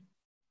feel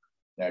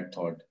that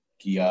thought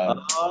कि यार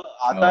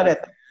आता how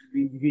रहता है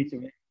बीच बीच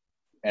में.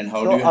 and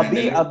how तो do you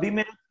अभी handle it? अभी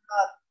मेरे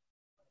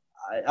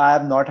I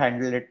have not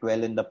handled it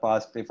well in the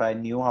past. If I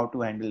knew how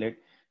to handle it,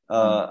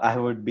 हाँ. I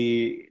would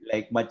be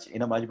like much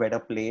in a much better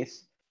place.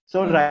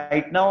 So हाँ.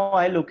 right now,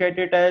 I look at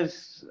it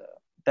as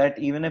that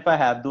even if I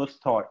have those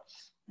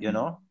thoughts, hmm.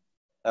 uh,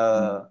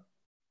 hmm.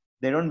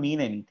 they don't mean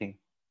anything.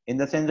 In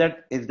the sense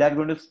that is that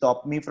going to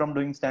stop me from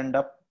doing stand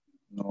up?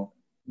 No.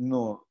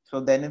 No. So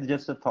then it's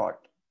just a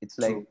thought. It's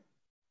like True.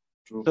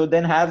 True. so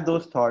then have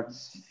those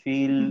thoughts,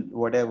 feel Hmm.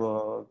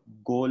 whatever,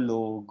 go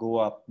low, go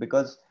up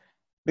because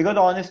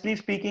honestly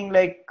speaking,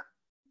 like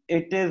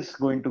it is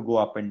going to go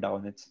up and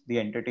down. It's the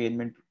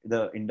entertainment,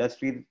 the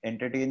industry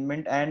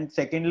entertainment, and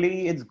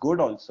secondly, it's good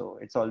also.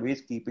 It's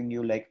always keeping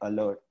you like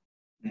alert.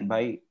 Hmm.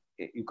 Bhai,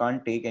 you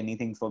can't take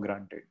anything for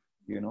granted,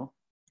 you know?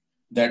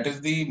 That is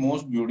the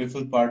most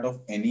beautiful part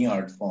of any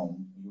art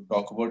form. You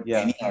talk about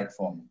Yeah, any art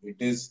form. It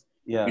is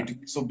yeah,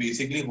 it so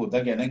basically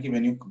होता क्या है ना कि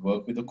when you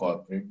work with a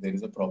corporate, there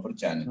is a proper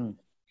channel. hmm,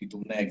 कि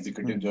तुमने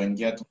executive hmm, join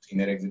किया, तुम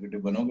senior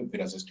executive बनोगे,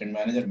 फिर assistant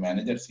manager,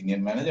 manager, senior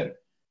manager,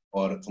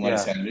 और तुम्हारी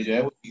yeah, सैलरी जो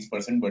है वो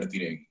 30% बढ़ती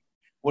रहेगी.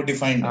 वो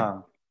डिफाइंड है.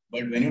 ah,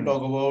 but when you hmm,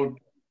 talk about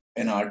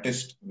an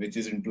artist which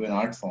is into an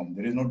art form,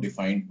 there is no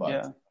defined path.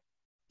 yeah,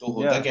 तो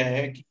होता yeah, क्या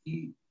है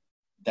कि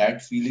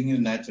दैट फीलिंग इज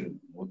नेचुरल.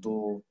 वो तो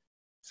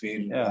फिर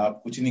yeah,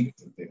 आप कुछ नहीं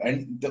कर सकते.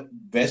 And the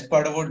best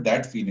part about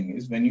that feeling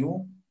is when you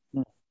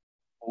hmm.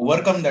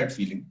 Overcome that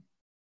feeling,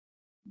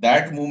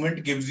 that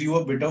moment gives you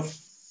a bit of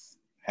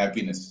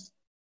happiness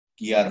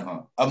कि यार हाँ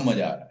अब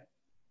मजा आ रहा है.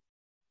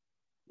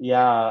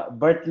 Yeah,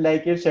 but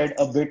like you said,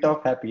 a bit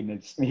of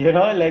happiness,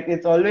 like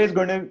it's always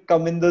going to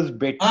come in those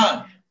bits,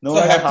 हाँ. no So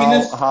matter how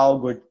happiness, how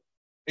good.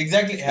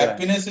 exactly, Yeah.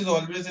 happiness is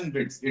always in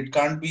bits. It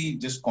can't be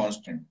just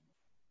constant.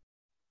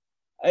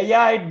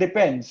 Yeah, it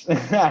depends.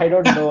 I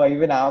don't know.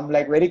 Even I'm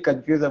like very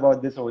confused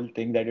about this whole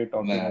thing that you're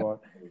talking Nah,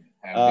 about.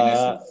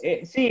 happiness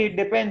is. See, it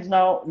depends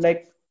now.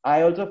 Like, I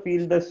also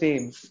feel the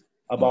same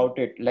Hmm. about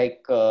it.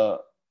 Like,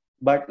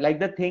 but like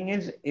the thing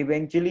is,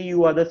 eventually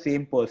you are the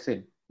same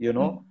person,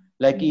 Hmm.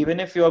 Like, Hmm. even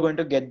if you are going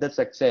to get the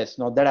success,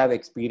 not that I've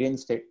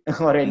experienced it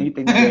or Hmm.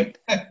 anything yet,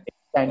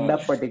 stand Uh,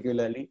 up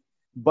particularly,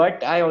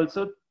 but I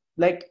also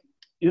like,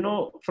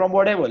 from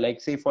whatever,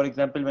 like, say, for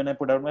example, when I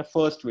put out my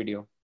first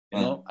video,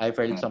 uh, I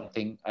felt uh,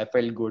 something, I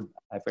felt good,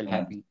 I felt uh,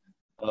 happy.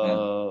 uh,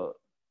 Uh,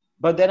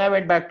 but then I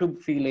went back to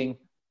feeling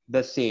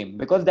the same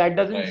because that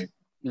doesn't right.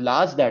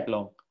 last that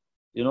long,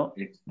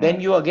 It's then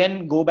you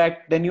again go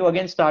back, then you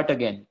again start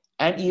again.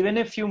 And even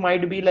if you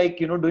might be like,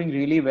 doing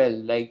really well,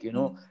 like,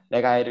 hmm.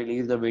 like I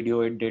released the video,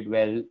 it did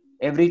well,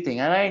 everything,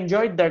 and I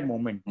enjoyed that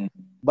moment. Hmm.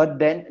 But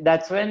then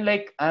that's when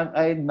like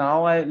I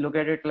now I look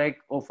at it like,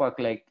 oh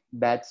fuck, like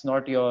that's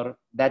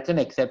an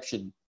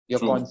exception. Your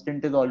True.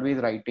 constant is always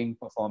writing,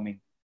 performing.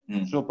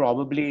 Hmm. So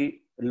probably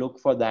look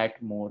for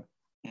that more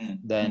Hmm. Hmm.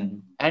 then,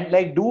 and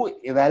like do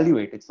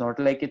evaluate. It's not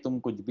like कि तुम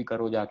कुछ भी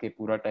करो जाके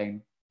पूरा time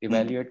Hmm.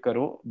 evaluate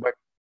करो, but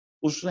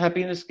उस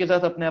happiness के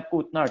साथ अपने आप को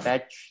उतना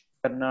attach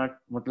करना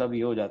मतलब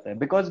ये हो जाता है.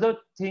 Because the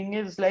thing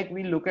is like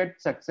we look at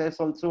success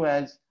also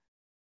as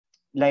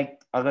like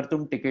अगर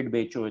तुम ticket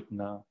बेचो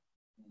इतना,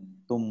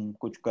 तुम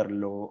कुछ कर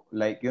लो,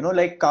 like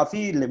like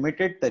काफी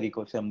limited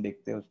तरीकों से हम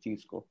देखते हैं उस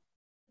चीज को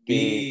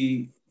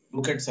कि We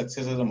look at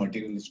success as a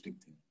materialistic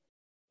thing.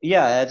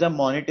 yeah, as a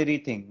monetary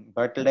thing,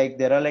 but like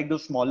there are like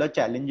those smaller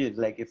challenges,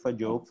 like if a Uh,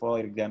 joke, for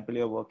example,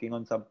 you're working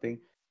on something,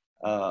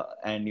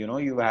 and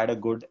you've had a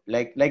good,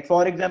 like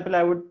for example,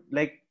 I would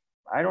like,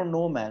 I don't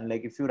know, man,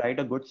 like if you write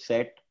a good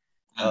set,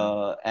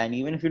 uh, and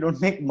even if you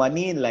don't make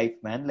money in life,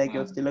 man, like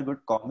you're uh, still a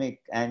good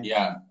comic, and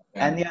yeah.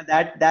 Yeah. and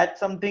yeah, that's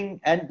something.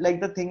 And like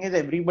the thing is,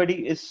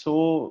 everybody is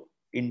so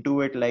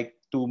into it, like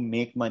to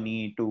make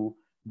money, to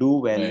do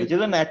well, which Right.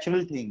 is a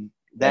natural thing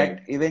that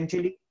Right.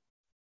 eventually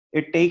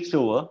it takes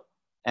over.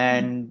 Hmm.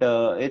 And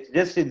it's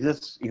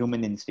just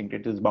human instinct,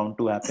 it is bound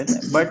to happen.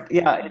 But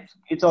yeah,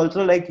 it's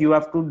also like you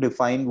have to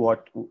define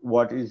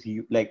what is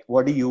you, like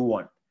what do you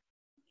want,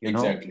 you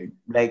know Exactly.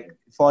 like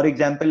for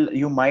example,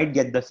 you might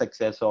get the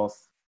success of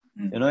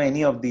Hmm.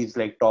 any of these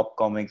like top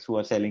comics who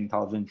are selling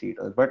 1,000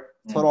 seaters, but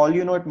Hmm. for all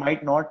you know, it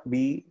might not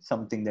be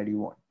something that you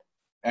want.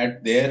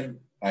 At their,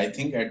 I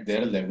think at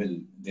their level,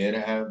 they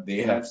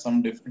Yeah, have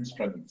some different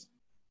struggles.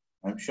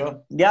 I'm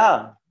sure.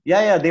 Yeah.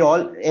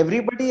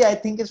 Everybody I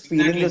think is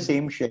feeling the Exactly.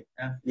 same shit.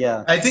 Yeah.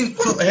 Yeah. I think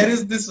so. Here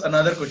is this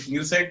another question.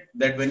 You said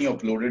that when you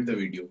uploaded the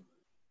video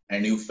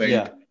and you felt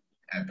Yeah.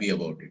 happy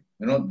about it.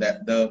 You know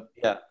that the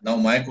Yeah. now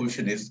my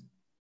question is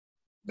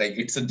like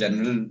it's a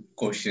general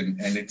question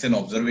and it's an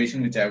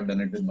observation which I have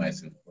done it with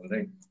myself. All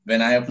right.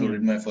 When I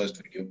uploaded Hmm. my first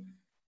video,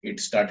 it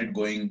started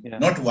going Yeah.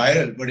 not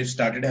viral, but it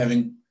started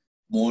having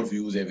more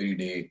views every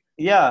day.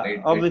 Yeah, Right?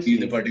 It reached a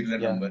obviously. particular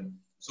Yeah. number.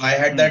 So I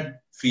had Hmm. that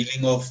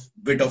feeling of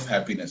bit of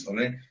happiness. All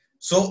right.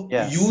 So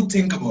Yeah. you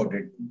think about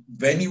it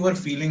when you were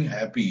feeling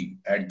happy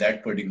at that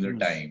particular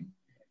Hmm. time.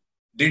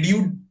 Did you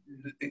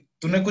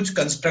तूने कुछ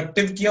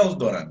constructive किया उस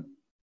दौरान?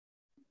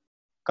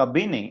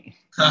 कभी नहीं.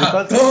 हाँ,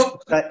 Because तो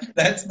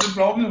that's the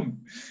problem.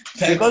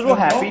 That's वो the problem.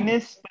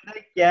 हैप्पीनेस पता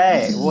है क्या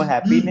है, वो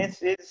happiness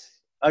is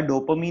a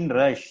dopamine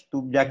rush.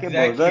 तू जाके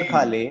बर्गर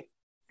खा Exactly. ले,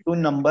 तू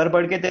नंबर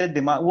बढ़ के तेरे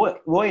दिमाग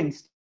वो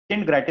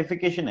इंस्टेंट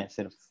ग्रेटिफिकेशन है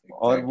सिर्फ,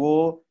 और Exactly.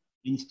 वो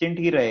इंस्टेंट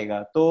ही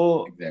रहेगा. तो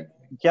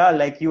Exactly. क्या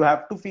like you have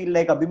to feel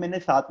like अभी मैंने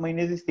 7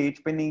 महीने से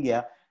स्टेज पे नहीं गया,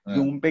 हाँ,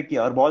 जूम पे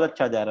किया और बहुत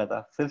अच्छा जा रहा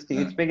था, फिर हाँ,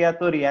 स्टेज पे गया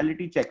तो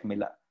रियलिटी चेक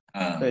मिला.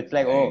 हाँ, So it's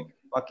like, oh, right.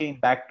 fucking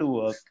back to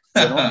work,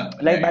 like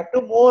Right. back to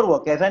more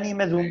work. ऐसा नहीं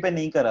मैं Zoom Right. पे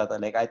नहीं कर रहा था.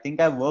 Like I think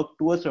I worked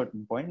to a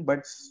certain point, but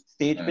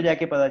stage पे हाँ,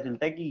 जाके पता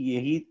चलता है कि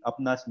यही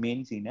अपना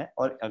मेन सीन है,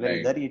 और अगर right.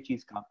 इधर ये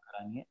चीज काम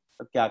करानी है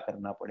तो क्या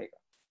करना पड़ेगा.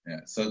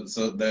 Yeah.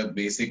 So the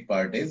basic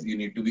part is you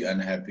need to be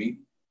unhappy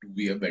to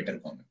be a better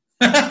comic.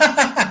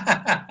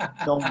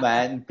 No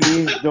man,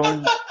 please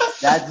don't.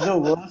 That's the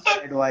worst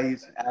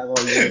advice I've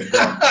always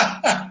got.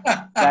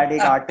 That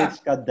एक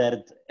आर्टिस्ट का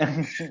दर्द.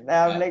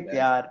 I'm like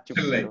यार चुप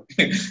करो.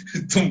 Like,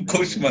 तुम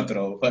खुश मत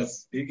रहो बस,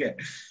 ठीक है.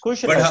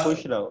 खुश But रहो, हाँ,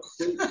 खुश रहो.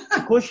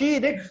 खुशी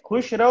देख,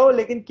 खुश रहो,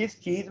 लेकिन किस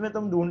चीज में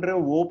तुम ढूंढ रहे हो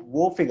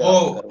वो फिगर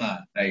आउट वो करो. हाँ,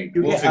 right.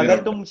 क्योंकि वो figure अगर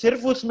out तुम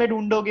सिर्फ उसमें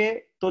ढूंढोगे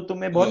तो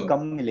तुम्हें बहुत वो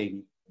कम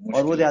मिलेगी, और वो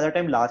मुश्किल ज्यादा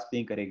टाइम लास्ट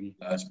नहीं करेगी.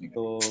 लास्ट नहीं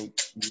तो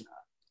करेगी.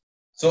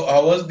 So how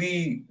was the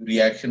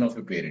reaction of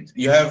your parents?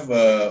 You have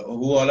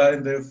who all are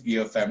in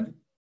your family,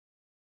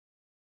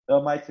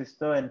 my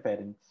sister and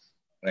parents.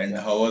 and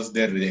Yeah. how was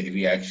their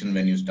reaction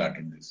when you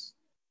started this?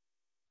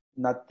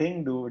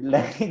 Nothing dude.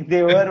 Like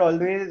they were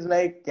always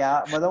like क्या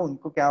मतलब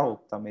उनको क्या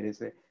hope था मेरे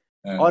से,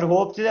 और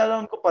hope से ज्यादा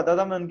उनको पता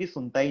था मैं उनकी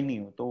सुनता ही नहीं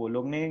हूँ, तो वो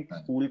लोग ने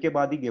स्कूल के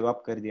बाद ही गिव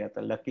अप कर दिया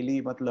था.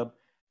 लकीली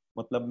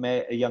मतलब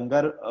मैं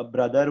यंगर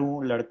ब्रदर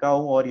हूँ, लड़का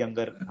हूँ और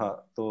यंगर था,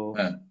 तो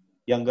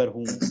यंगर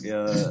हूँ.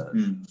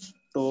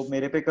 तो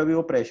मेरे पे कभी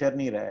वो प्रेशर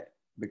नहीं रहा है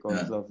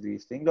बिकॉज ऑफ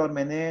दीज थिंग्स. और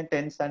मैंने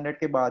 10th स्टैंडर्ड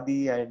के बाद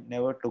ही I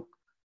never took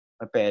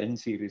my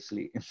parents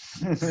seriously.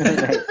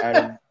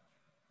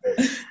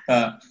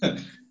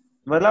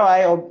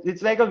 मतलब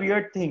it's like a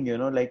weird thing,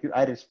 like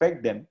I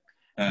respect them,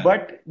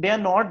 but they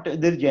are not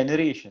this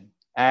generation,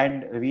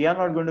 and we are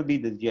not going to be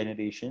this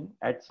generation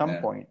at some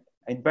point.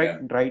 In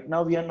fact, right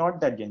now we are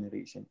not that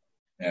generation.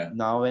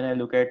 Now when I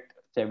look at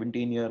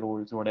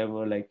 17-year-olds,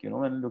 whatever, like,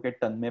 when I look at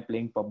Tanmay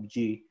playing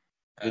PUBG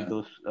with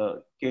those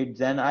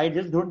kids, and I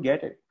just don't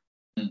get it.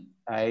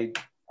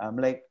 I'm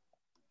like,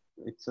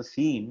 it's a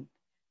scene.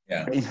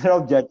 But instead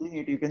of judging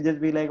it, you can just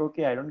be like,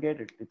 okay, I don't get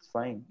it. It's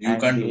fine. You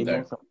can't do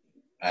that.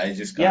 I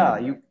just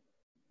can't.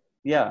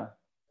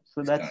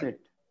 So that's it.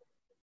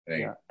 Right.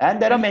 Yeah.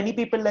 And there are many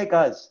people like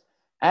us,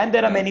 and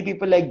there are many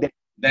people like them.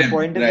 The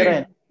point is there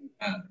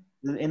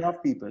are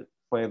enough people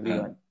for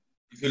everyone.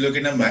 If you look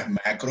in a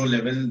macro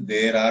level,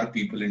 there are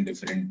people in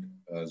different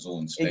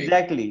zones.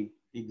 Exactly.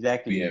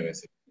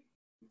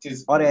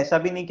 और ऐसा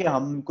भी नहीं कि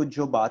हम कुछ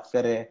जो बात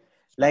कर रहे हैं,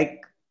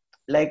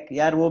 like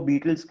यार वो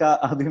बीटल्स का,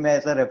 अभी मैं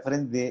ऐसा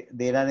रेफरेंस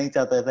देना नहीं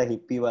चाहता ऐसा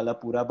हिप्पी वाला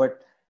पूरा, बट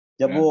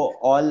जब वो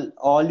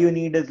all you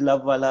need is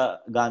love वाला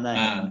गाना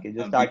है उनके,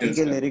 जो स्टार्टिंग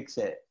के लिरिक्स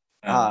है,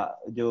 हाँ,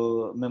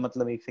 जो मैं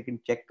मतलब एक सेकंड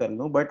चेक कर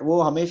लूं, बट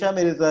वो हमेशा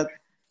मेरे साथ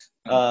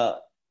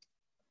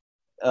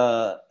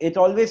it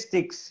always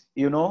sticks,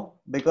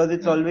 because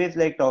it's always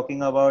like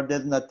talking about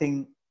there's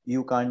nothing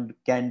you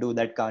can do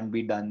that can't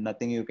be done,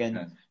 nothing you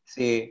can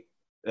say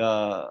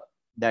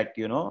that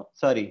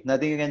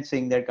nothing you can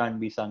sing that can't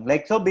be sung,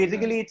 like, so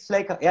basically it's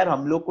like यार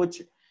हम लोग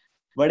कुछ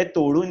बड़े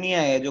तोड़ू नहीं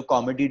आए जो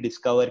comedy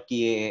discover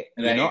किए,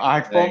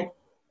 art form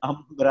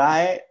हम रहा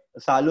है,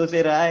 सालों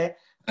से रहा है.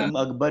 तुम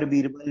अकबर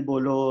बीरबल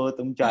बोलो,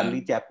 तुम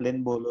चार्ली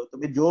चैपलिन बोलो,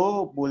 तुम्हें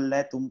जो बोलना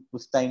है तुम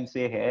उस टाइम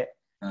से है,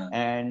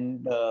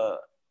 एंड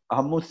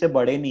हम उससे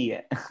बड़े नहीं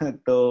है.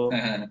 तो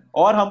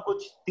और हम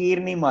कुछ तीर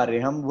नहीं मार रहे,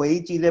 हम वही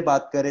चीजें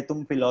बात करें.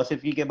 तुम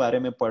फिलोसफी के बारे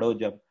में पढ़ो,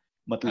 जब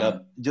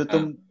मतलब जो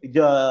तुम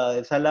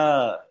साला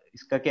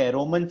इसका क्या है,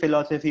 रोमन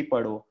फिलोसफी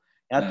पढ़ो,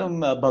 या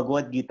तुम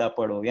भगवत गीता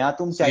पढ़ो, या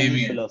तुम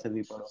चाइनीज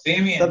फिलोसफी पढ़ो,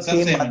 सब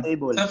सेम बातें ही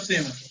बोल,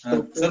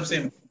 सब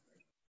सेम.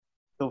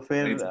 तो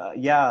फिर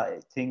I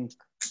think.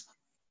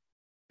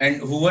 And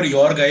who were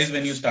your guys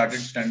when you started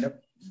stand up?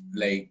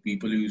 Like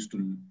people you used to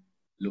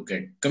look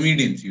at,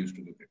 comedians you used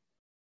to look at.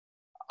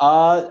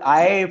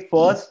 I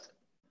first,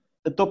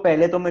 तो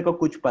पहले तो मेरे को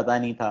कुछ पता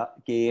नहीं था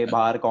कि ये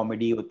बाहर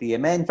कॉमेडी होती है.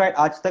 मैं इनफैक्ट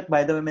आज तक,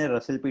 बाय द वे, मैंने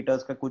रसेल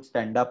पीटर्स का कुछ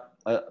स्टैंड अप,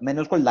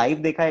 मैंने उसको लाइव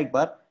देखा एक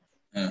बार,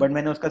 बट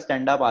मैंने उसका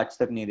स्टैंड अप आज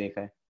तक नहीं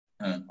देखा है.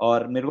 हाँ,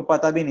 और मेरे को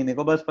पता भी नहीं, मेरे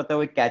को बस पता है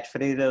वो कैच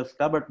फ्रेज है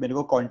उसका, बट मेरे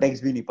को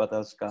कॉन्टेक्स्ट भी नहीं पता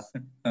उसका।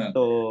 हाँ,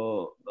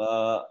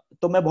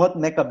 तो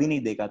मैं कभी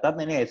नहीं देखा था,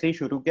 मैंने ऐसे ही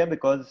शुरू किया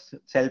बिकॉज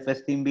सेल्फ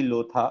एस्टीम भी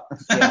लो था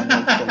कि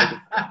चलो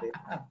देखते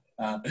हैं।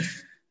 हाँ,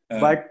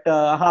 बट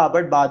हाँ,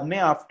 बट बाद में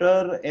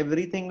आफ्टर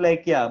एवरीथिंग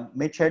लाइक या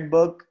मिच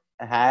हेडबर्ग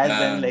has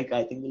and हाँ, like I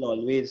think will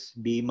always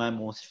be my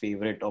most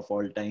favorite of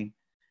all time.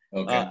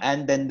 okay.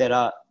 And then there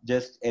are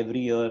just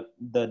every year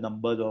the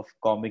numbers of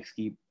comics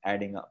keep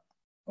adding up.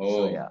 So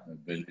Oh, yeah,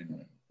 brilliant,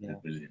 man. yeah.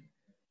 Brilliant.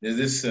 There's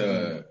this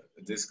Hmm.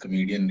 this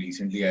comedian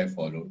recently I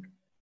followed,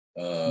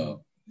 uh, Hmm.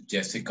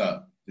 Jessica.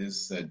 This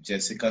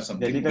Jessica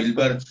something Jessica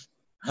Wilbur.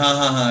 हाँ,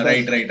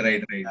 Press.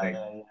 right.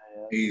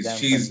 Damn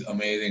She's funny.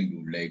 amazing,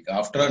 dude. Like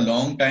after a Yeah.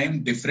 long time,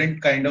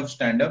 different kind of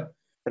stand-up.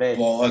 Press.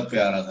 बहुत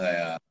प्यारा था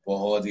यार,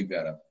 बहुत ही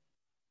प्यारा.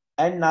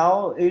 And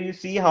now you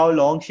see how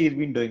long she's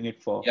been doing it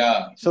for.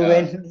 So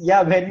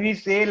Yeah, when we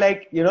say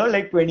like,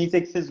 like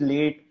 26 is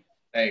late,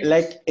 right,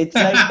 like it's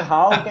like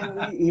how can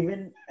we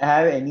even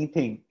have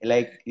anything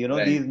like,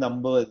 right. these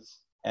numbers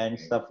and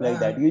stuff like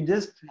that. Ah, You're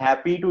just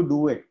happy to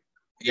do it.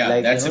 yeah,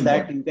 Like, that's that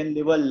important. you can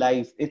live a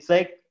life. It's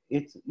like,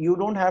 you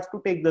don't have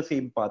to take the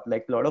same path.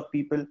 Like a lot of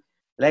people,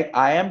 like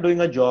I am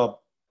doing a job,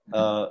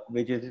 Hmm,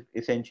 which is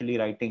essentially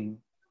writing,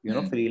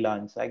 hmm,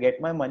 freelance. I get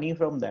my money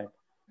from that,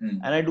 hmm,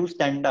 and I do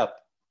stand up,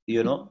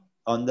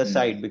 on the hmm.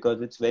 side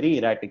because it's very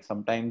erratic.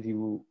 Sometimes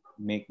you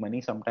make money,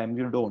 sometimes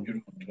you don't. You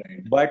don't,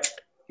 right. But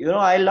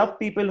I love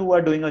people who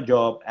are doing a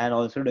job and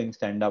also doing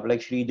stand up. Like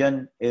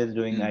Srijan is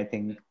doing, Hmm, I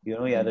think, he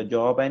has hmm. a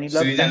job and he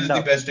loves Srijan stand is the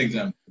up. best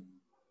example.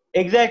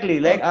 Exactly.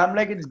 Like Wow. I'm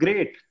like, it's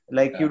great.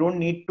 Like you Yeah, don't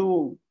need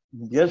to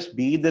just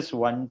be this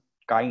one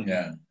kind.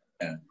 yeah,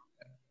 yeah.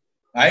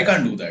 I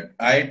can't do that.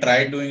 I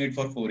tried doing it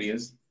for 4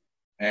 years,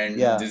 and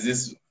Yeah. this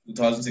is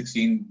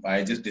 2016.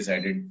 I just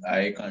decided I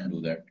can't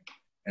do that,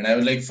 and I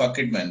was like, "Fuck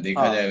it, man.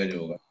 देखा Huh. जाएगा जो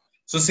होगा."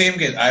 So same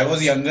case. I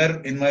was younger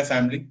in my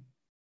family,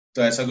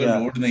 तो ऐसा कोई Yeah.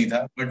 Load नहीं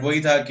था. But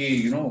वही था कि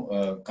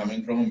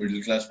coming from a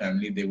middle class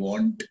family, they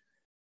want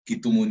कि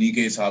तुम उन्हीं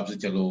के हिसाब से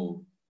चलो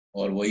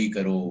और वही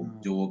करो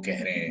Hmm. जो वो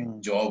कह रहे हैं,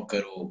 Hmm. जॉब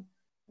करो.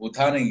 वो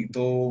था नहीं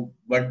तो,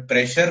 बट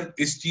प्रेशर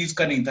इस चीज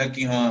का नहीं था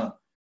कि हाँ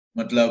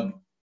मतलब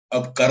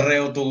अब कर रहे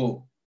हो तो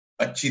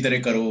अच्छी तरह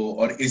करो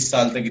और इस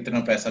साल तक इतना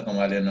पैसा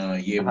कमा लेना,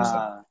 ये वो सब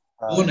हाँ.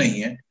 वो हाँ.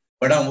 नहीं है.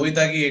 बट हाँ वही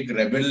था कि एक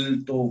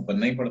रेबेल तो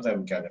बनना ही पड़ता है,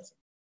 वो क्या कर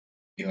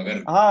सकते हैं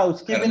अगर हाँ,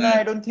 उसके करना बिना है.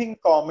 आई डोंट थिंक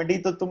कॉमेडी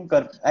तो तुम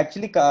कर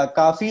एक्चुअली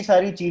काफी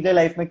सारी चीजें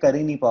लाइफ में कर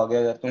ही नहीं पाओगे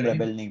अगर तुम अरे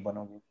रेबेल नहीं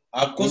बनोगे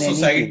आपको इन एनी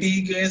सोसाइटी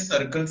फील्ड। के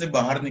सर्कल से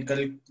बाहर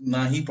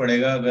निकलना ही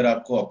पड़ेगा अगर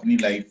आपको अपनी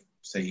लाइफ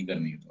सही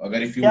करनी है, तो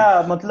अगर इफ यू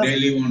क्या मतलब,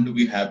 really want to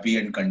be happy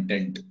and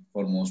content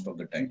for most of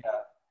the time. क्या,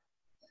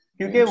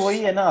 क्योंकि वही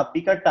है ना,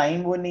 अभी का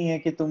टाइम वो नहीं है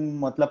कि तुम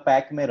मतलब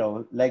पैक में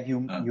रहो। लाइक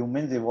हाँ,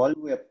 ह्यूमंस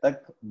इवॉल्व हुए अब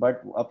तक,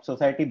 बट अब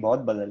सोसाइटी बहुत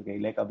बदल गई।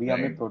 लाइक अभी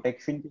हमें राइट,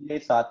 प्रोटेक्शन के लिए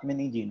साथ में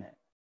नहीं जीना है,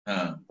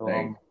 हाँ, तो हम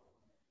राइट.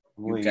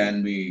 यू वही।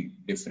 Can be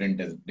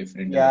different as a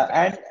Yeah, pack.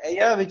 and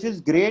yeah, which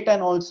is great,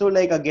 and also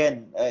like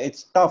again,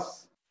 it's tough.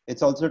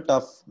 It's also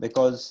tough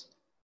because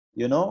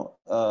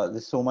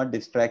there's so much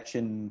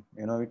distraction.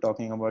 We're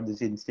talking about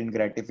this instant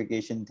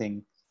gratification thing.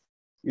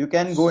 You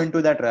can go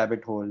into that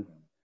rabbit hole.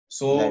 That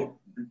So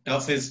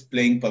tough is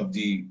playing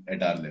PUBG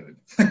at our level.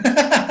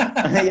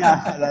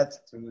 yeah,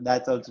 that's true.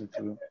 That's also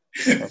true.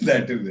 Of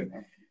That course, is it.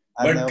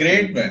 I've But never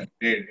great, played it. man.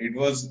 Great.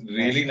 It was Yeah,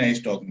 really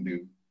nice talking to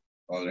you.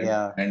 All right.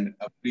 yeah, And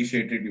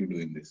appreciated you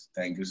doing this.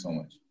 Thank you so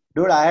much.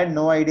 dude, I had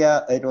no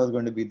idea it was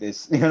going to be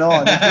this.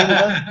 Honestly,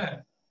 because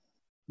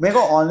मेरे को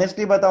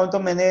honestly बताऊं तो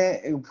मैंने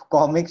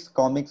comics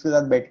के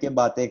साथ बैठ के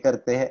बातें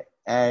करते हैं,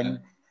 Yeah. एंड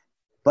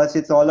बस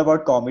it's all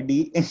about comedy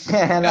and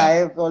Yeah. I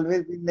have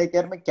always been like,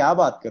 यार मैं क्या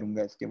बात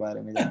करूंगा इसके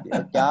बारे में जाके,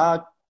 और क्या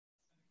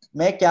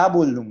मैं क्या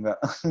बोल लूंगा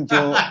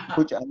जो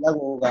कुछ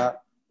अलग होगा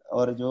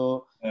और जो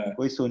Yeah.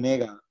 कोई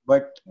सुनेगा।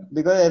 बट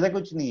बिकॉज ऐसा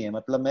कुछ नहीं है,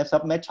 मतलब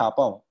मैं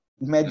छापा हूँ,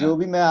 मैं Yeah. जो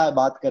भी मैं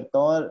बात करता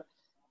हूँ, और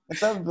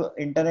मतलब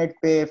इंटरनेट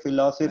पे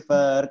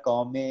फिलोसोफर,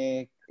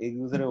 कॉमिक, एक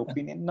दूसरे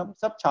ओपिनियन, हम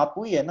सब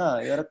छापू ही है ना,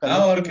 यार अ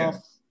हाँ, और कलेक्शन क्या. ऑफ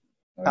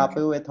और छापे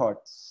क्या. हुए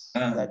थॉट्स,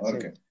 हाँ, दैट्स और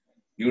क्या. It.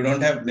 You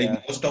don't have, like, या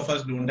most of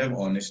us don't have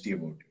honesty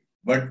about it.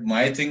 But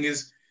my thing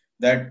is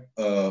that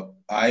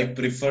I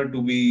prefer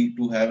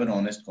to have an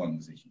honest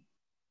conversation.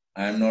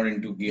 I am not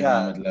into कि या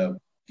हाँ मतलब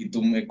कि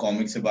तुम एक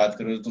कॉमिक से बात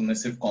करो तो तुमने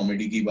सिर्फ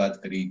कॉमेडी की बात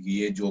करी कि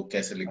ये जोक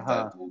कैसे लिखता है,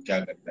 हाँ, तो वो क्या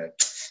करता है.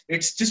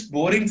 It's just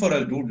boring for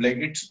us dude.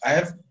 Like it's I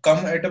have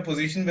come at a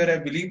position where I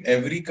believe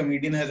every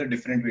comedian has a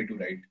different way to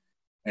right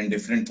and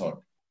different thought.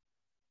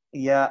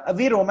 yeah,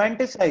 we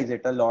romanticize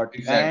it a lot,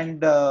 exactly.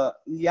 and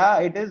yeah,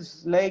 it is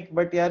like,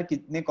 but यार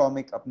कितने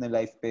comic अपने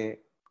life पे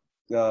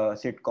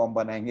sitcom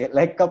बनाएंगे,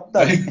 like कब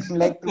वही तक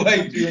like तुम कुछ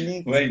वही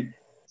यूनिक, वही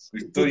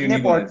कुछ तो कितने यूनिक होना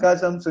चाहिए.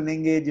 पॉडकास्ट हम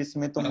सुनेंगे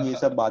जिसमें तुम ये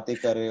सब बातें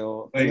कर रहे हो,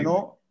 वही वही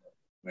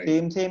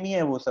वही सेम ही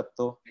है वो सब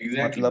तो,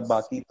 एग्जैक्टली. मतलब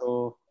बाकी तो।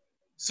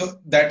 So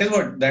that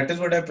is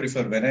what I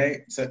prefer when I,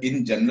 so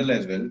in general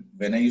as well,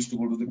 when I used to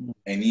go to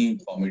any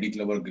comedy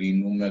club or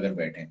green room में अगर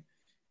बैठे,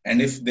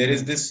 and if there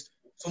is this,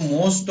 so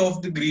most of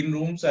the green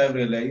rooms I have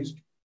realized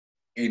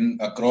in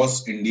across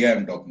India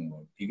I'm talking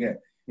about, ठीक है,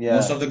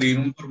 Most Yeah. of the green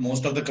room or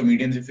most of the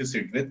comedians if you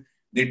sit with,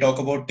 they talk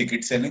about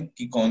ticket selling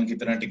कि कौन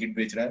कितना ticket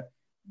बेच रहा है.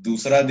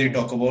 दूसरा they Hmm.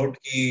 talk about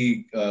कि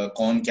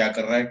कौन क्या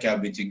कर रहा है, क्या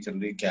बेचिंग चल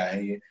रही है, क्या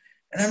है ये.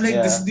 And I'm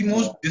like, this is Yeah. the Yeah.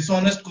 most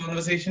dishonest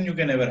conversation you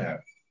can ever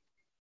have.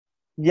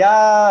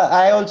 Yeah,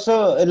 I also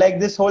like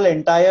this whole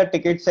entire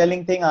ticket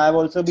selling thing. I've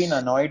also been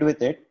annoyed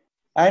with it.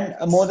 And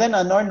more than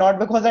annoyed, not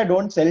because I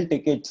don't sell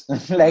tickets.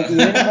 Like,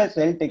 even if I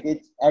sell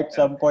tickets at Yeah,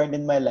 some point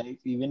in my life,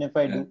 even if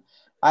I yeah, do,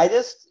 I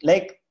just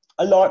like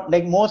a lot,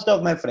 like most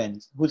of my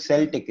friends who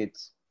sell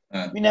tickets,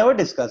 yeah, we never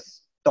discuss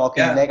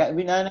talking. yeah, Like, I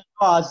never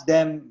ask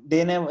them,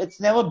 they never, it's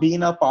never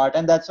been a part.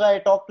 And that's why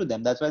I talk to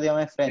them. That's why they are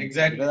my friends. Because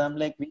exactly. I'm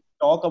like, we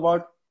talk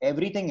about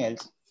everything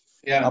else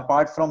Yeah,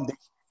 apart from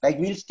this. Like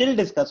we'll still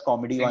discuss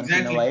comedy once in a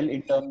exactly. while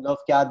in terms of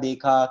क्या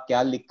देखा,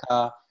 क्या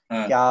लिखा,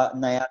 हाँ, क्या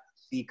नया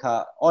सीखा.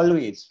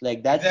 Always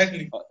like that's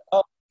exactly.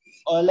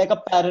 like a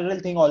parallel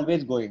thing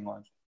always going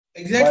on.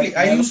 Exactly. But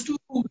I never, used to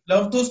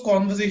love those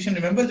conversation.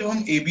 Remember जब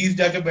हम एबीज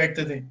जाके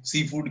बैठते थे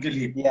सी फूड के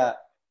लिए. yeah.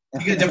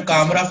 ठीक है, जब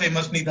कामरा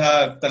फेमस नहीं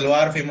था,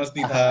 तलवार फेमस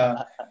नहीं था,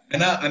 है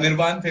ना,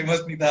 अनिर्बान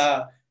फेमस नहीं था,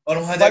 और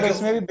वहां बट जाके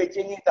उसमें भी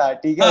बिचिंग ही था,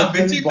 ठीक है, हाँ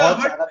उसमें भी बिचिंग था, बहुत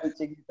बट सारा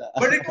बिचिंग ही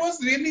बट था. It was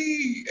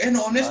really an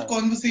honest हाँ.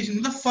 कॉन्वर्सेशन.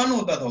 मतलब फन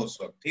होता था उस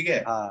वक्त. ठीक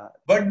है. हाँ.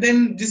 बट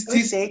देन जिस अभी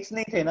चीज. स्टेक्स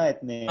नहीं थे ना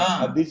इतने.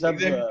 हाँ अभी सब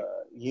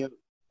एग्जैक्टली.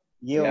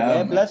 ये हो या गया है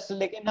मैन. प्लस.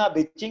 लेकिन हाँ,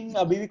 बिचिंग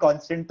अभी भी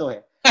कांस्टेंट तो है.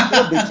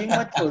 देखो, बिचिंग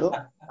मत छोड़ो.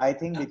 आई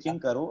थिंक बिचिंग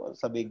करो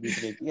सब एक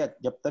दूसरे की,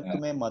 जब तक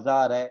तुम्हें मजा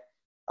आ रहा है.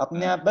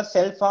 अपने आप बस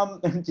सेल्फ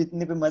हार्म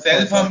जितने पे मत सेल्फ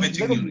पहुंचाओ. हार्म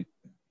बिचिंग देखो, नहीं होनी.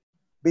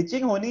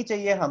 बिचिंग होनी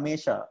चाहिए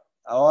हमेशा.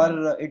 हाँ,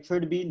 और it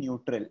should be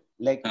neutral.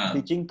 Like हाँ,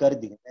 बिचिंग कर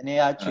दी मैंने.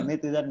 आज हाँ,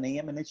 शिमित इधर नहीं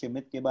है, मैंने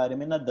शिमित के बारे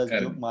में ना 10 कर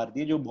जोक मार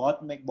दिए जो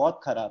बहुत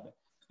खराब है.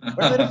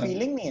 बट मेरे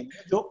फीलिंग नहीं है,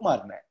 मुझे जोक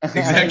मारना है.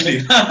 एग्जैक्टली.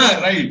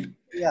 Like right.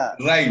 या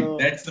right, so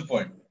that's the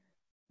point.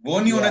 वो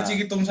नहीं होना या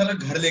चाहिए कि तुम साला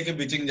घर लेके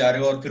बिचिंग जा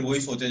रहे हो और फिर वही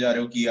सोचे जा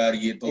रहे हो कि यार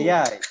ये तो.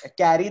 yeah,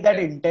 carry that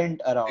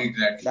intent around.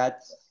 Exactly.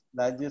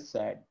 That's just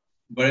sad.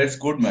 But it's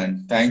good man.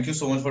 Thank you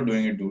so much for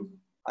doing it dude.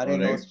 अरे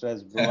no alright.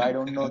 Stress bro. I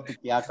don't know तू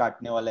क्या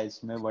काटने वाला है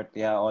इसमें, बट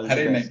या ऑल द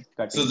अरे नहीं. Best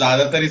so cutting.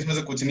 ज्यादातर इसमें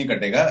से कुछ नहीं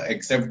कटेगा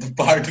except the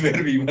part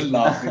where we were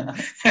laughing.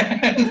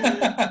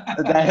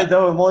 That is the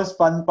most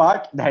fun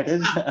part. That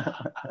is.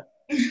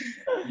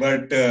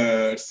 But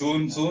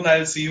soon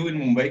I'll see you in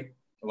Mumbai.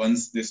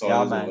 Once this all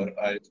Yeah, is over, man.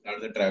 I'll start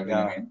the traveling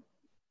Yeah. again.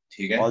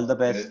 ठीक है. All the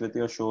best with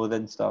your shows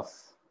and stuff.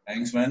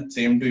 Thanks man.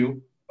 Same to you.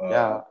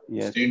 Yeah.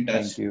 Yes. Stay in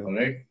touch. Thank you.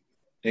 All right.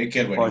 Take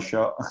care, For buddy.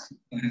 sure.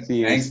 See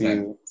you. Thanks, See man.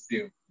 you. See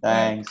you. Bye.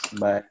 Thanks.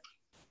 Bye.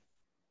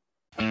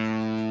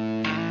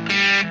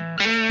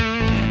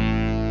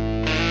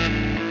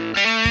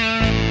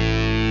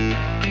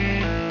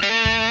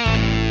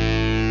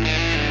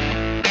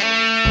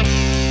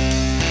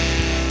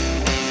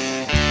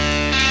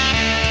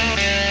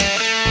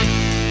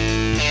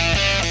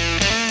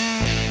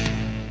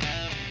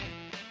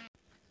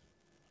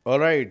 All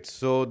right,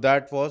 so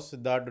that was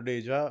Siddharth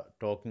Dudeja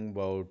talking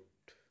about.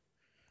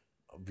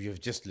 You've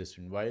just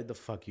listened. Why the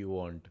fuck you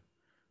want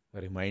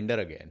a reminder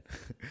again?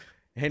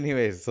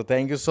 Anyways, so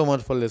thank you so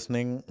much for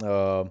listening.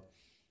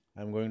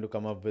 I'm going to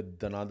come up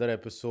with another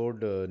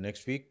episode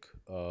next week.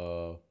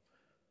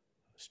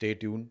 Stay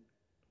tuned.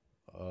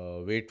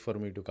 Wait for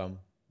me to come,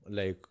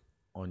 like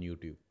on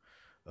YouTube.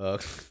 Uh,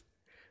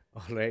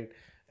 all right.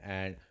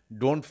 And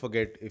don't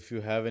forget, if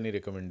you have any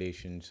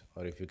recommendations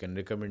or if you can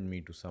recommend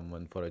me to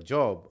someone for a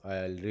job,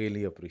 I'll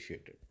really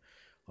appreciate it.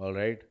 All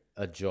right.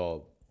 A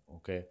job.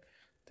 Okay.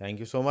 Thank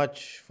you so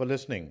much for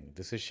listening.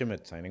 This is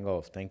Shimit signing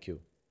off. Thank you.